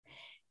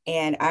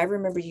 And I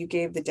remember you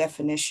gave the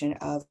definition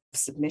of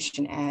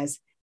submission as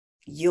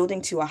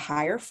yielding to a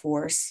higher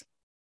force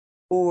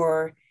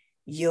or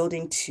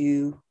yielding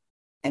to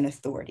an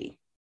authority.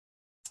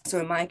 So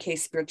in my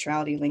case,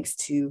 spirituality links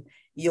to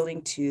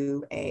yielding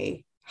to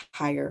a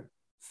higher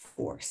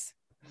force.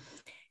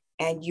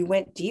 And you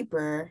went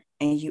deeper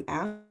and you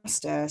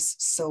asked us,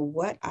 so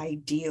what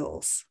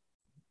ideals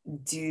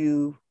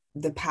do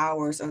the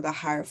powers or the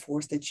higher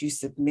force that you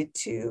submit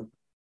to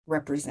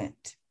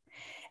represent?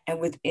 And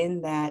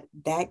within that,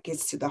 that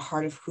gets to the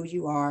heart of who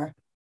you are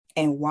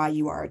and why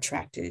you are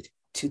attracted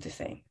to the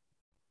thing.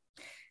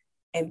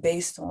 And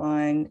based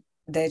on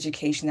the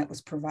education that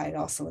was provided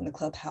also in the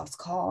Clubhouse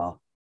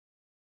call,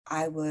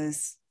 I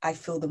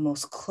feel the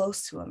most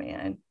close to a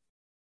man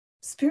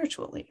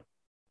spiritually.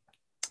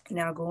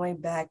 Now, going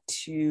back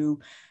to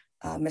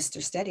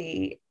Mr.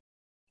 Steady,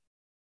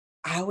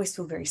 I always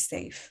feel very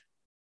safe.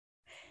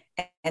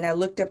 And I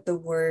looked up the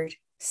word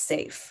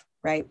safe,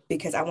 right?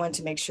 Because I wanted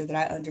to make sure that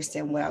I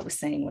understand what I was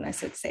saying when I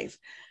said safe.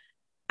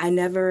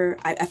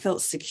 I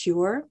felt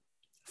secure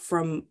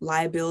from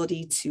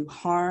liability to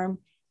harm,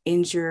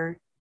 injure,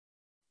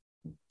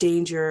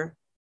 danger,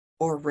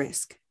 or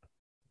risk.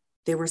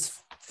 There was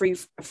free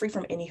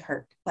from any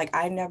hurt. Like,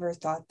 I never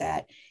thought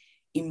that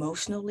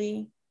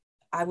emotionally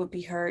I would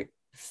be hurt,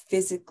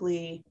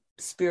 physically,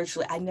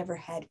 spiritually. I never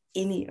had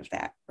any of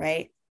that,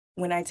 right?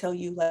 When I tell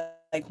you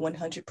like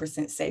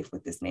 100% safe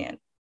with this man.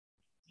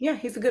 Yeah,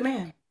 he's a good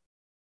man.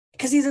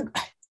 Because he's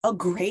a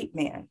great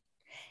man.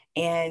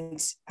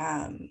 And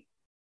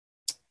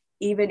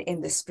even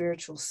in the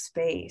spiritual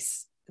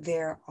space,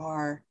 there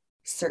are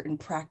certain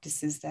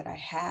practices that I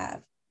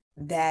have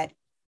that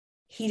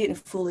he didn't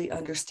fully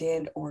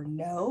understand or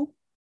know.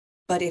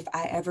 But if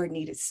I ever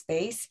needed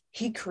space,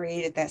 he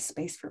created that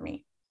space for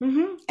me.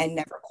 Mm-hmm. And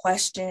never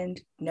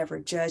questioned, never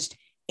judged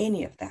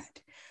any of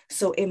that.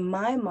 So in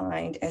my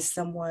mind, as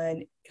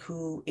someone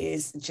who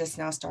is just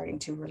now starting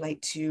to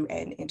relate to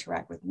and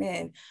interact with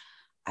men,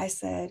 I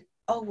said,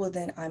 oh, well,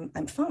 then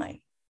I'm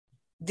fine.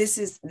 This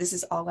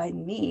is all I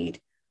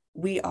need.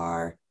 We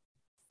are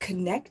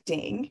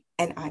connecting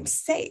and I'm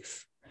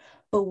safe.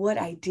 But what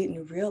I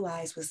didn't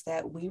realize was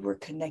that we were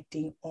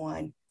connecting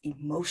on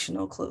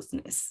emotional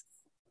closeness,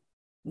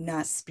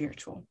 not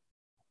spiritual.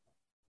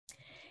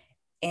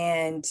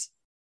 And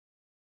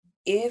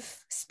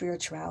if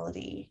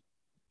spirituality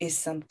is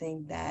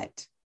something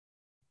that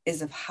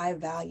is of high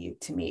value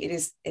to me, it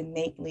is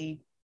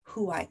innately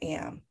who I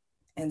am,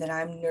 and that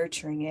I'm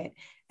nurturing it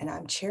and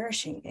I'm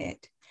cherishing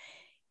it.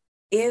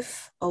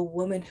 If a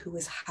woman who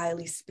is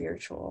highly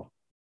spiritual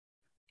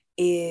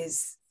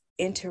is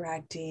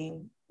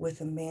interacting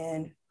with a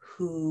man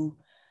who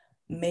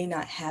may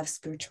not have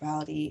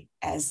spirituality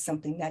as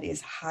something that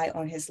is high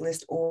on his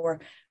list,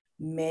 or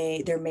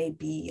there may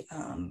be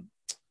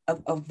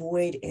a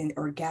void in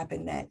or gap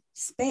in that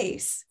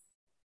space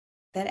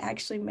that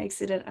actually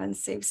makes it an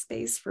unsafe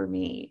space for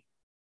me.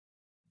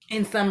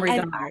 In some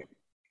regard.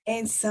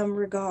 In some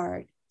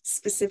regard,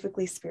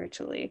 specifically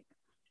spiritually.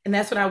 And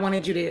that's what I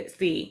wanted you to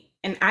see.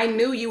 And I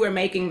knew you were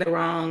making the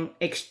wrong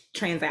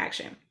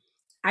transaction.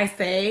 I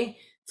say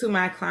to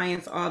my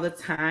clients all the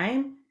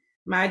time,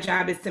 my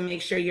job is to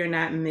make sure you're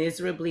not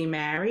miserably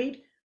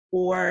married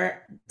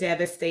or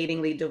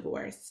devastatingly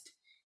divorced.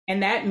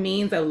 And that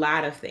means a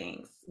lot of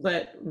things.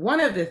 But one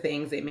of the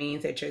things it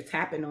means that you're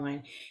tapping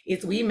on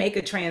is we make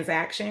a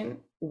transaction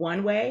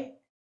one way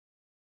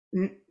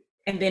and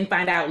then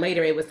find out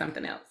later it was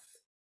something else.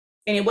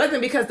 And it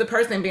wasn't because the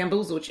person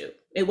bamboozled you.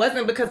 It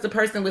wasn't because the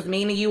person was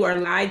mean to you or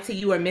lied to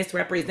you or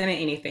misrepresented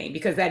anything,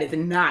 because that is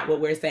not what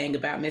we're saying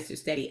about Mr.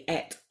 Steady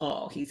at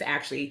all. He's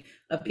actually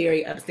a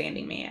very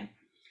upstanding man.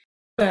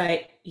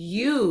 But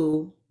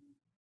you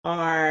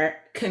are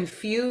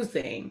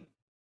confusing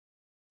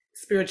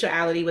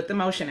spirituality with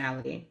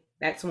emotionality.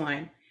 That's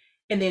one.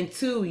 And then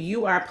two,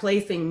 you are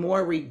placing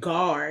more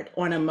regard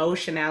on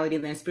emotionality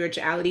than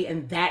spirituality.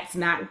 And that's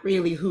not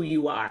really who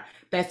you are.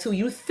 That's who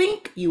you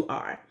think you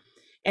are.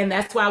 And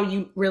that's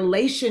why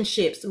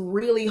relationships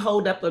really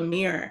hold up a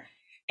mirror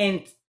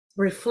and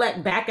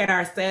reflect back at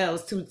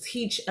ourselves to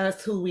teach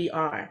us who we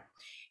are.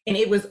 And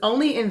it was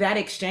only in that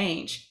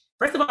exchange.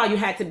 First of all, you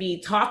had to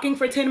be talking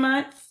for 10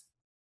 months,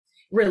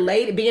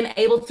 being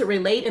able to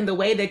relate in the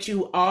way that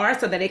you are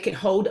so that it could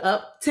hold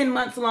up 10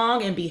 months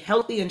long and be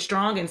healthy and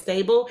strong and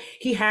stable.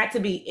 He had to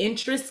be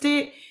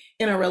interested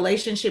in a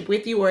relationship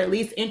with you, or at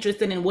least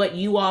interested in what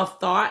you all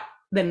thought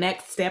the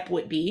next step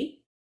would be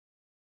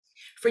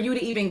for you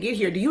to even get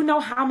here. Do you know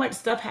how much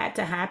stuff had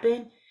to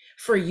happen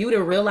for you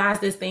to realize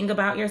this thing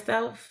about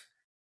yourself?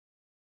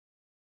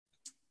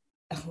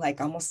 Like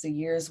almost a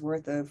year's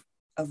worth of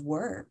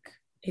work.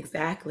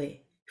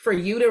 Exactly. For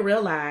you to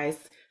realize,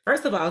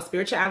 first of all,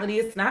 spirituality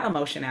is not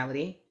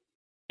emotionality.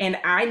 And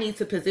I need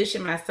to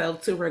position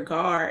myself to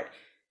regard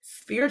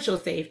spiritual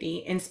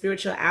safety and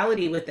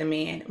spirituality with a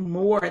man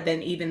more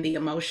than even the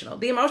emotional.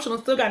 The emotional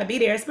still got to be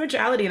there.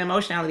 Spirituality and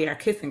emotionality are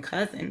kissing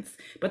cousins,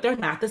 but they're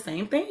not the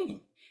same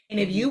thing. And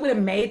if you would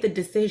have made the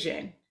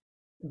decision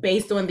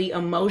based on the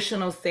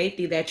emotional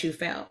safety that you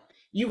felt,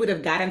 you would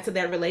have got into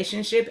that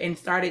relationship and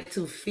started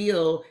to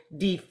feel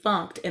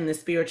defunct in the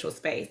spiritual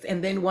space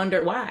and then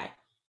wondered why.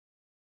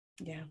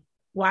 Yeah.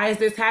 Why is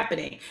this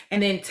happening?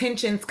 And then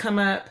tensions come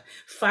up,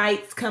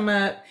 fights come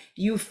up,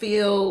 you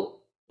feel,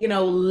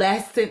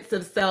 less sense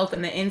of self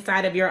in the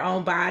inside of your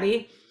own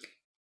body.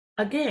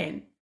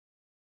 Again,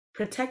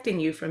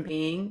 protecting you from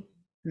being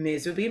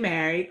miserably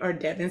married or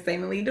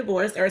devastatingly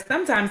divorced, or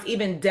sometimes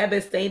even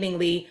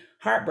devastatingly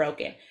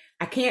heartbroken.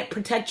 I can't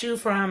protect you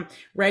from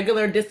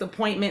regular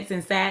disappointments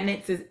and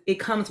sadness. It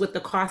comes with the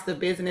cost of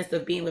business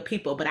of being with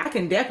people, but I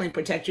can definitely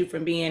protect you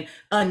from being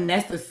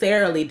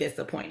unnecessarily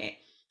disappointed,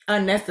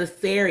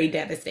 unnecessary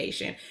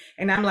devastation.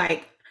 And I'm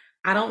like,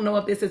 I don't know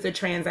if this is a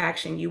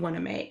transaction you want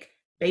to make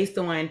based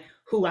on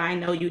who I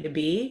know you to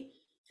be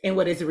and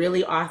what is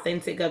really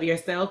authentic of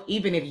yourself,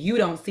 even if you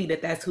don't see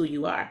that that's who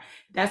you are.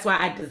 That's why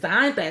I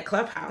designed that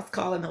Clubhouse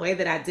call in the way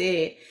that I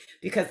did,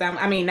 because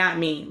not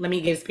me, let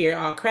me give Spirit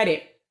all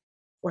credit.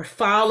 We're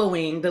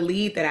following the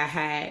lead that I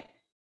had,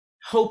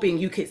 hoping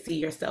you could see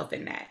yourself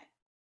in that.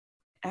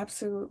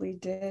 Absolutely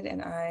did.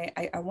 And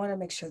I want to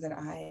make sure that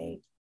I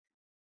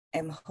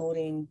am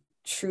holding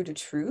true to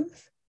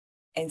truth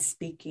and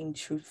speaking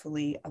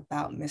truthfully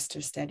about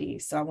Mr. Steady.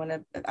 So I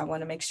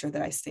want to make sure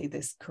that I say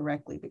this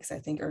correctly, because I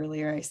think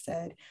earlier I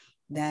said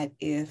that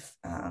if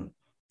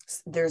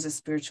there's a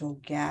spiritual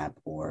gap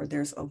or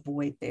there's a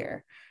void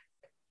there,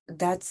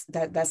 that's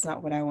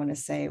not what I want to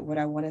say. What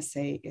I want to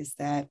say is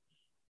that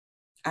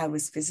I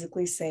was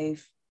physically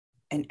safe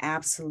and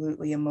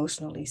absolutely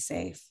emotionally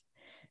safe.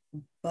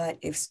 But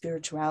if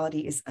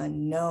spirituality is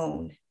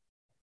unknown,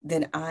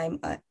 then I'm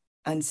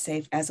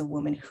unsafe as a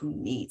woman who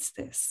needs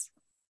this.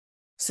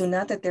 So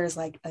not that there's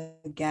like a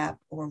gap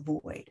or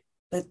void,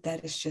 but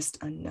that is just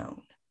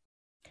unknown.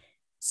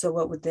 So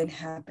what would then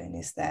happen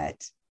is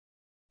that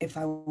if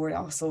I were to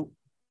also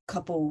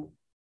couple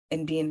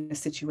and be in a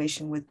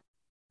situation with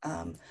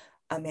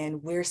a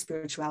man where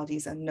spirituality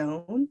is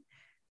unknown,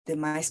 then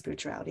my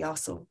spirituality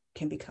also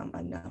can become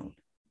unknown,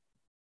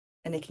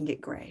 and it can get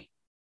gray.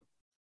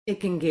 It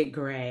can get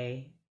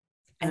gray.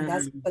 And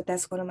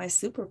that's one of my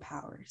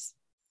superpowers.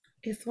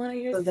 It's one of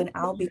your So then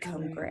I'll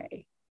become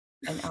gray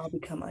and I'll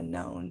become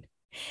unknown.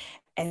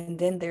 And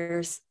then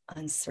there's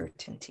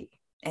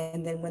uncertainty.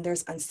 And then when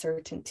there's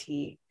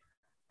uncertainty,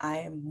 I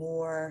am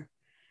more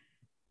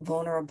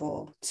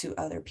vulnerable to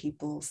other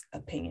people's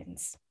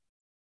opinions.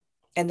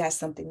 And that's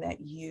something that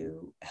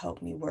you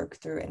helped me work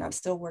through. And I'm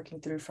still working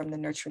through from the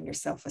Nurturing Your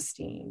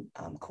Self-Esteem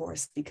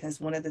course,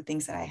 because one of the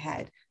things that I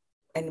had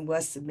and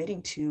was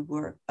submitting to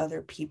were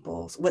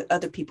what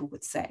other people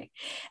would say.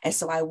 And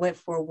so I went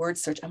for a word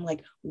search. I'm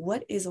like,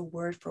 what is a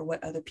word for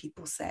what other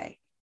people say?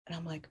 And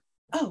I'm like,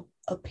 oh,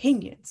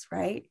 opinions,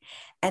 right?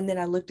 And then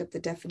I looked up the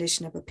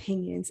definition of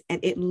opinions, and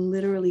it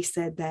literally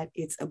said that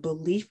it's a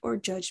belief or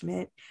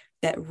judgment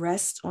that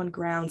rests on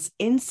grounds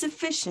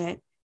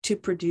insufficient to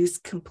produce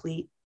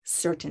complete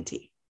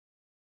certainty.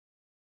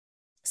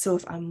 So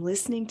if I'm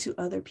listening to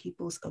other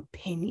people's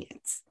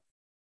opinions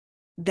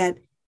that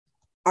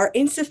are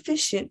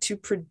insufficient to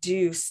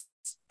produce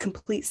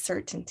complete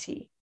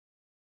certainty,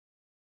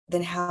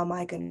 then how am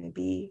I going to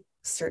be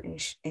certain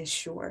and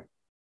sure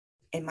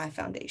in my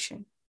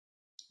foundation?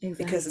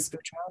 Exactly. Because the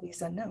spirituality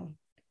is unknown.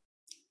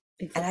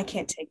 Exactly. And I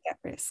can't take that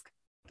risk.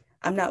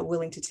 I'm not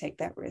willing to take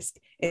that risk,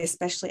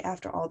 especially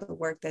after all the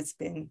work that's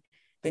been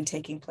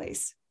taking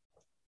place.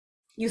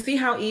 You see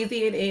how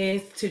easy it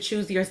is to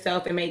choose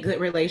yourself and make good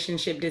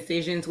relationship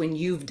decisions when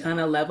you've done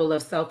a level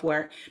of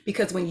self-work.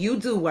 Because when you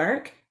do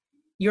work,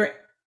 your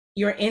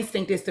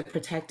instinct is to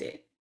protect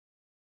it.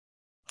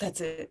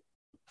 That's it.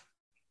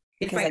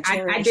 It's like,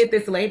 I did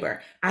this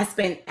labor. I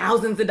spent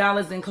thousands of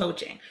dollars in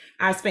coaching.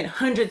 I've spent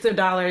hundreds of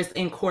dollars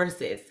in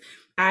courses.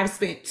 I've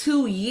spent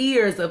 2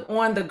 years of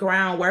on the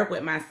ground work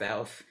with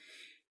myself.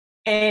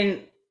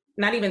 And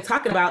not even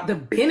talking about the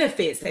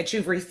benefits that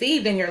you've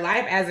received in your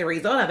life as a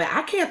result of it.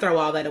 I can't throw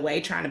all that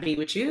away trying to be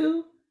with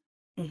you.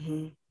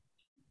 Mm-hmm.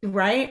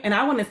 Right? And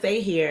I want to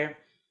say here,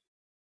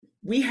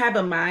 we have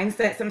a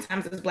mindset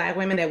sometimes as Black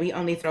women that we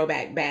only throw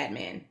back bad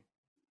men.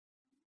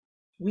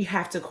 We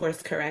have to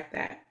course correct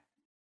that.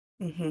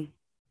 Mm-hmm.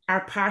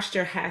 Our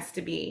posture has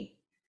to be,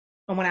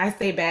 and when I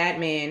say bad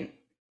men,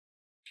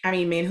 I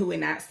mean men who would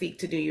not seek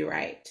to do you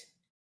right.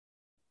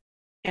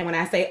 And when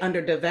I say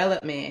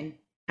underdeveloped men,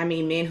 I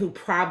mean men who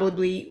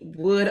probably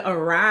would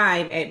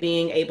arrive at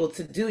being able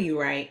to do you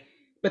right,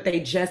 but they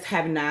just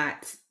have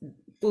not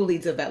fully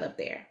developed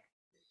there.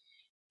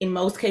 In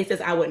most cases,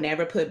 I would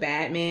never put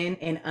bad men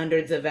and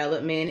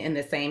underdeveloped men in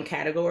the same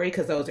category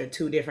because those are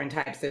two different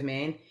types of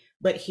men.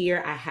 But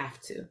here I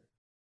have to.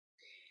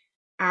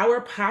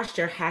 Our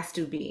posture has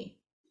to be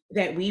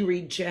that we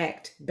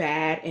reject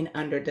bad and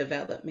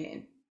underdeveloped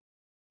men.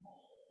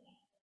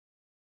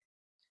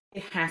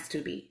 It has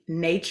to be.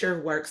 Nature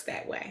works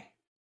that way.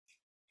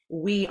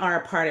 We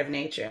are a part of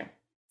nature.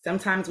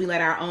 Sometimes we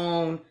let our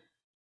own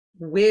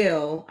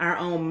will, our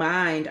own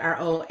mind, our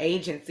own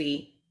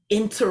agency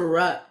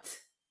interrupt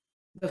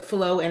the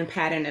flow and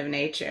pattern of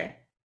nature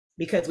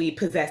because we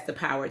possess the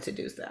power to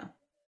do so.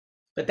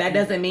 But that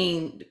doesn't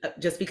mean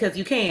just because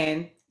you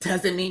can,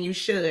 doesn't mean you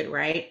should,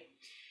 right?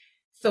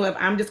 So if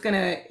I'm just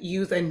gonna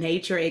use a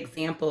nature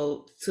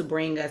example to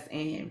bring us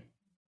in,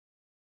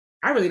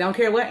 I really don't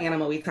care what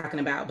animal we're talking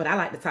about, but I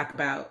like to talk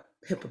about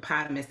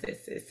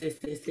hippopotamuses,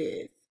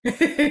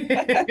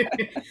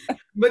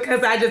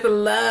 because I just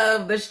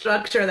love the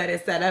structure that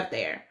is set up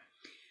there.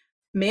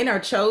 Men are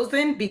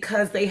chosen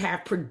because they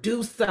have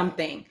produced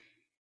something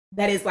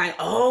that is like,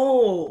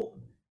 oh,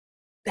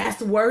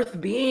 that's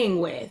worth being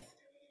with,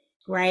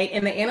 right?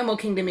 In the animal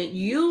kingdom, it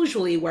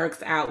usually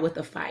works out with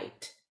a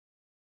fight.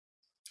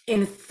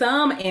 In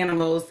some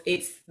animals,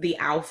 it's the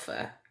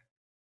alpha,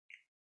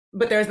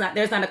 but there's not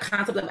a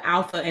concept of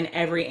alpha in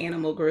every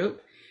animal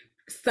group.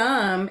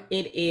 Some,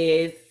 it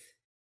is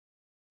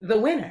the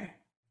winner,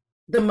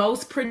 the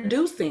most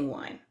producing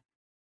one,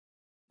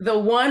 the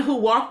one who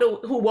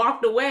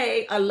walked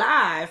away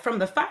alive from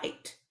the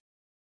fight,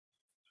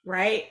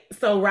 right?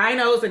 So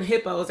rhinos and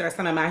hippos are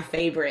some of my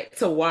favorite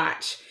to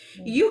watch.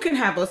 You can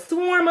have a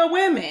swarm of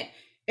women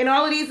and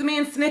all of these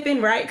men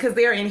sniffing, right? Because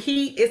they're in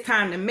heat, it's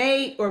time to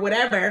mate or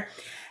whatever.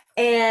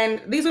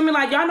 And these women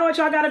like, y'all know what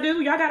y'all got to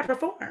do? Y'all got to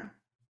perform.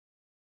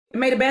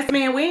 May the best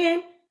man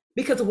win.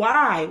 Because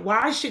why?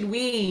 Why should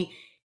we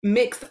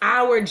mix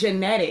our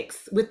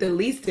genetics with the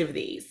least of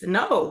these?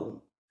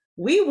 No,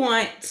 we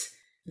want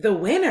the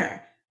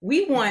winner.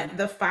 We want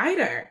the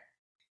fighter.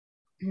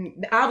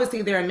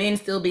 Obviously, there are men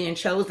still being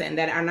chosen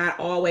that are not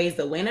always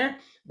the winner,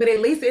 but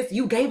at least it's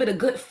you gave it a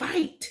good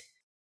fight,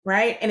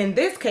 right? And in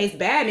this case,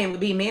 bad men would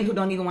be men who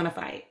don't even want to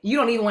fight. You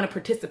don't even want to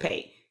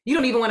participate. You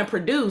don't even want to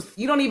produce.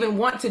 You don't even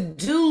want to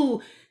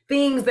do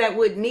things that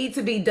would need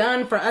to be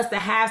done for us to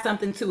have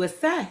something to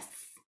assess.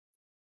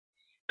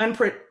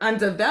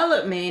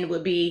 Undeveloped men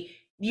would be,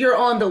 you're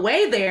on the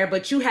way there,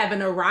 but you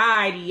haven't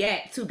arrived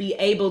yet to be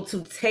able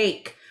to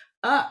take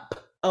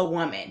up a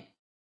woman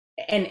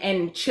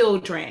and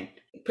children,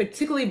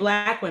 particularly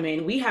Black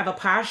women. We have a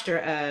posture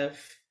of,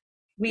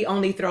 we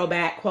only throw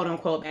back quote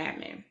unquote bad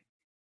men.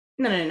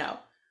 No.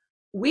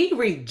 We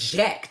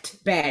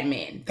reject bad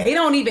men. They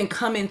don't even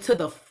come into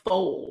the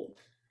fold.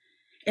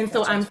 And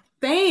so I'm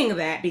saying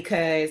that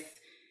because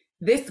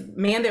this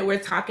man that we're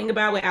talking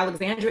about with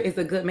Alexandra is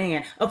a good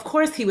man. Of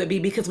course he would be,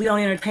 because we don't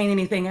entertain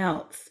anything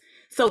else.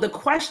 So the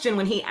question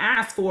when he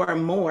asked for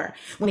more,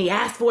 when he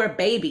asked for a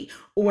baby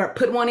or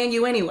put one in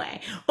you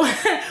anyway,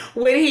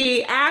 when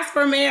he asked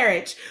for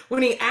marriage,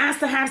 when he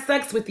asked to have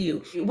sex with you,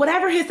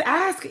 whatever his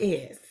ask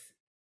is,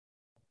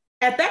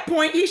 at that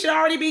point, he should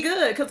already be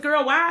good. Because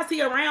girl, why is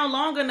he around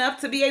long enough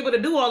to be able to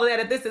do all of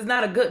that if this is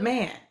not a good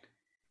man?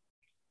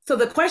 So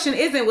the question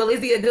isn't, well,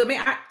 is he a good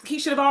man? He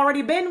should have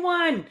already been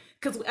one.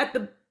 Because at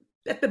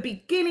the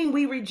beginning,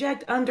 we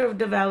reject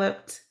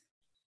underdeveloped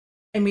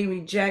and we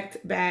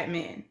reject bad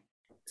men.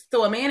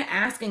 So a man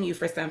asking you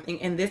for something,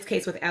 in this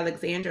case with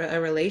Alexandra,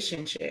 a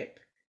relationship,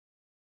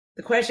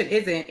 the question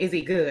isn't, is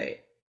he good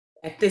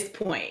at this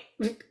point?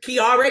 He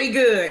already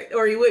good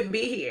or he wouldn't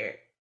be here.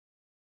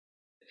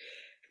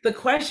 The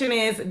question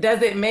is,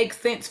 does it make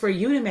sense for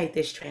you to make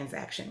this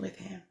transaction with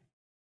him?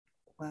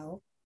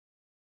 Well,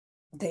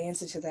 the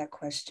answer to that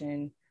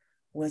question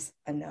was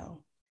a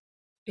no.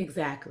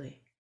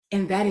 Exactly.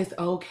 And that is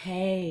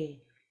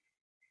okay.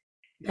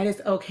 That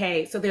is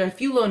okay. So there are a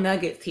few little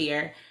nuggets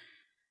here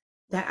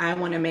that I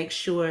want to make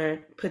sure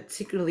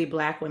particularly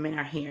Black women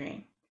are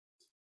hearing.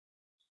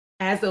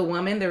 As a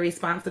woman, the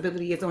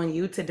responsibility is on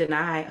you to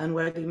deny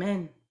unworthy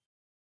men.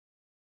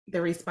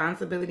 The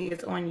responsibility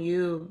is on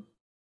you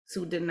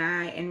to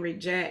deny and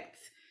reject.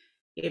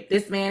 If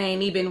this man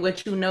ain't even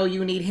what you know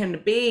you need him to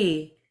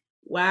be,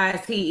 why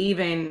is he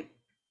even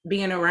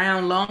being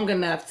around long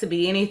enough to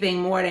be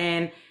anything more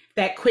than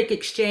that quick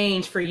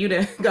exchange for you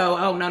to go,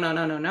 oh, no, no,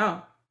 no, no,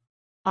 no.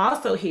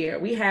 Also here,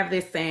 we have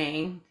this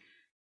saying,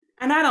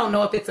 and I don't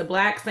know if it's a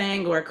Black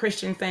saying or a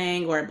Christian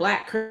saying or a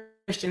Black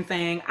Christian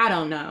saying, I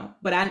don't know.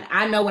 But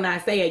I know when I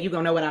say it, you're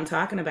going to know what I'm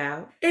talking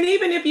about. And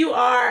even if you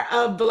are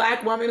a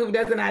Black woman who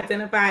doesn't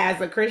identify as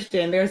a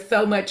Christian, there's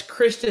so much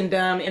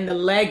Christendom in the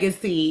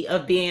legacy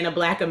of being a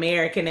Black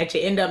American that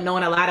you end up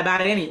knowing a lot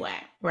about it anyway,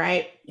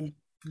 right?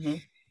 Mm-hmm.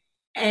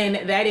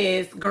 And that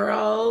is,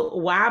 girl,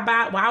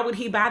 why would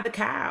he buy the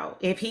cow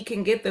if he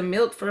can get the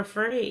milk for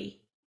free?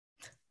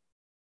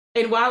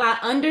 And while I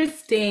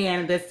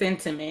understand the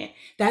sentiment,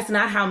 that's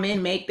not how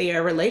men make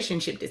their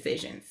relationship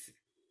decisions.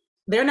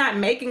 They're not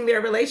making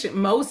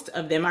most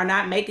of them are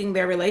not making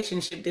their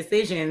relationship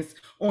decisions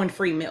on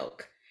free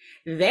milk.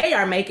 They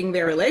are making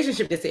their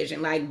relationship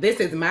decision like, this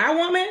is my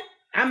woman.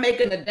 I'm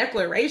making a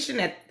declaration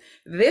that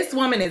this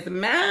woman is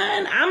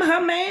mine. I'm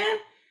her man.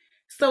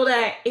 So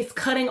that it's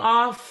cutting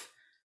off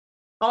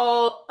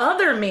all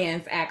other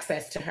men's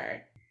access to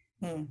her.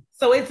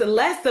 So it's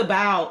less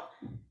about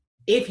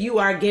if you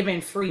are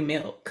given free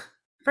milk.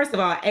 First of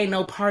all, ain't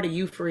no part of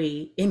you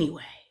free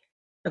anyway.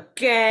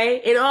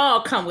 Okay? It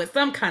all comes with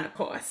some kind of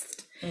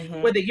cost.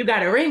 Mm-hmm. Whether you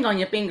got a ring on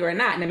your finger or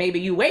not. And maybe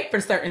you wait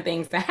for certain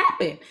things to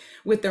happen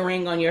with the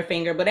ring on your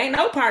finger, but ain't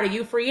no part of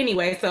you free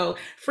anyway. So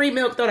free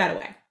milk, throw that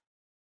away.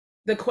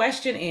 The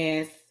question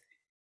is,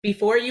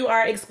 before you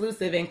are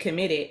exclusive and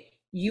committed,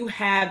 you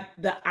have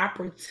the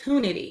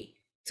opportunity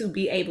to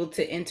be able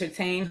to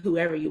entertain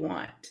whoever you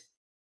want.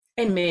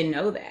 And men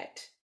know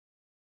that.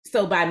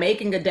 So by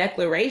making a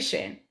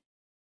declaration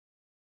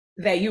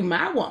that you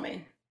my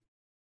woman,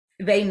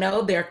 they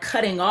know they're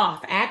cutting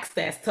off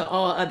access to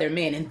all other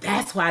men. And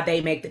that's why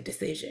they make the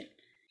decision.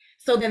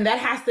 So then that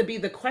has to be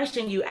the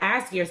question you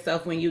ask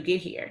yourself when you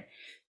get here.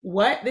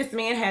 What this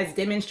man has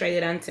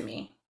demonstrated unto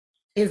me,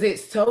 is it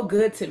so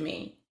good to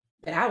me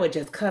that I would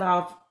just cut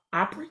off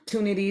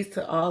opportunities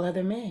to all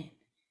other men?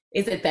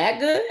 Is it that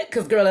good?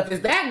 Because girl, if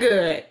it's that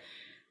good,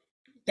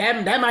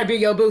 that might be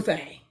your boo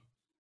thing.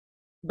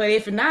 But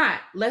if not,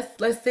 let's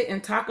sit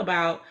and talk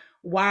about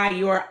why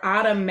your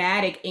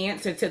automatic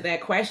answer to that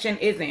question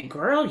isn't,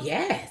 girl,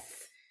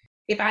 yes.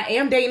 If I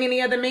am dating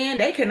any other man,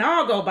 they can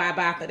all go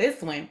bye-bye for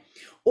this one.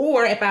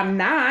 Or if I'm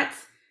not,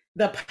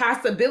 the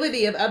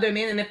possibility of other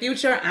men in the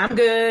future, I'm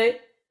good.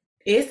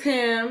 It's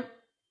him.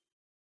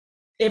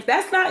 If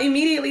that's not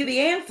immediately the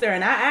answer,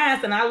 and I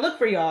ask and I look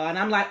for y'all and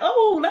I'm like,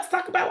 oh, let's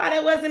talk about why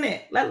that wasn't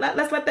it.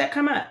 Let's let that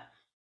come up.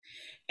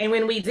 And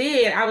when we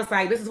did, I was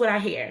like, this is what I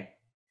hear.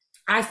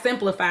 I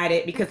simplified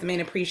it because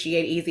men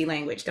appreciate easy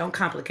language. Don't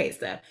complicate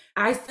stuff.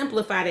 I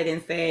simplified it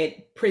and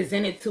said,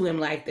 present it to him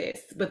like this,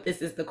 but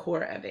this is the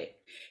core of it.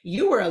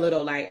 You were a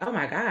little like, oh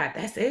my God,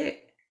 that's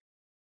it.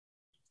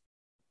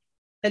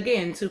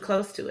 Again, too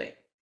close to it.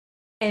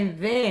 And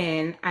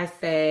then I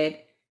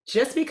said,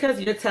 just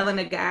because you're telling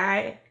a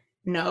guy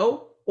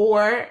no,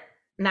 or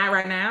not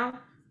right now,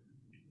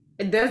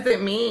 it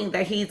doesn't mean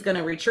that he's going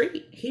to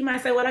retreat. He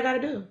might say, what I got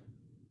to do?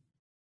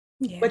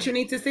 Yeah. What you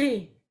need to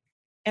see.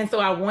 And so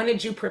I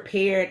wanted you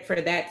prepared for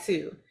that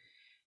too.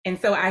 And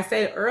so I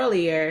said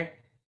earlier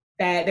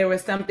that there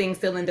was something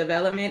still in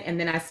development. And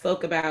then I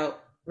spoke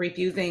about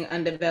refusing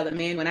undeveloped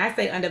men. When I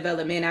say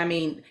undeveloped men, I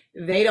mean,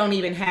 they don't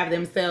even have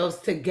themselves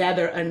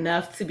together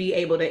enough to be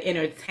able to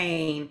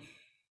entertain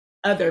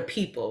other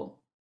people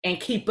and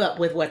keep up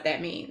with what that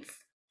means.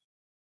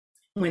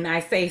 When I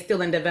say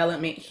still in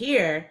development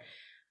here,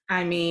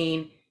 I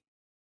mean,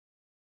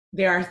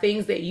 there are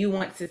things that you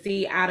want to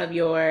see out of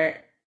your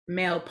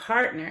male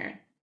partner,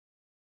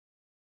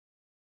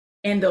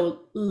 and the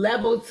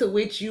level to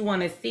which you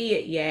want to see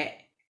it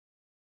yet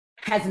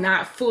has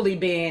not fully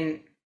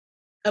been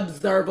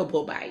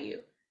observable by you.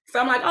 So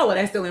I'm like, oh, well,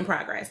 that's still in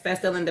progress. That's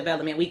still in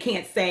development. We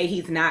can't say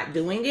he's not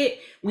doing it.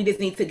 We just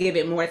need to give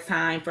it more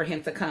time for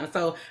him to come.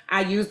 So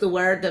I use the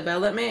word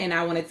development, and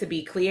I wanted to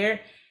be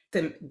clear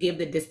to give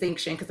the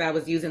distinction because I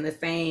was using the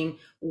same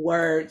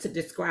word to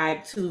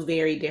describe two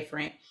very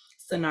different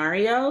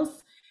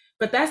scenarios.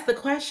 But that's the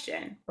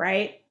question,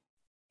 right?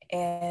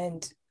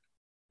 And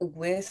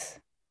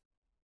with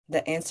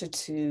the answer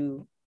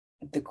to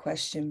the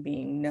question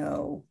being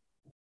no,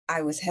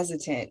 I was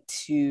hesitant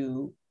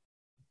to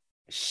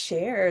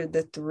share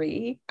the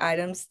 3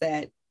 items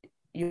that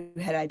you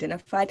had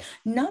identified.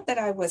 Not that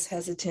I was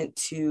hesitant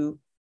to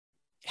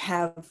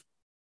have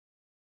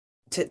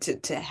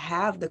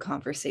have the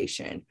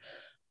conversation.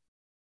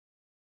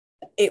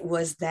 It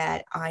was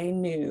that I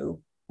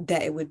knew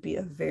that it would be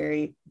a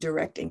very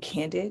direct and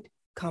candid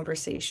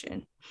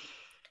conversation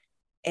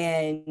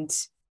and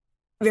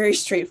very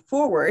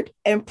straightforward,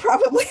 and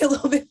probably a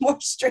little bit more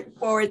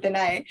straightforward than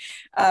I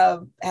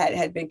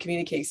had been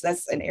communicating. So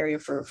that's an area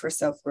for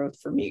self-growth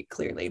for me,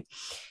 clearly.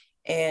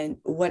 And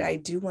what I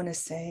do want to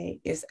say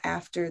is,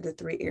 after the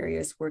 3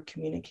 areas were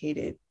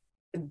communicated,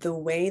 the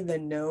way the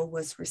no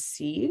was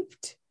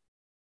received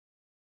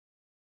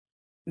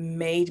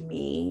made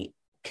me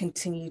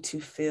continue to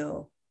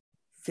feel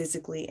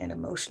physically and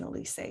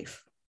emotionally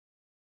safe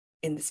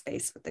in the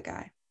space with the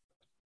guy.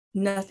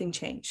 Nothing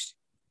changed.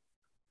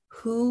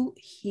 Who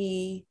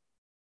he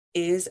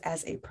is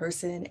as a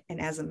person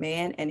and as a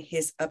man, and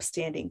his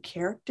upstanding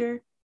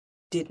character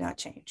did not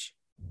change.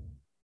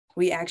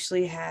 We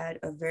actually had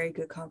a very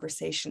good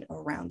conversation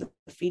around the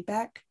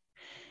feedback,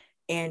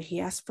 and he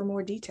asked for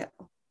more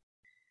detail.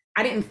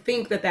 I didn't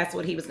think that that's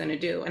what he was going to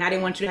do, and I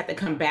didn't want you to have to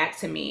come back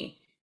to me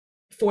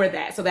for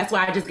that. So that's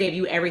why I just gave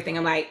you everything.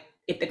 I'm like,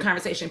 if the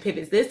conversation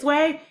pivots this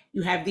way,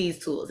 you have these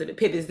tools. If it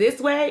pivots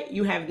this way,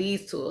 you have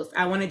these tools.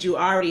 I wanted you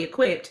already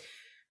equipped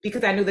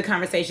because I knew the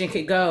conversation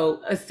could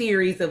go a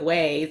series of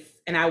ways,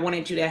 and I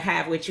wanted you to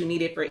have what you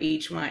needed for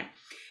each one.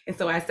 And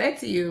so I said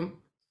to you,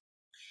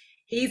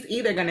 he's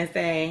either going to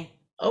say,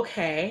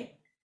 okay,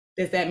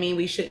 does that mean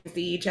we shouldn't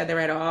see each other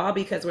at all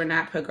because we're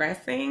not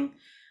progressing?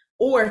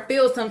 Or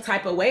feel some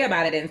type of way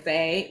about it and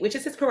say, which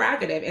is his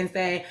prerogative, and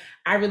say,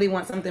 I really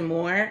want something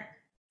more.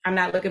 I'm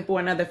not looking for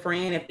another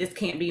friend. If this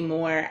can't be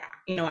more,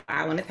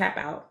 I want to tap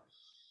out.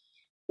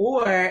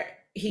 Or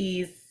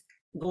he's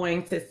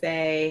going to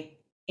say,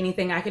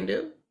 anything I can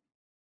do?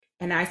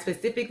 And I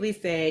specifically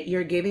said,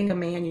 you're giving a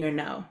man your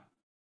no.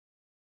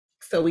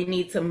 So we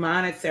need to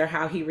monitor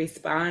how he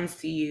responds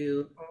to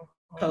you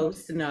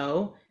post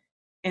no.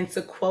 And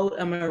to quote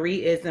a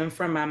Marie-ism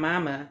from my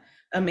mama,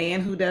 a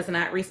man who does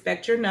not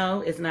respect your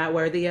no is not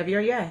worthy of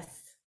your yes.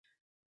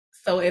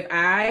 So if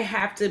I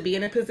have to be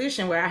in a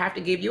position where I have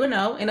to give you a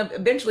no, and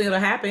eventually it'll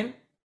happen,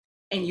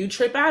 and you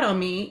trip out on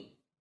me,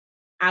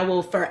 I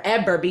will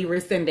forever be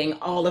rescinding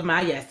all of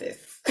my yeses.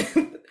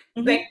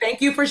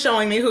 Thank you for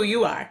showing me who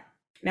you are.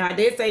 Now, I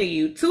did say to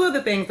you, 2 of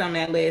the things on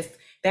that list,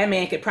 that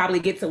man could probably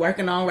get to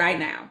working on right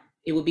now.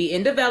 It will be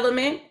in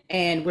development,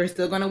 and we're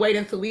still going to wait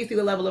until we see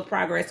the level of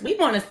progress we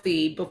want to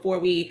see before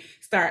we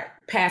start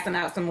passing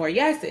out some more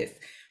yeses.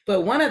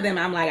 But one of them,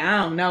 I'm like, I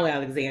don't know,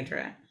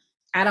 Alexandra.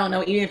 I don't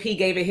know. Even if he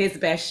gave it his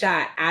best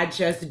shot, I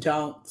just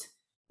don't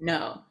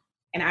know.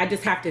 And I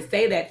just have to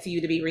say that to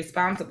you to be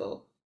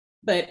responsible.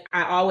 But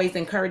I always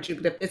encourage you,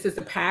 if this is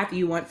a path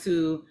you want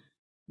to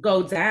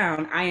go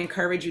down, I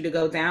encourage you to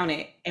go down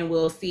it, and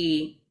we'll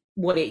see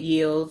what it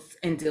yields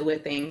and deal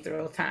with things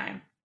real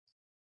time.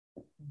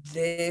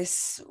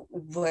 This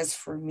was,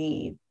 for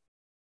me,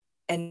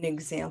 an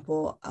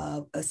example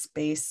of a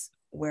space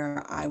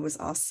where I was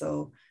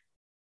also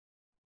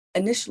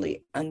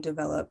initially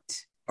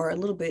undeveloped, or a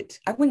little bit,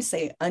 I wouldn't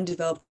say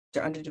undeveloped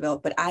or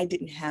underdeveloped, but I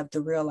didn't have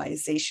the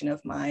realization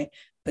of my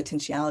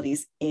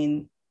potentialities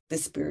in the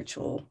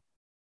spiritual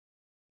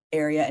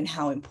area and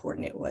how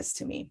important it was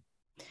to me.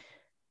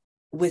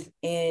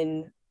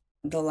 Within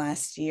the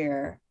last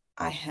year,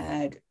 I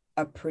had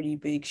a pretty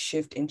big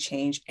shift and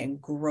change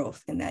and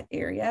growth in that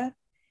area,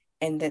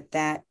 and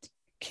that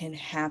can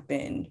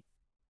happen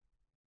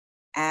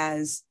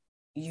as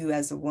you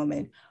as a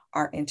woman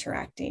are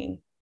interacting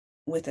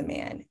with a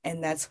man.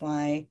 And that's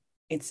why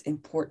it's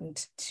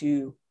important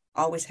to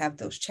always have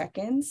those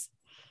check-ins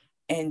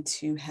and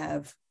to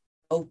have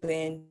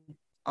open,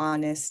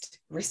 honest,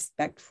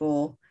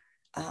 respectful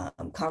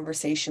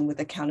conversation with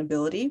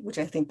accountability, which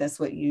I think that's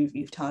what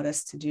you've taught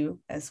us to do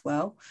as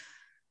well.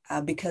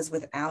 Because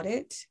without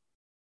it,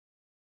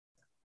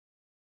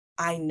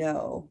 I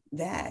know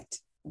that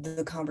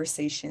the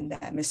conversation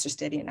that Mr.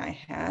 Steady and I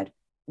had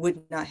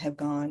would not have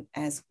gone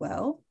as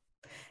well.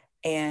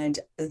 And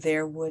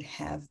there would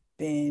have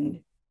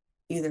been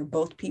either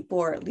both people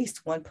or at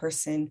least one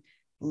person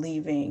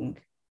leaving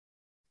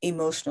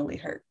emotionally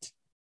hurt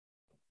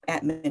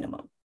at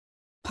minimum,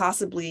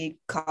 possibly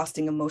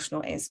costing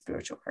emotional and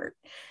spiritual hurt.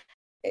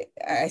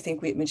 I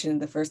think we had mentioned in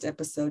the first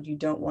episode, you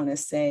don't want to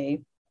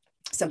say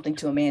something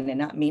to a man and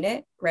not mean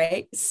it,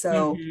 right?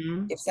 So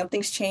if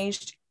something's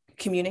changed,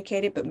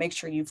 communicate it, but make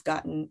sure you've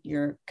gotten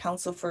your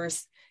counsel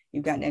first,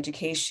 you've gotten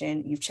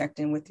education, you've checked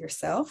in with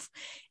yourself.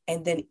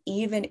 And then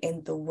even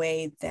in the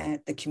way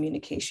that the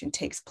communication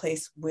takes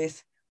place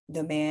with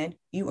the man,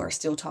 you are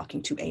still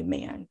talking to a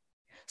man.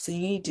 So you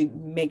need to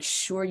make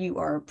sure you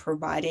are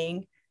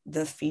providing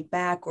the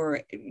feedback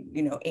or,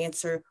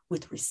 answer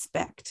with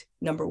respect.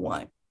 Number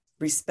one,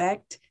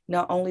 respect,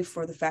 not only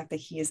for the fact that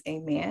he is a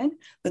man,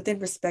 but then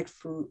respect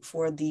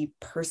for the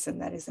person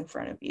that is in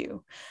front of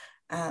you.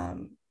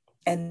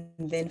 And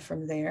then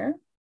from there,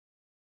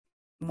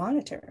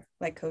 monitor,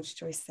 like Coach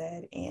Joyce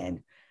said,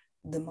 and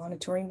the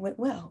monitoring went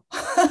well.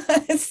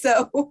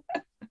 So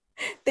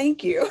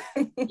thank you.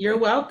 You're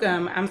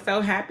welcome. I'm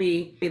so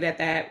happy that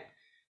that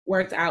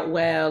worked out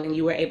well and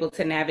you were able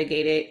to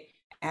navigate it.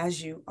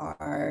 As you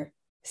are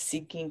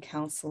seeking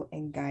counsel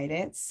and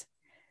guidance,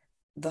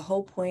 the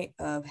whole point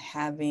of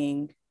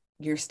having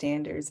your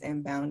standards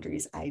and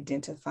boundaries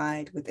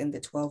identified within the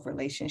 12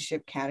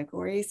 relationship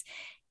categories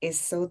is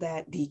so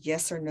that the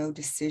yes or no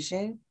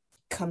decision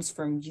comes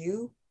from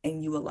you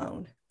and you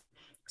alone.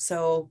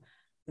 So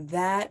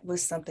that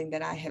was something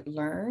that I had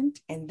learned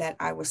and that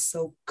I was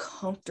so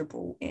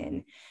comfortable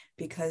in,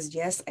 because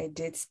yes, I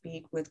did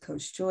speak with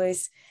Coach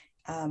Joyce.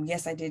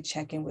 Yes, I did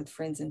check in with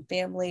friends and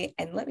family.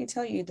 And let me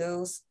tell you,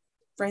 those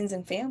friends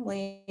and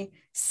family,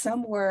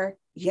 some were,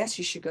 yes,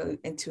 you should go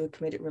into a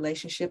committed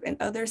relationship, and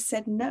others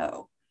said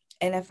no.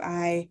 And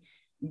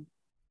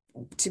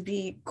to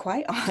be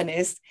quite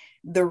honest,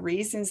 the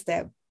reasons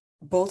that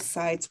both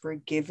sides were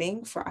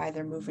giving for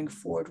either moving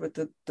forward with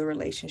the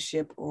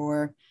relationship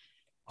or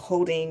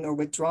holding or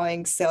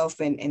withdrawing self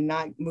and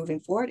not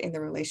moving forward in the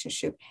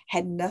relationship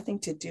had nothing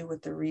to do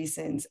with the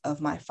reasons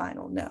of my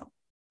final no.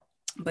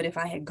 But if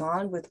I had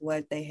gone with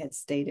what they had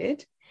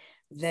stated,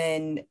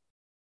 then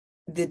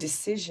the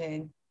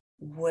decision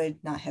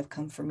would not have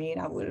come from me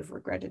and I would have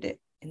regretted it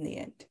in the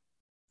end.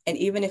 And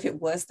even if it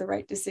was the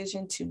right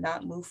decision to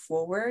not move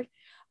forward,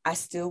 I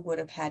still would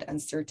have had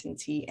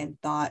uncertainty and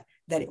thought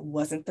that it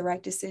wasn't the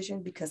right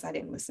decision because I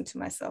didn't listen to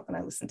myself and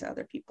I listened to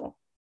other people.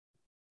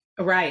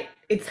 Right.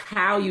 It's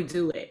how you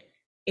do it.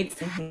 It's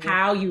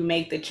how you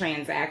make the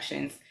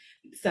transactions,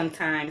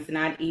 sometimes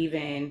not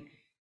even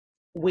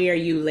where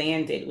you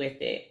landed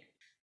with it.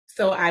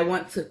 So I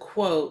want to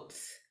quote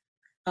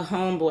a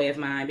homeboy of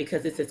mine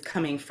because this is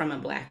coming from a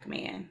Black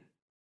man.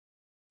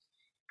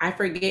 I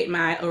forget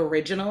my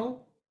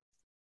original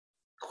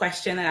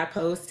question that I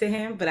posed to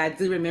him, but I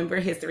do remember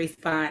his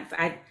response.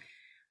 I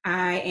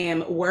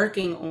am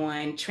working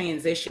on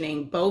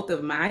transitioning both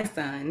of my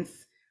sons,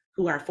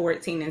 who are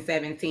 14 and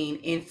 17,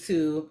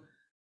 into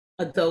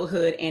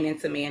adulthood and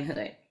into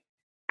manhood.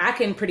 I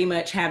can pretty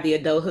much have the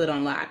adulthood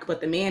on lock,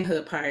 but the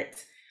manhood part,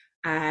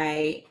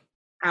 I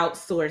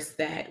outsource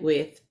that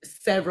with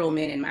several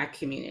men in my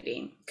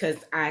community because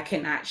I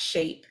cannot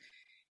shape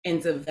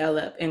and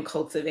develop and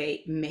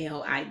cultivate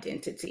male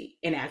identity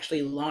and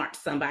actually launch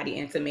somebody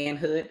into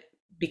manhood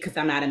because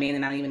I'm not a man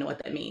and I don't even know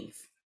what that means.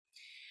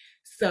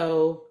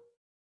 So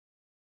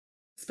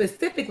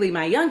specifically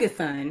my youngest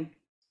son,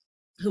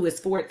 who is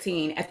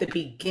 14, at the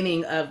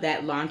beginning of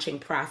that launching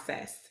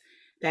process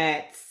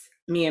that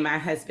me and my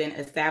husband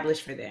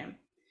established for them,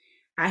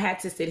 I had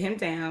to sit him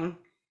down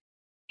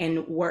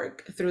and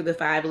work through the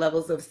 5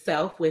 levels of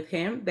self with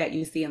him that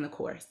you see in the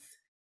course,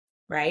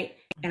 right?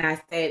 And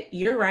I said,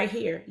 you're right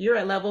here. You're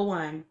at level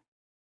 1.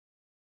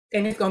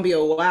 And it's going to be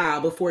a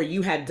while before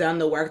you have done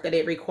the work that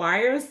it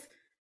requires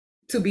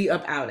to be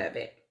up out of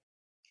it.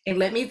 And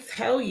let me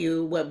tell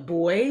you what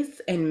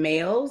boys and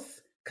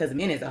males, because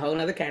men is a whole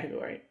nother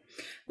category.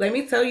 Let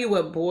me tell you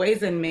what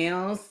boys and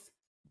males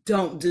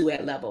don't do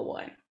at level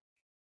 1.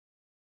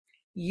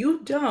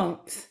 You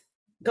don't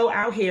go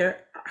out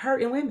here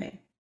hurting women,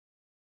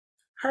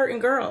 hurting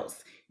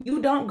girls.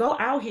 You don't go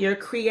out here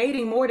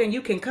creating more than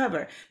you can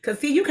cover. Because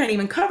see, you can't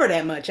even cover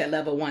that much at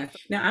level 1.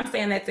 Now, I'm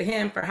saying that to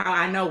him for how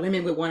I know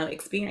women would want to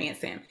experience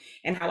him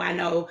and how I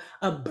know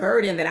a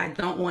burden that I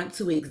don't want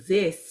to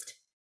exist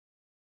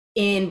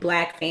in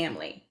Black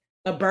family.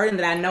 A burden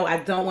that I know I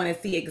don't want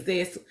to see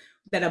exist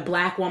that a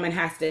Black woman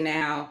has to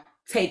now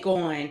take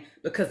on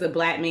because a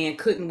Black man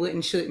couldn't,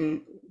 wouldn't,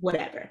 shouldn't,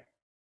 whatever.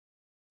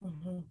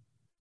 Mm-hmm.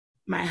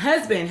 My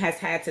husband has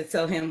had to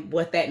tell him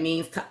what that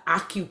means to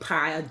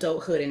occupy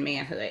adulthood and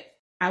manhood.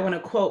 I want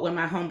to quote what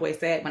my homeboy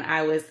said when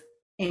I was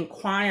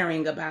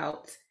inquiring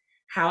about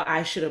how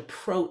I should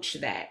approach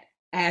that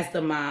as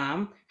the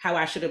mom, how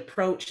I should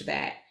approach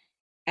that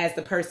as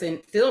the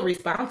person still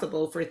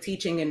responsible for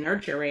teaching and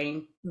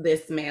nurturing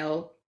this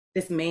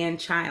man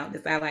child,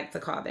 as I like to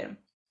call them.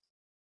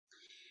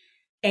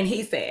 And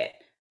he said,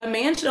 a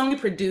man should only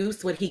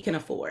produce what he can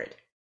afford.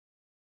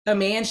 A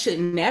man should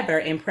never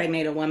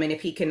impregnate a woman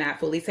if he cannot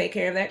fully take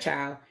care of that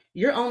child.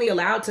 You're only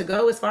allowed to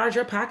go as far as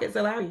your pockets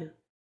allow you.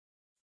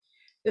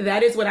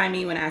 That is what I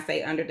mean when I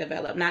say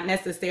underdeveloped, not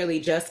necessarily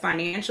just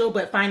financial,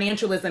 but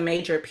financial is a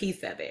major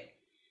piece of it.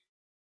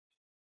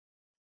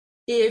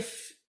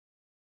 If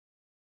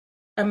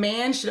a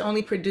man should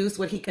only produce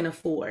what he can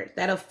afford,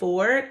 that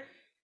afford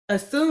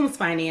assumes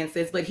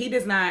finances, but he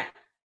does not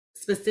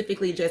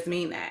specifically just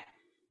mean that.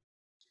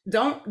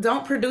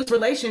 Don't produce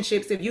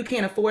relationships if you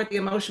can't afford the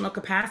emotional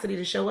capacity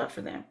to show up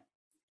for them.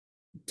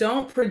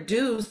 Don't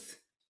produce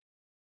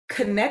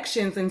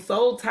connections and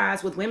soul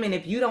ties with women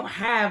if you don't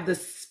have the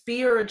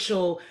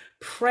spiritual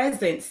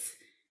presence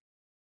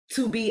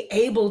to be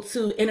able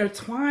to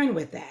intertwine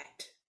with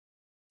that.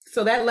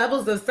 So that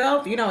levels of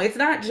self, it's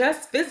not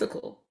just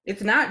physical.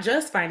 It's not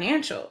just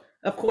financial.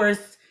 Of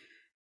course,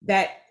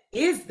 that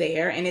is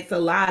there and it's a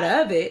lot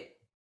of it,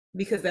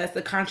 because that's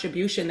the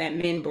contribution that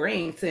men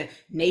bring to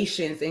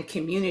nations and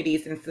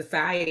communities and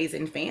societies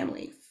and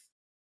families.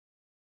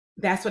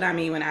 That's what I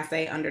mean when I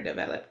say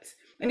underdeveloped.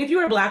 And if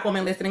you're a Black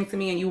woman listening to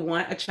me and you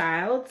want a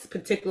child,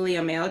 particularly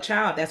a male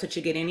child, that's what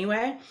you get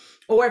anyway.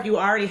 Or if you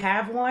already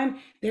have one,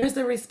 there's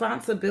a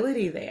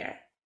responsibility there.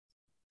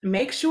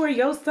 Make sure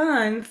your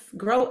sons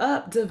grow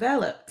up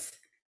developed.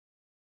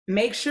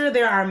 Make sure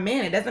there are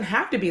men. It doesn't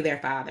have to be their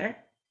father.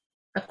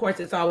 Of course,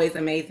 it's always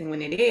amazing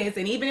when it is.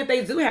 And even if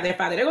they do have their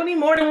father, they're going to need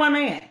more than one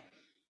man.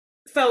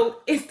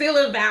 So it's still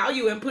a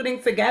value in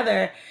putting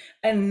together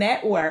a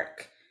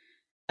network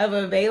of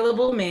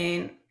available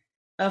men,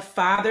 of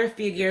father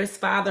figures,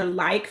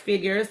 father-like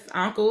figures,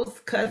 uncles,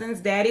 cousins,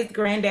 daddies,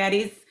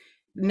 granddaddies,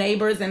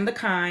 neighbors, and the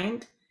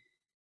kind,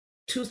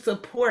 to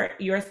support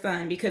your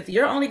son, because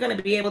you're only going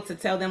to be able to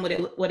tell them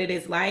what it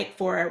is like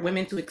for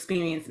women to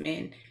experience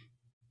men.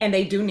 And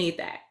they do need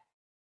that.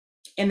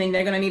 And then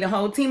they're going to need a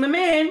whole team of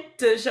men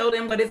to show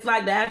them what it's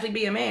like to actually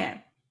be a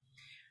man.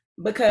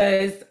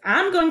 Because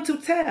I'm going to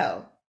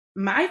tell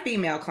my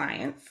female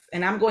clients,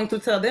 and I'm going to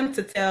tell them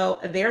to tell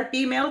their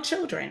female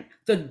children,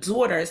 the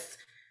daughters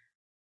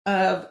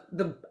of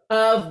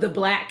the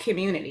Black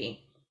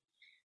community,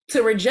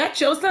 to reject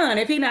your son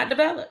if he's not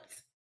developed.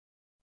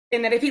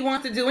 And that if he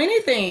wants to do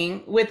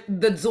anything with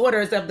the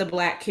daughters of the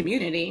Black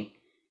community,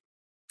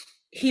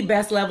 he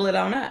best level it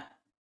on up.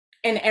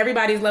 And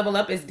everybody's level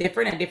up is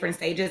different at different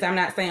stages. I'm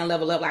not saying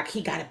level up like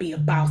he got to be a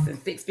boss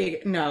and six figure.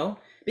 No,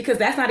 because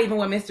that's not even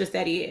what Mr.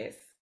 Steady is.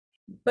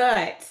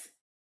 But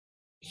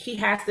he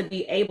has to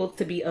be able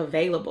to be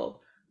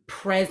available,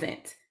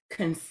 present,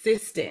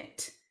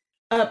 consistent,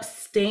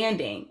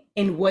 upstanding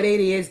in what it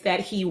is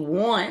that he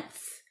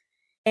wants,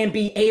 and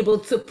be able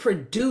to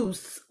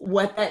produce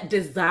what that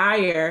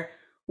desire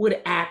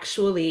would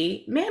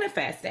actually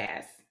manifest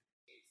as.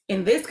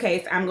 In this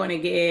case, I'm going to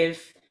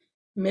give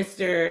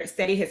Mr.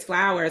 Steady his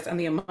flowers on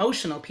the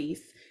emotional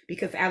piece,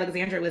 because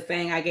Alexandra was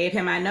saying I gave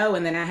him I know,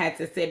 and then I had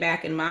to sit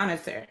back and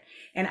monitor.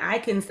 And I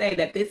can say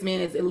that this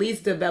man is at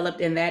least developed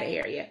in that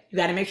area. You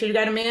got to make sure you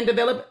got a man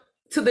developed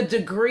to the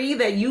degree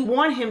that you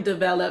want him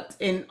developed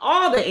in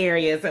all the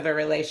areas of a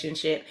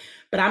relationship.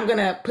 But I'm going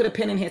to put a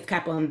pin in his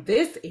cap on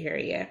this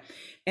area.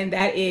 And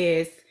that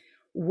is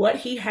what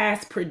he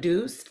has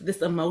produced,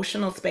 this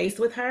emotional space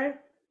with her.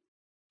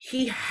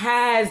 He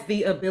has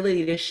the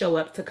ability to show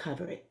up to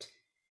cover it.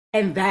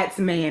 And that's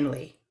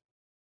manly.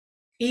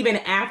 Even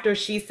after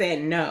she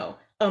said no,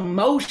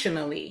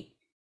 emotionally,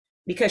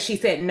 because she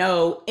said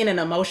no in an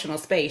emotional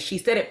space. She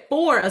said it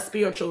for a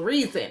spiritual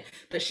reason,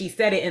 but she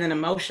said it in an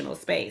emotional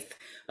space.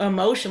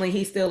 Emotionally,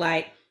 he's still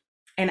like,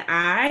 and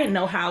I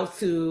know how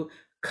to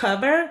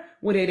cover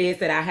what it is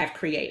that I have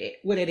created,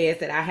 what it is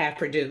that I have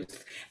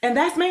produced. And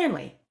that's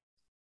manly.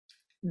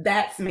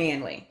 That's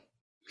manly.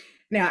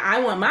 Now,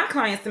 I want my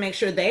clients to make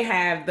sure they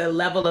have the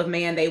level of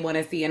man they want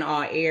to see in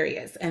all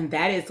areas. And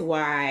that is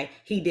why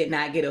he did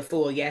not get a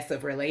full yes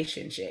of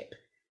relationship.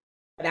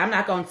 But I'm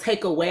not going to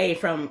take away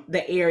from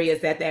the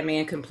areas that that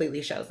man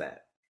completely shows up.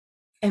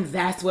 And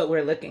that's what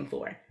we're looking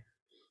for.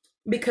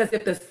 Because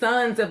if the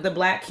sons of the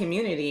Black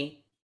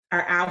community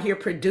are out here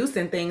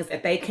producing things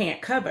that they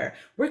can't cover,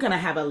 we're going to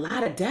have a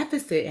lot of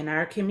deficit in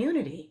our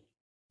community.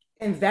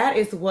 And that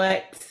is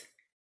what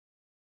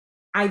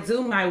I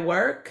do my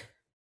work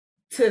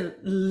to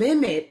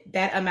limit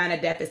that amount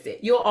of deficit.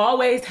 You'll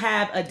always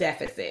have a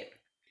deficit,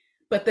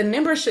 but the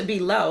number should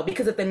be low,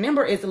 because if the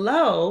number is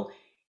low,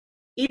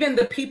 even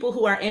the people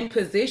who are in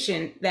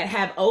position that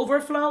have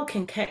overflow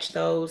can catch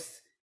those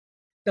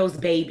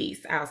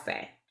babies, I'll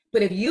say.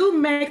 But if you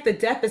make the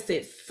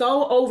deficit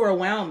so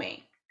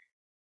overwhelming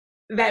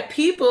that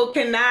people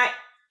cannot,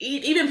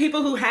 even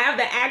people who have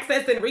the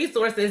access and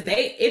resources,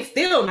 it's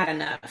still not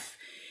enough.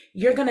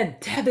 You're gonna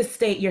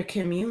devastate your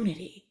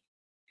community.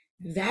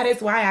 That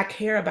is why I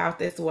care about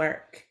this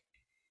work,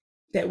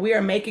 that we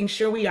are making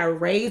sure we are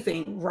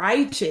raising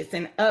righteous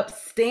and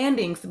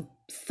upstanding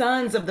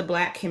sons of the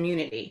Black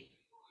community,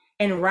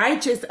 and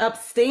righteous,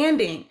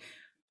 upstanding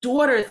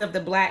daughters of the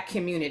Black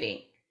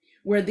community,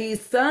 where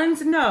these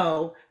sons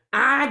know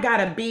I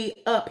gotta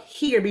be up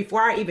here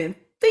before I even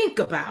think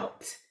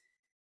about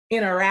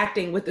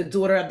interacting with the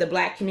daughter of the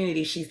Black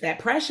community. She's that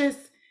precious.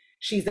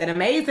 She's that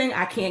amazing.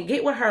 I can't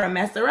get with her and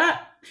mess her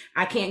up.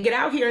 I can't get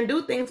out here and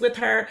do things with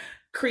her,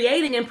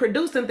 creating and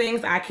producing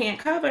things I can't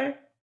cover.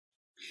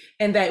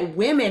 And that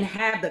women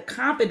have the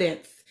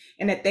confidence,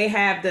 and that they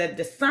have the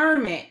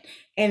discernment,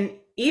 and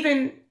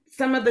even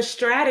some of the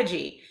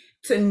strategy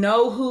to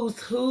know who's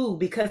who,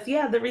 because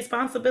the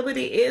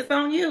responsibility is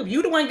on you. If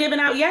you're the one giving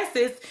out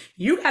yeses,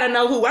 you got to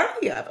know who's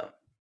worthy of them.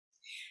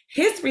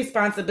 His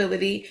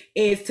responsibility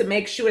is to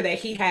make sure that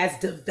he has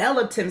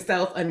developed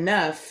himself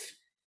enough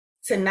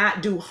to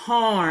not do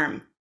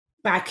harm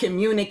by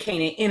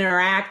communicating,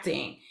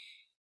 interacting,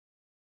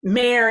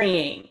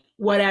 marrying,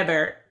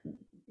 whatever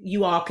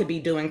you all could be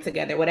doing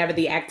together, whatever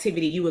the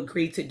activity you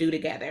agree to do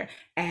together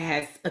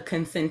as a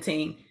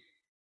consenting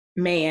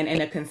man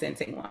and a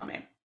consenting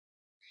woman.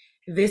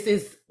 This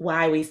is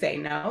why we say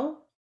no.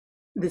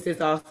 This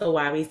is also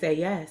why we say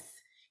yes.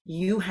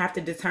 You have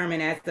to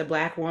determine as the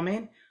Black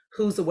woman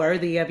who's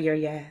worthy of your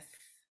yes.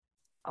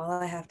 All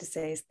I have to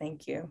say is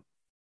thank you.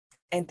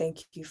 And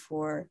thank you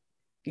for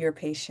your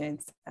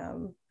patience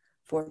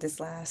for this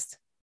last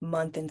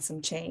month and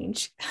some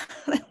change.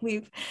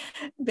 We've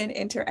been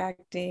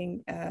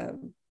interacting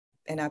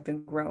and I've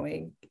been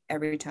growing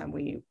every time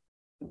we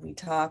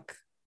talk,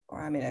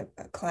 or I'm in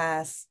a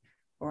class,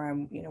 or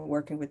I'm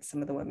working with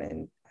some of the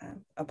women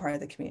a part of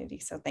the community.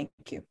 So thank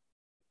you.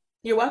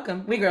 You're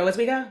welcome. We grow as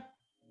we go.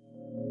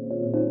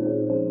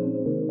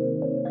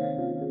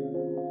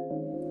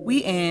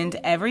 We end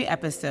every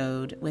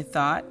episode with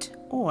thought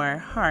or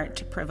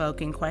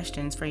heart-provoking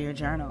questions for your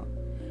journal.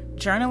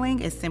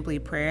 Journaling is simply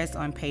prayers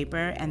on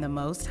paper, and the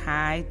Most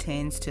High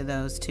tends to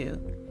those too.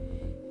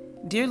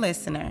 Dear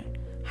listener,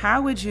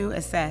 how would you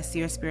assess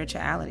your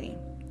spirituality?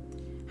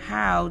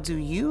 How do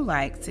you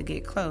like to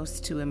get close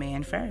to a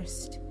man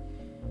first?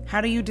 How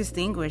do you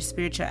distinguish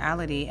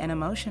spirituality and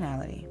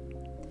emotionality?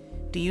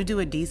 Do you do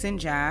a decent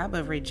job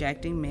of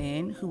rejecting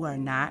men who are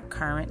not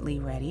currently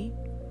ready?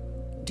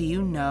 Do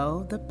you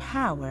know the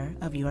power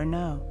of your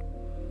no?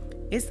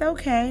 It's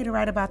okay to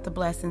write about the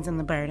blessings and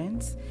the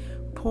burdens.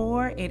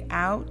 Pour it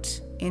out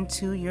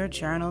into your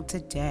journal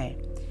today.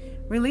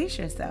 Release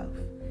yourself,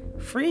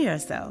 free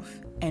yourself,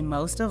 and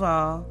most of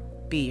all,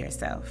 be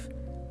yourself.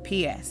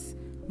 P.S.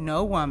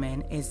 No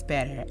woman is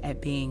better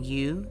at being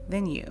you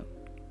than you.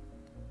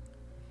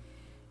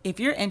 If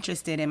you're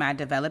interested in my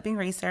developing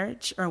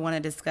research or want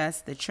to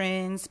discuss the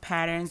trends,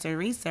 patterns, or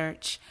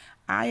research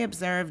I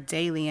observe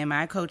daily in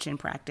my coaching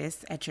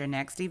practice at your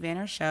next event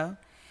or show,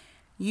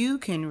 you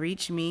can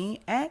reach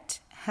me at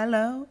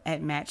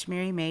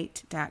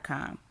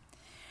hello@matchmarrymate.com.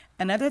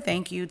 Another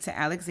thank you to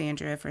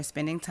Alexandra for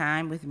spending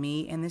time with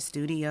me in the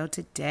studio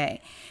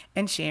today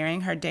and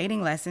sharing her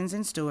dating lessons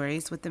and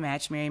stories with the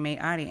Match Marry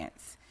Mate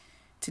audience.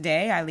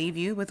 Today, I leave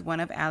you with one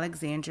of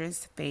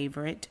Alexandra's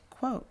favorite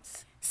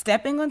quotes.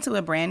 Stepping onto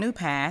a brand new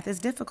path is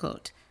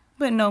difficult,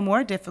 but no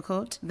more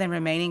difficult than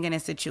remaining in a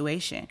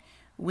situation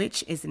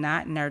which is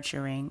not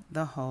nurturing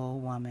the whole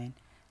woman.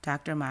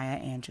 Dr. Maya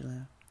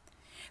Angelou.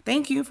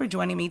 Thank you for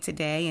joining me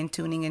today and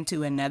tuning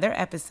into another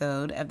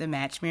episode of the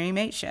Match Marry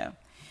Mate Show.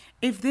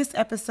 If this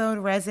episode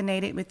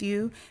resonated with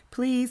you,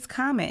 please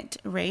comment,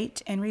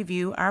 rate, and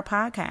review our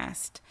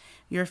podcast.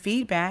 Your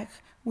feedback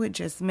would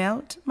just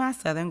melt my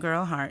Southern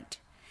girl heart.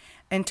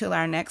 Until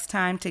our next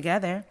time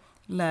together,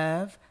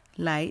 love,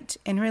 light,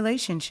 and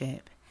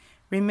relationship.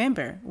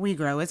 Remember, we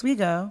grow as we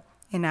go,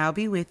 and I'll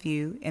be with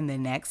you in the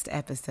next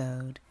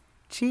episode.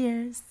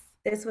 Cheers.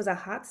 This was a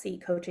hot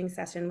seat coaching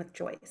session with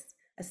Joyce,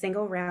 a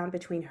single round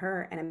between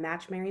her and a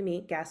Match Marry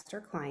Mate guest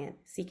or client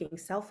seeking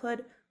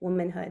selfhood,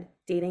 womanhood,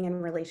 dating,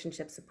 and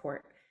relationship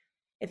support.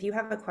 If you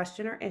have a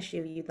question or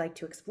issue you'd like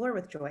to explore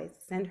with Joyce,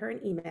 send her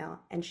an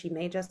email and she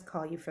may just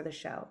call you for the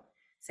show.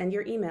 Send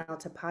your email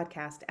to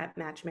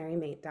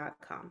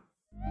podcast@matchmarrymate.com.